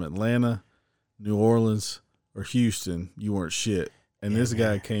weren't from Atlanta, New Orleans, or Houston, you weren't shit. And this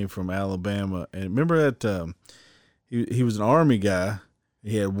guy came from Alabama, and remember that he was an Army guy.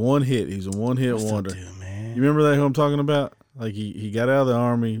 He had one hit. He was a one-hit wonder. Man? You remember that who I'm talking about? Like he got out of the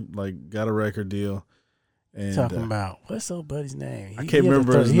Army, like got a record deal. And talking about what's old buddy's name? I can't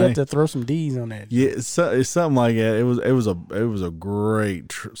remember his name. He had to throw some D's on that. Yeah, it's something like that. It was a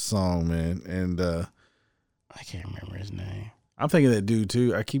great song, man. And I can't remember his name. I'm thinking that dude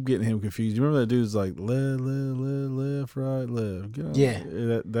too. I keep getting him confused. You remember that dude's like left, right, left. Get on. Yeah,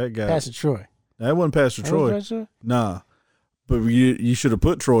 that guy. Pastor Troy. That wasn't Pastor Troy. Nah, but you should have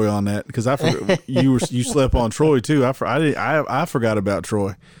put Troy on that because I forgot you slept on Troy too. I forgot about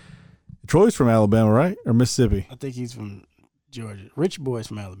Troy. Troy's from Alabama, right, or Mississippi? I think he's from Georgia. Rich Boy's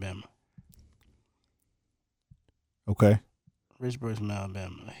from Alabama. Okay. Rich Boy's from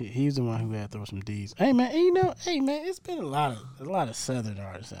Alabama. He's the one who had to throw some D's. Hey man, it's been a lot of Southern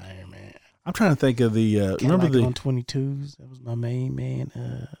artists out here, man. I'm trying to think of the remember the on 22s. That was my main man.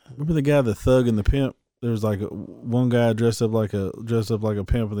 Remember the guy, the Thug and the Pimp? There was like one guy dressed up like a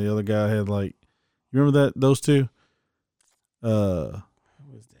pimp, and the other guy had like, you remember those two? It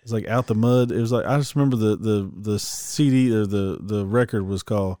was like Out the Mud. It was like, I just remember the CD or the record was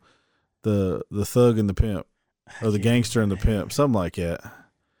called the Thug and the Pimp, or the Gangster and the Pimp, something like that.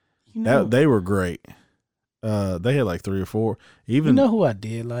 They were great. They had like 3 or 4. Even you know who I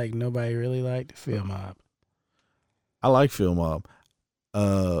did like? Nobody really liked Phil Mob. I like Phil Mob.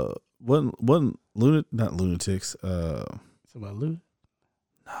 Wasn't not Lunatics. It's about Luda.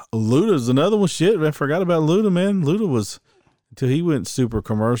 Luda's another one. Shit, I forgot about Luda, man. Luda was until he went super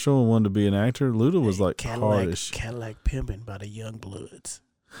commercial and wanted to be an actor. Luda was like hard as shit. Cadillac Pimpin' by the Young Bloods.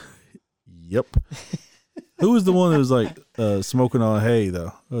 Yep. Who was the one that was like smoking on hay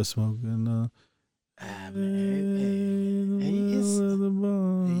though? Smoking on.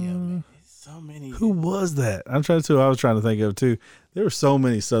 So many. Who was that? I was trying to think of too. There were so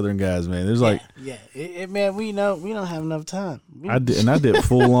many Southern guys, man. There's man, we don't have enough time. I did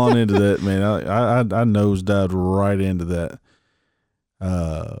full on into that, man. I nosedived right into that.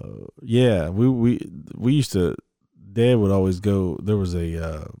 We used to. Dad would always go. There was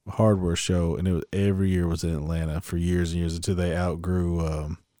a hardware show, and it was every year was in Atlanta for years and years until they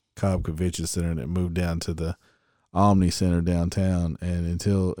outgrew Cobb Convention Center and it moved down to the Omni Center downtown, and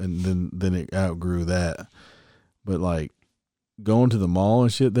then it outgrew that. But like going to the mall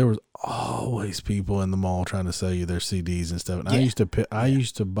and shit, there was always people in the mall trying to sell you their CDs and stuff. And I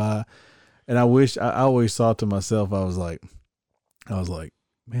used to buy, and I always thought to myself, I was like,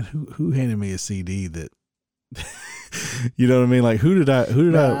 man, who handed me a CD that, you know what I mean? Like who did I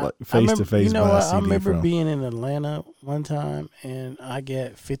like face to face buy a CD I remember from? being in Atlanta one time and I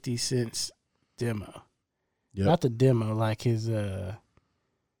get 50 Cent's demo. Yep. Not the demo, like his was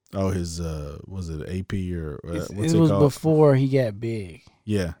it AP or what's it was called? before he got big.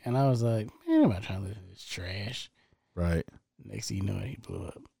 Yeah. And I was like, man, I'm not trying to listen to this trash. Right. Next thing you know, he blew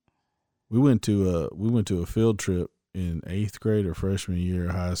up. We went to a field trip in 8th grade or freshman year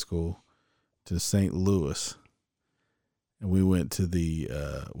of high school to St. Louis. And we went to the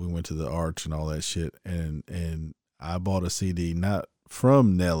Arch and all that shit, and I bought a CD not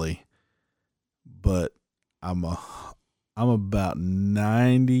from Nelly, but I'm about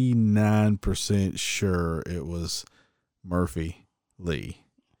 99% sure it was Murphy Lee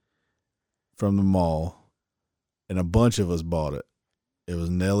from the mall, and a bunch of us bought it. It was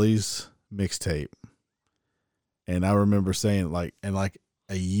Nelly's mixtape, and I remember saying like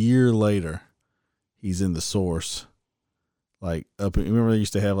a year later, he's in the Source. Like remember they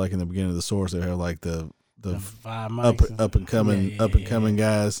used to have like in the beginning of the Source they have like the up and coming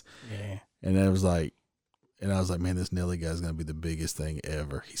guys, and I was like, man, this Nelly guy's gonna be the biggest thing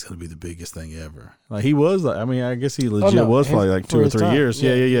ever. He's gonna be the biggest thing ever. Like he was, like, I mean, I guess he legit was probably like 2 or 3 years.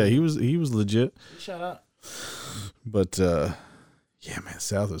 Yeah. He was legit. Shut up. But yeah, man,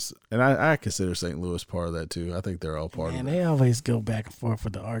 South is, and I consider St. Louis part of that too. I think they're all part of it. And they always go back and forth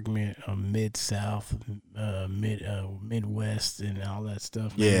with the argument of Mid-South, Midwest, and all that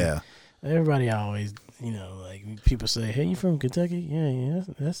stuff. Man. Yeah. Everybody always, like people say, "Hey, you from Kentucky?" Yeah,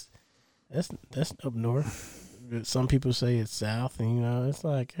 that's up north. Some people say it's South, and it's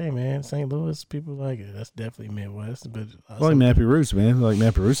like, hey man, St. Louis people like it. That's definitely Midwest, but like Nappy Roots, man. Like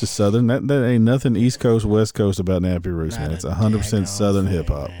Nappy Roots is Southern. That ain't nothing East Coast, West Coast about Nappy Roots, man. It's 100% Southern hip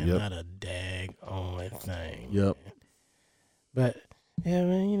hop. Yep. Not a dag only thing. Yep. Man. But yeah,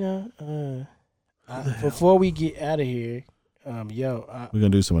 man, before we get out of here, we're gonna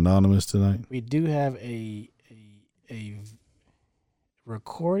do some anonymous tonight. We do have a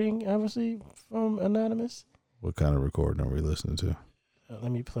recording, obviously, from Anonymous. What kind of recording are we listening to?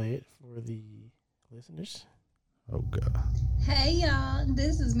 Let me play it for the listeners. Oh, God. Hey, y'all.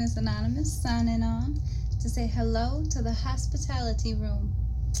 This is Miss Anonymous signing on to say hello to the hospitality room.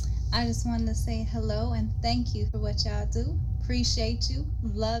 I just wanted to say hello and thank you for what y'all do. Appreciate you.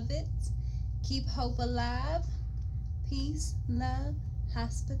 Love it. Keep hope alive. Peace, love,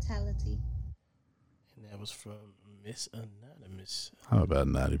 hospitality. And that was from Miss Anonymous. I'm about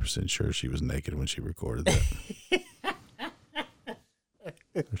 90% sure she was naked when she recorded that.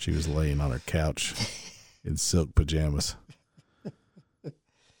 She was laying on her couch in silk pajamas.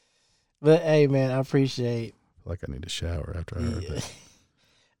 But hey, man, I appreciate. I feel like I need a shower after I heard that.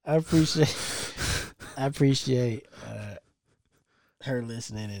 I appreciate her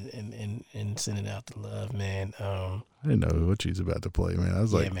listening and sending out the love, man. I didn't know what she's about to play, man. I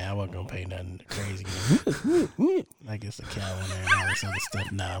was like, man, I wasn't gonna pay nothing crazy. Like it's a cow in there and all this other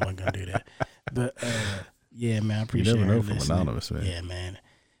stuff. Nah, I wasn't gonna do that. But yeah, man, I appreciate you never know her from listening. Anonymous, man. Yeah, man.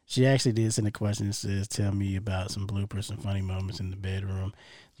 She actually did send a question that says, "Tell me about some bloopers and funny moments in the bedroom."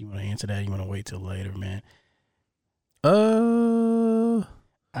 You want to answer that? You want to wait till later, man?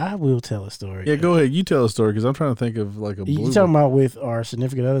 I will tell a story. Yeah, go ahead. You tell a story because I'm trying to think of like a blooper. You talking about with our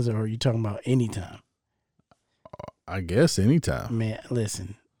significant others, or are you talking about anytime? I guess anytime. Man,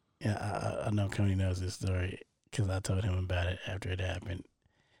 listen. I know Coney knows this story because I told him about it after it happened.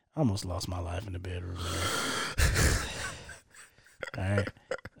 I almost lost my life in the bedroom. All right.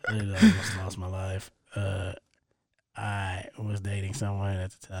 I almost lost my life. I was dating someone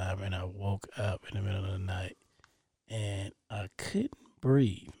at the time, and I woke up in the middle of the night, and I couldn't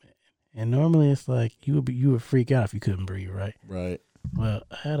breathe, man. And normally it's like you would freak out if you couldn't breathe, right? Right. Well,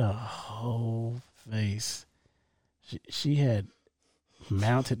 I had a whole face. She had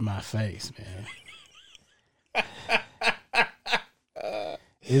mounted my face, man.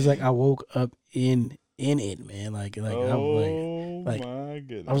 It's like I woke up in it, man. Like I was like my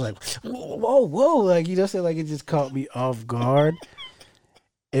goodness. I was like, whoa, like you just said, like it just caught me off guard.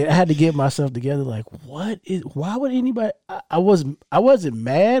 And I had to get myself together. Like, why would anybody? I wasn't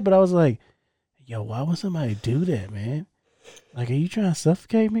mad, but I was like, yo, why would somebody do that, man? Like, are you trying to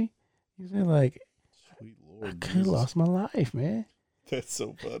suffocate me? You said, like, Sweet Lord, I could have lost my life, man. That's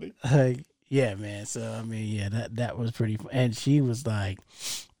so funny. Like, yeah, man. So I mean, yeah, that was pretty fun. And she was like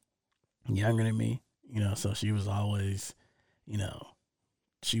younger than me, so she was always,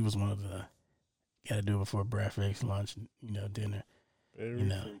 she was one of the got to do it before breakfast, lunch, dinner. Very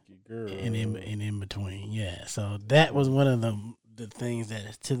freaky girl. And in between, yeah. So that was one of the things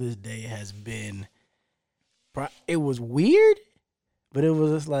that to this day has been. It was weird, but it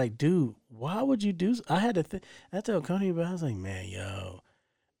was just like, dude, why would you do? I had to. I told Coney about. I was like, man, yo,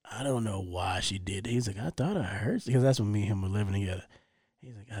 I don't know why she did. He's like, I thought I heard, because that's when me and him were living together.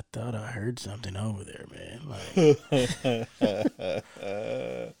 He's like, I thought I heard something over there, man. Like,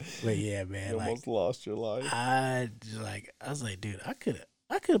 but yeah, man, You like, almost lost your life. I was like, dude, I could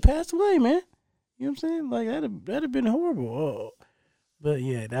have passed away, man. You know what I'm saying? Like that'd have been horrible. Oh. But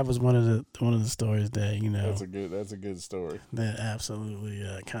yeah, that was one of the stories that That's a good story. that absolutely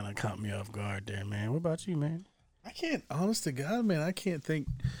kind of caught me off guard there, man. What about you, man? I can't, honest to God, man, I can't think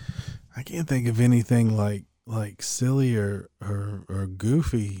of anything like silly or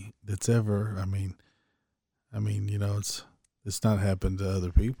goofy that's ever. I mean, it's not happened to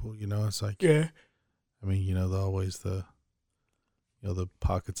other people. It's like, Yeah. I mean, always the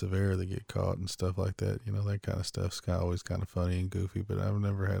pockets of air that get caught and stuff like that. That kind of stuff's always kind of funny and goofy. But I've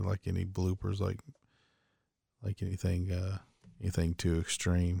never had like any bloopers, like anything too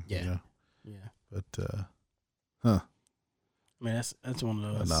extreme. Yeah. But I mean, that's one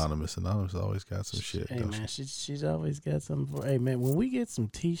of those. Anonymous always got some shit. Hey don't man, she? she's always got something for. Hey man, when we get some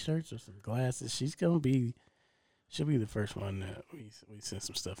T-shirts or some glasses, she'll be the first one that we send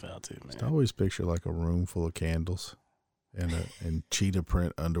some stuff out to, man. I always picture like a room full of candles and cheetah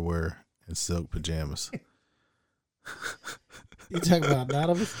print underwear and silk pajamas. You talking about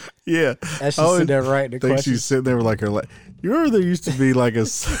Anonymous? Yeah, As she's sitting there writing the think questions. she's sitting there with like her. You remember there used to be like a.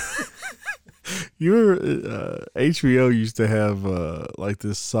 HBO used to have like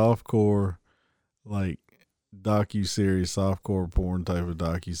this softcore, like docu-series, softcore porn type of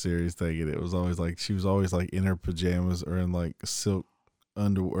docu-series thing, and it was always like she was always like in her pajamas or in like silk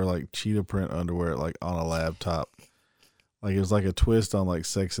underwear, like cheetah print underwear, like on a laptop. Like it was like a twist on like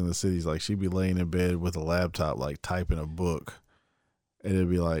Sex and the Cities. Like she'd be laying in bed with a laptop, like typing a book, and it'd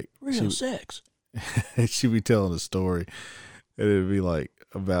be like Real sex. and she'd be telling a story, and it'd be like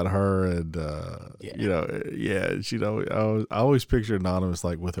about her and she'd I always picture Anonymous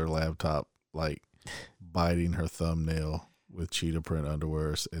like with her laptop, like biting her thumbnail with cheetah print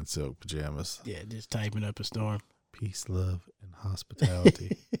underwear and silk pajamas. Yeah, just typing up a storm. Peace, love, and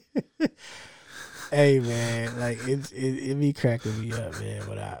hospitality. Hey man, like it be cracking me up, man.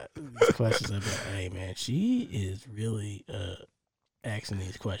 But these questions about, hey man, she is really asking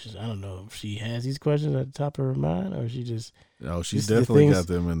these questions. I don't know if she has these questions at the top of her mind or she just. No, she's definitely got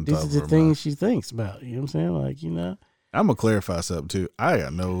them in the top of her mind. These are the things she thinks about. You know what I'm saying? Like, I'm gonna clarify something too. I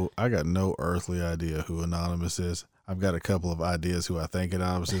got no earthly idea who Anonymous is. I've got a couple of ideas who I think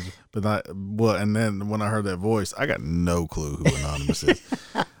Anonymous is, but and then when I heard that voice, I got no clue who Anonymous is.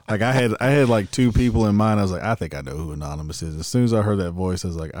 Like I had like two people in mind. I was like, I think I know who Anonymous is. As soon as I heard that voice, I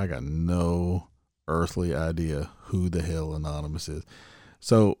was like, I got no earthly idea who the hell Anonymous is.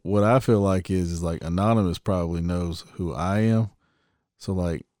 So what I feel like is like Anonymous probably knows who I am. So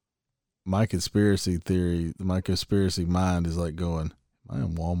like my conspiracy mind is like going, am I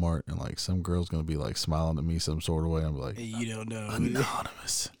in Walmart and like some girl's gonna be like smiling at me some sort of way? I'm like, you don't know.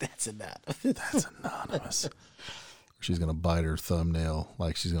 Anonymous. That's Anonymous. That's Anonymous. She's gonna bite her thumbnail,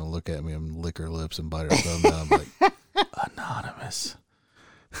 like she's gonna look at me and lick her lips and bite her thumbnail. I'm like, Anonymous.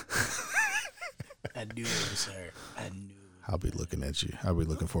 I knew it was her. I knew. I'll be looking at you. I'll be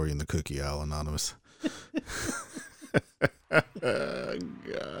looking for you in the cookie aisle, Anonymous.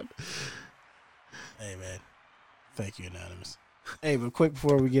 God. Hey man, thank you, Anonymous. Hey, but quick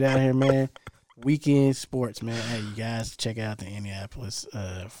before we get out of here, man, weekend sports, man. Hey, you guys check out the Indianapolis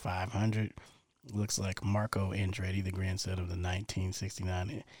 500. Looks like Marco Andretti, the grandson of the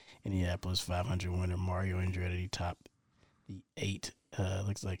 1969 Indianapolis 500 winner Mario Andretti, topped the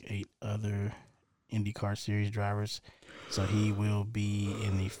looks like 8 other IndyCar Series drivers. So he will be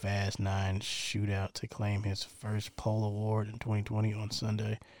in the Fast 9 shootout to claim his first pole award in 2020 on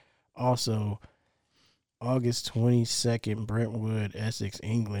Sunday. Also, August 22nd, Brentwood, Essex,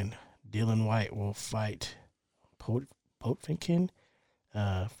 England. Dylan White will fight Potemkin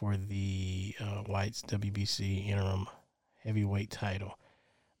for the White's WBC interim heavyweight title.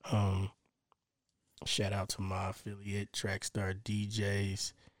 Shout out to my affiliate, Trackstar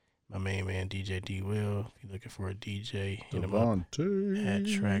DJs. My main man, DJ D Will. If you're looking for a DJ, hit him up at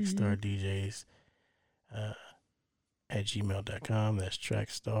Trackstar DJs at gmail.com. That's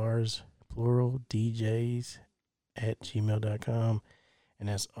Trackstars, plural, DJs at gmail.com. And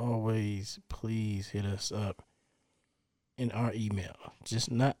as always, please hit us up in our email.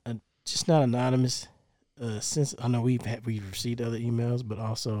 Just not anonymous. Since I know we've received other emails, but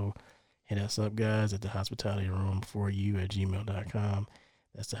also hit us up, guys, at the hospitality room for you at gmail.com.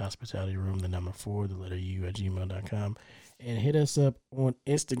 That's the hospitality room, the number 4, the letter U at gmail.com. And hit us up on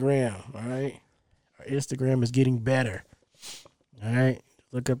Instagram, all right? Our Instagram is getting better, all right?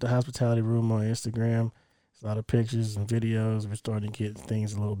 Look up the hospitality room on Instagram. There's a lot of pictures and videos. We're starting to get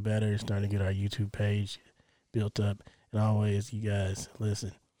things a little better. We're starting to get our YouTube page built up. And always, you guys,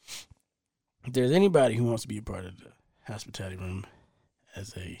 listen. If there's anybody who wants to be a part of the hospitality room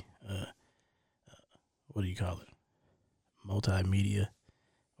as a, what do you call it? Multimedia,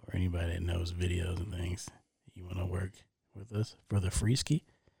 or anybody that knows videos and things, you want to work with us for the free ski,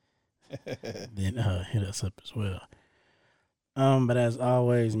 then hit us up as well. But as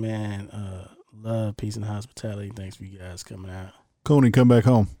always, man, love, peace, and hospitality. Thanks for you guys coming out. Coney, come back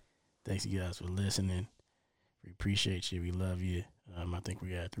home. Thanks you guys for listening. We appreciate you. We love you. I think we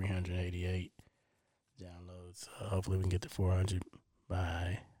got 388 downloads. Hopefully we can get to 400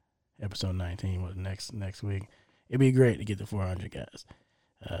 by episode 19. What next week? It'd be great to get to 400, guys.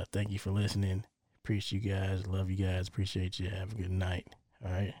 Thank you for listening. Appreciate you guys. Love you guys. Appreciate you. Have a good night.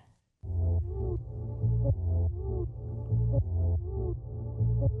 All right.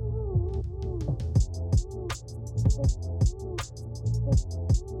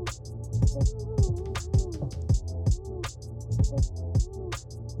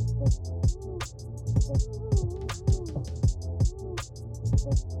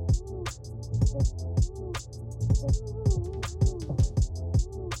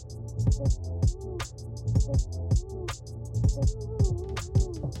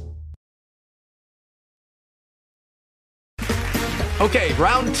 Okay,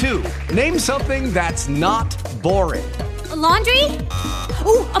 round 2. Name something that's not boring. A laundry?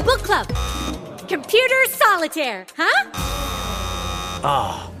 Ooh, a book club. Computer solitaire, huh?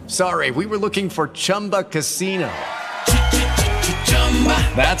 Ah, sorry, we were looking for Chumba Casino.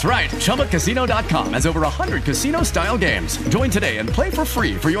 That's right, ChumbaCasino.com has over 100 casino-style games. Join today and play for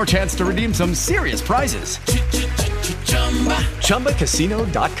free for your chance to redeem some serious prizes.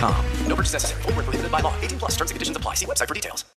 ChumbaCasino.com. No purchase necessary. Void where prohibited by law. 18+ terms and conditions apply. See website for details.